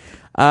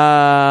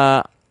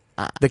 The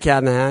Cat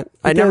in the Hat.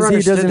 I never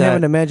understood he doesn't have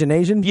an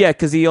imagination. Yeah,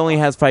 because he only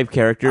has 5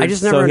 characters. I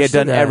just never so he had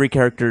done that. every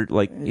character.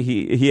 Like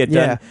he had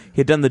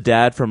done the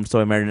dad from So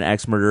I Married an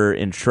Axe Murderer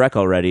in Shrek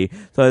already.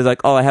 So I was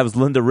like, all I have is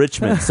Linda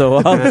Richmond. So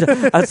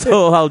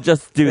I'll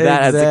just do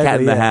that as the Cat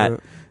in the Hat.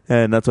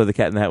 And that's why the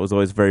Cat in the Hat was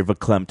always very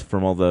verklempt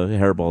from all the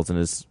hairballs in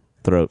his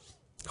throat.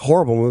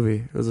 Horrible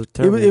movie. It was a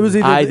terrible.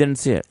 I didn't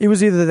see it. It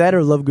was either that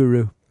or Love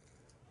Guru.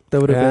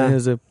 That would have been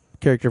his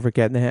character for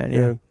Cat in the Hat.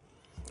 Yeah.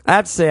 I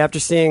have to say, after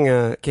seeing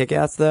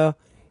Kick-Ass, though,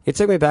 it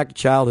took me back to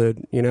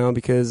childhood,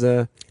 because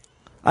I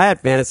had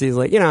fantasies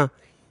like,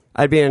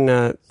 I'd be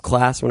in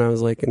class when I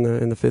was like in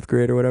the 5th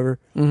grade or whatever.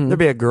 Mm-hmm. There'd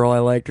be a girl I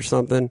liked or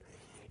something,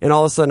 and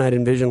all of a sudden I'd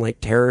envision like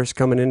terrorists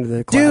coming into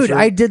the classroom. Dude,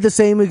 I did the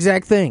same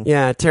exact thing.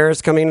 Yeah,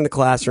 terrorists coming into the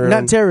classroom.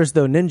 Not terrorists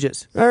though,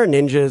 ninjas. Or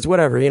ninjas,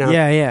 whatever,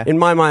 Yeah. In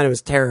my mind, it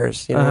was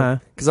terrorists,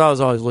 because I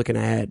was always looking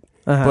ahead.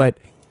 But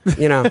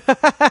you knew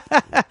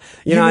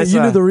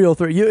the real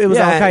threat. It was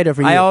Al Qaeda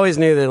for you. I always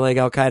knew that like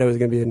Al Qaeda was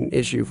going to be an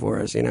issue for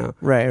us.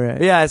 Right.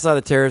 But yeah, I saw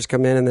the terrorists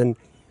come in, and then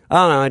I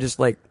don't know. I just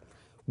like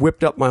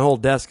whipped up my whole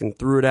desk and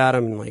threw it at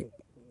them, and like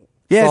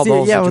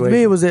with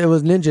me it was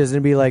ninjas, and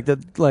it'd be like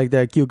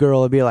the cute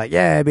girl would be like,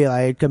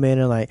 I'd come in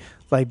and like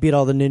beat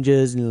all the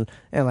ninjas and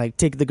like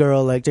take the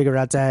girl, like take her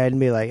outside and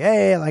be like,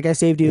 hey, like I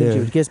saved you, and she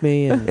would kiss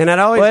me, and I'd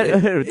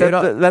always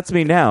that's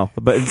me now.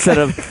 But instead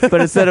of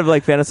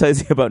like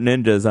fantasizing about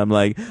ninjas, I'm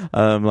like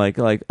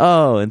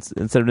oh,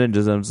 instead of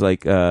ninjas, I'm just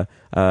like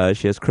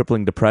she has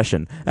crippling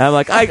depression, and I'm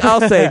like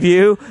I'll save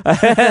you.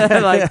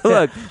 Like,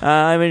 look,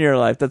 I'm in your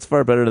life. That's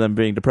far better than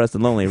being depressed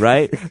and lonely,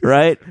 right?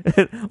 Why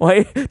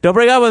don't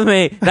break up with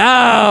me?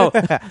 No.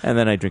 And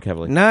then I drink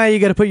heavily. Nah, you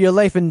got to put your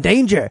life in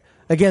danger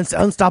against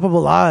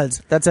unstoppable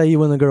odds. That's how you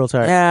win the girl's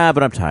heart. Yeah,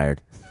 but I'm tired.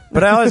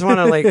 But I always want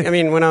to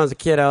when I was a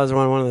kid, I always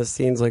wanted one of those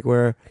scenes like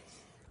where,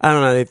 I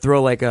don't know, they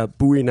throw like a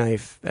Bowie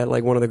knife at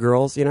like one of the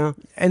girls, and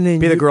then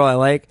be the girl I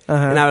like,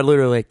 and I would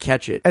literally like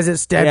catch it as it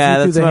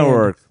stabs you through the hand.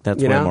 Work.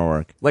 That's way more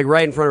work. Like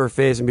right in front of her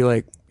face and be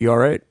like, "You all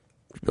right?"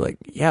 She'd be like,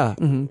 "Yeah."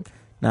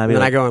 Mm-hmm.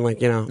 I go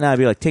and I'd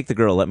be like, "Take the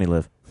girl, let me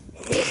live."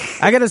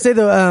 I gotta say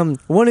though,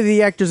 one of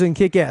the actors in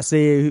Kick-Ass,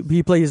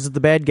 he plays the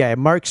bad guy,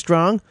 Mark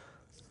Strong.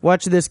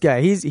 Watch this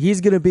guy.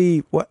 He's gonna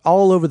be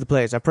all over the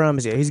place. I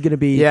promise you. He's gonna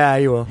be. Yeah,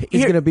 you will.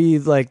 He's gonna be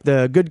like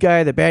the good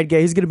guy, the bad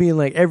guy. He's gonna be in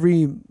like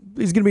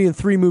He's gonna be in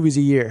 3 movies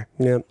a year.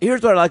 Yeah.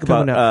 Here's what I like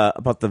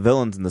about the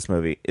villains in this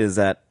movie is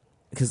that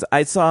because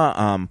I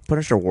saw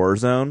Punisher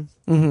Warzone,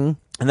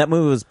 And that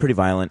movie was pretty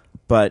violent,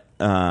 but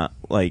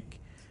like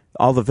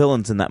all the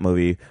villains in that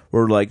movie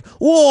were like,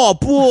 "Whoa,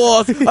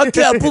 boss! I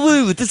can't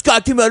believe it! This guy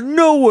came out of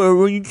nowhere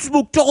when you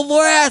smoked all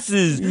their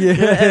asses." Yeah,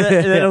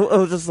 and it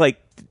was just like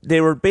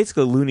they were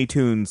basically Looney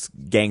Tunes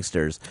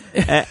gangsters,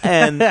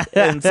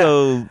 and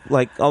so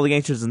like all the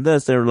gangsters in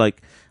this, they were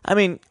like, I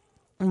mean,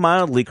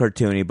 mildly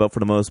cartoony, but for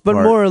the most part,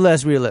 but more or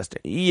less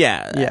realistic.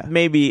 Yeah,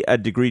 maybe a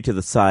degree to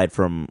the side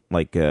from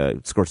like a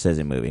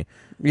Scorsese movie.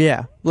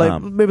 Yeah,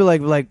 like maybe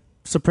like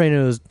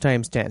Sopranos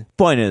times 10.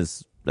 Point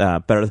is.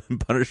 Better than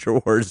Punisher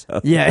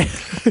Warzone. Yeah.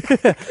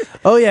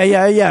 Oh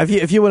yeah.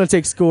 If you want to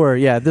take score,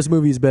 yeah, this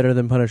movie is better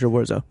than Punisher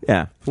Warzone.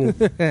 Yeah.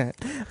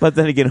 But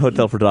then again,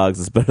 Hotel for Dogs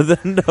is better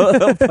than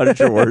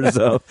Punisher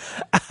Warzone.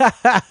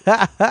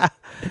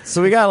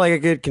 So we got like a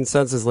good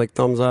consensus, like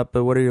thumbs up.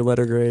 But what are your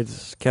letter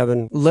grades,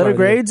 Kevin? Letter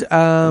grades?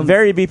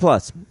 Very B+.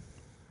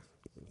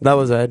 That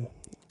was Ed.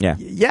 Yeah.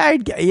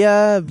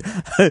 Yeah.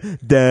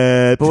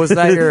 Dad. But was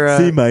that your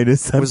C-?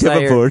 I'm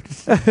Kevin Ford.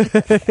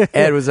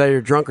 Ed, was that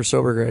your drunk or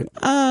sober grade?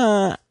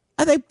 I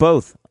think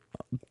both.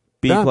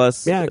 B+. Yeah,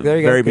 there you go.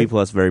 Very Good.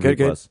 B+, very Good,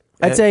 B+. good.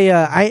 I'd say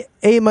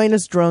A-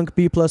 drunk,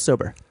 B+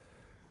 sober.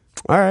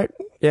 All right.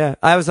 Yeah,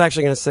 I was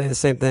actually going to say the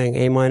same thing.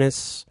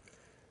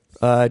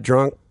 A-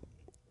 drunk.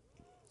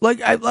 Like,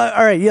 all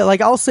right, yeah.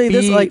 Like, I'll say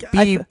this. Like,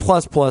 B++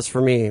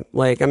 for me.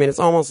 Like, I mean, it's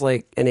almost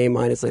like an A-.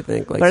 I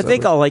think. Like, but I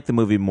think I'll like the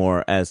movie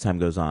more as time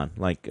goes on.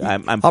 Like,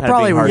 I'm I'll kind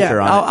probably of being harsher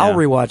on it. I'll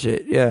rewatch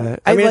it. Yeah,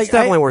 I mean, it's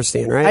definitely worth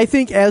seeing, right? I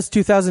think as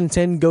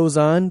 2010 goes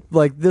on,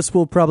 like this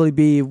will probably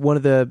be one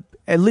of the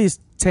at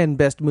least 10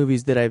 best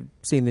movies that I've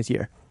seen this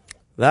year.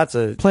 That's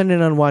a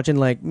planning on watching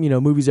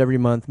movies every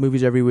month,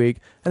 movies every week.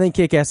 I think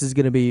Kick-Ass is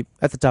going to be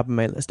at the top of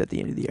my list at the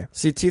end of the year.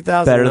 See,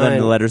 2009 better than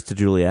the Letters to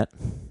Juliet.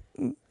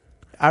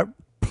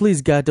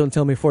 Please, God, don't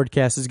tell me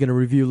Fordcast is going to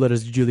review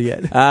Letters to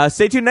Juliet.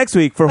 Stay tuned next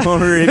week for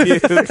when we review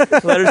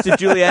Letters to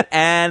Juliet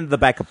and the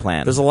backup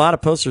plan. There's a lot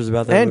of posters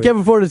about that. And movie.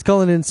 Kevin Ford is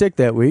calling in sick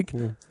that week.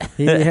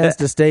 He has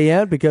to stay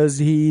out because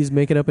he's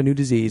making up a new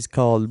disease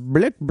called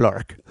Blick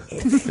Blark.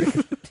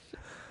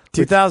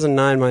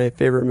 2009, my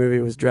favorite movie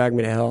was Drag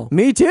Me to Hell.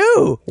 Me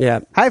too. Yeah.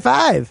 High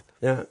five.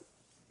 Yeah.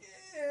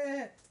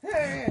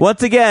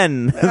 Once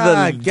again,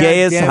 the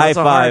gayest high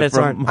five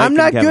from Mike I'm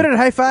not and Kevin. good at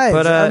high fives.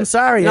 But, I'm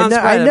sorry. no,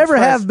 I never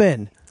have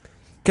been.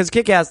 Because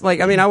Kick-Ass, like,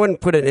 I mean, I wouldn't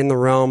put it in the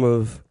realm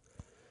of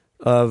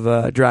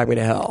Drag Me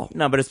to Hell.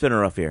 No, but it's been a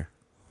rough year.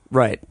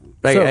 Right.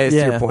 Like, So, it's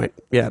yeah. your point.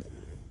 Yeah.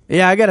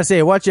 Yeah, I gotta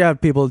say, watch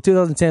out, people.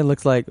 2010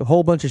 looks like a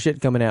whole bunch of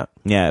shit coming out.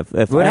 Yeah,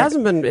 if Well, it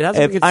hasn't been good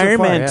if Iron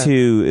so far, Man yeah.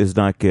 2 is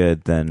not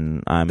good,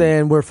 then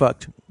Then we're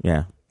fucked.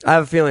 yeah. I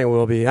have a feeling it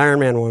will be. Iron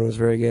Man 1 was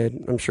very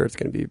good. I'm sure it's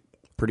going to be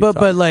pretty tough.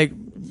 But like,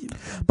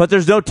 But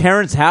there's no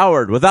Terrence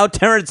Howard. Without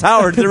Terrence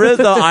Howard, there is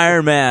no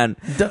Iron Man.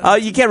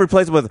 You can't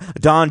replace him with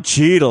Don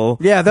Cheadle.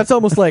 yeah, that's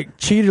almost like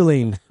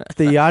cheatling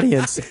the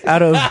audience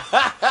out of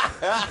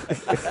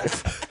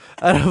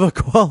a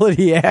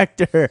quality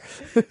actor.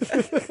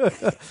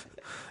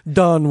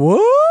 Don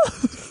what?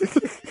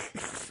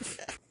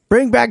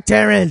 Bring back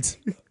Terrence.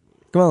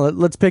 Come on,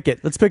 let's pick it.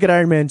 Let's pick it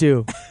Iron Man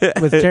 2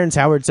 with Terrence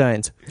Howard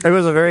signs. it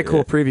was a very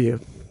cool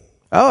preview.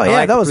 Oh, I yeah,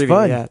 liked that the was preview,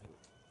 fun. Yeah.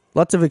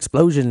 Lots of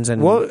explosions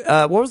and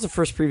What was the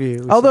first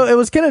preview? although it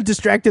was kind of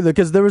distracted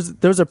because there was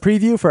a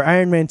preview for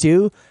Iron Man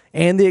 2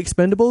 and The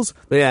Expendables.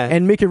 Yeah.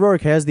 And Mickey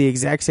Rourke has the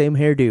exact same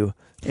hairdo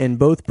in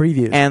both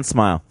previews. And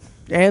smile.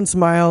 And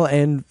smile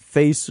and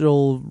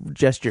facial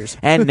gestures.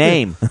 And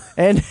name.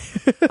 And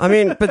I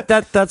mean, but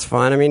that's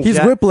fine. I mean, he's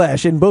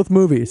Whiplash in both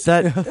movies.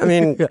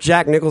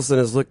 Jack Nicholson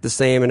has looked the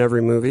same in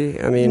every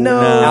movie. I mean, No,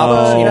 Al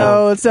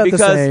Pacino. it's not the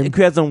same.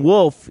 Because in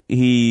Wolf,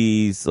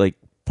 he's like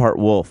part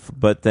wolf,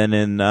 but then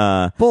in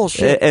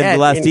Bullshit. in Ed, the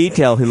last in-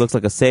 detail, he looks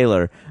like a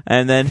sailor,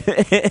 and then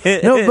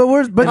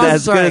but I'm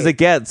as sorry. good as it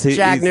gets. Jack he's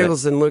like-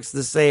 Nicholson looks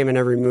the same in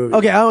every movie.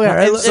 Okay,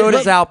 and so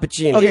does Al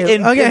Pacino. Okay,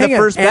 in hang the on.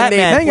 first And they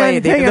Batman, play-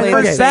 they in the play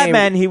first the same-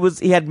 Batman,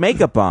 he had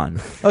makeup on.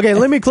 Okay,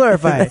 let me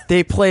clarify.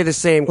 They play the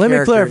same Let me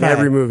character clarify. in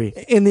every movie.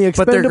 In the Expendables,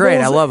 But they're great.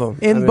 I love them.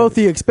 In I mean- both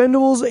the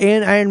Expendables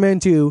and Iron Man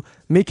 2,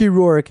 Mickey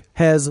Rourke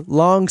has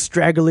long,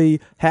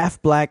 straggly,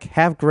 half black,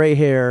 half gray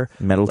hair,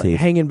 Metal teeth.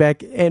 hanging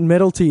back, and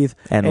metal teeth,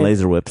 And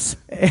laser whips.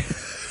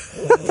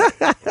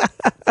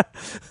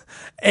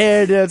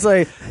 And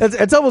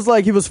it's almost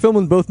like he was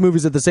filming both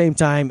movies at the same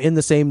time in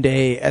the same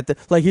day.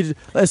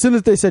 As soon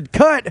as they said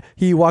cut,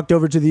 he walked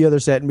over to the other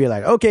set and be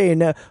like, "Okay,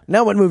 now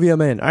what movie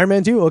I'm in? Iron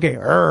Man 2? Okay,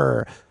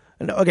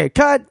 okay,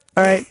 cut.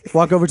 All right,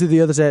 walk over to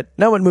the other set.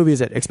 Now what movie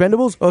is it?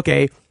 Expendables?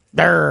 Okay,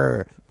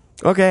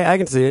 Okay, I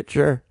can see it.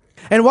 Sure.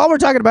 And while we're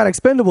talking about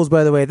Expendables,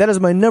 by the way, that is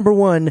my number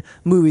one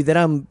movie that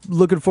I'm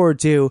looking forward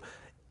to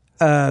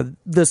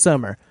this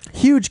summer.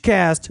 Huge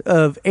cast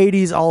of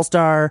 80s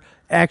all-star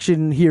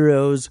action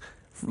heroes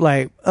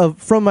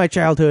from my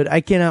childhood. I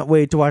cannot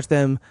wait to watch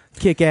them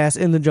kick ass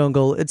in the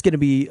jungle. It's going to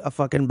be a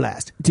fucking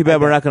blast. Too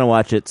bad we're not going to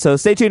watch it. So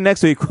stay tuned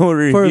next week when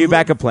we review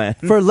Backup Plan.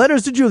 For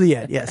Letters to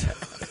Juliet, yes.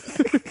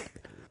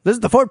 This is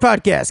the Fort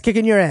Podcast,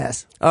 kicking your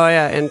ass. Oh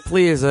yeah, and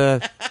please go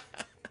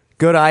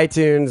to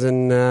iTunes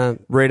and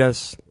rate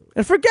us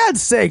And for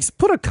God's sakes,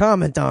 put a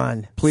comment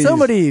on. Please.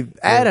 Somebody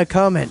add a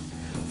comment.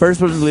 First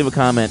person to leave a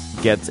comment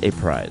gets a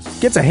prize.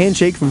 Gets a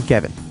handshake from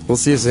Kevin. We'll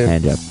see you soon.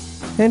 Hand job.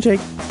 Handshake.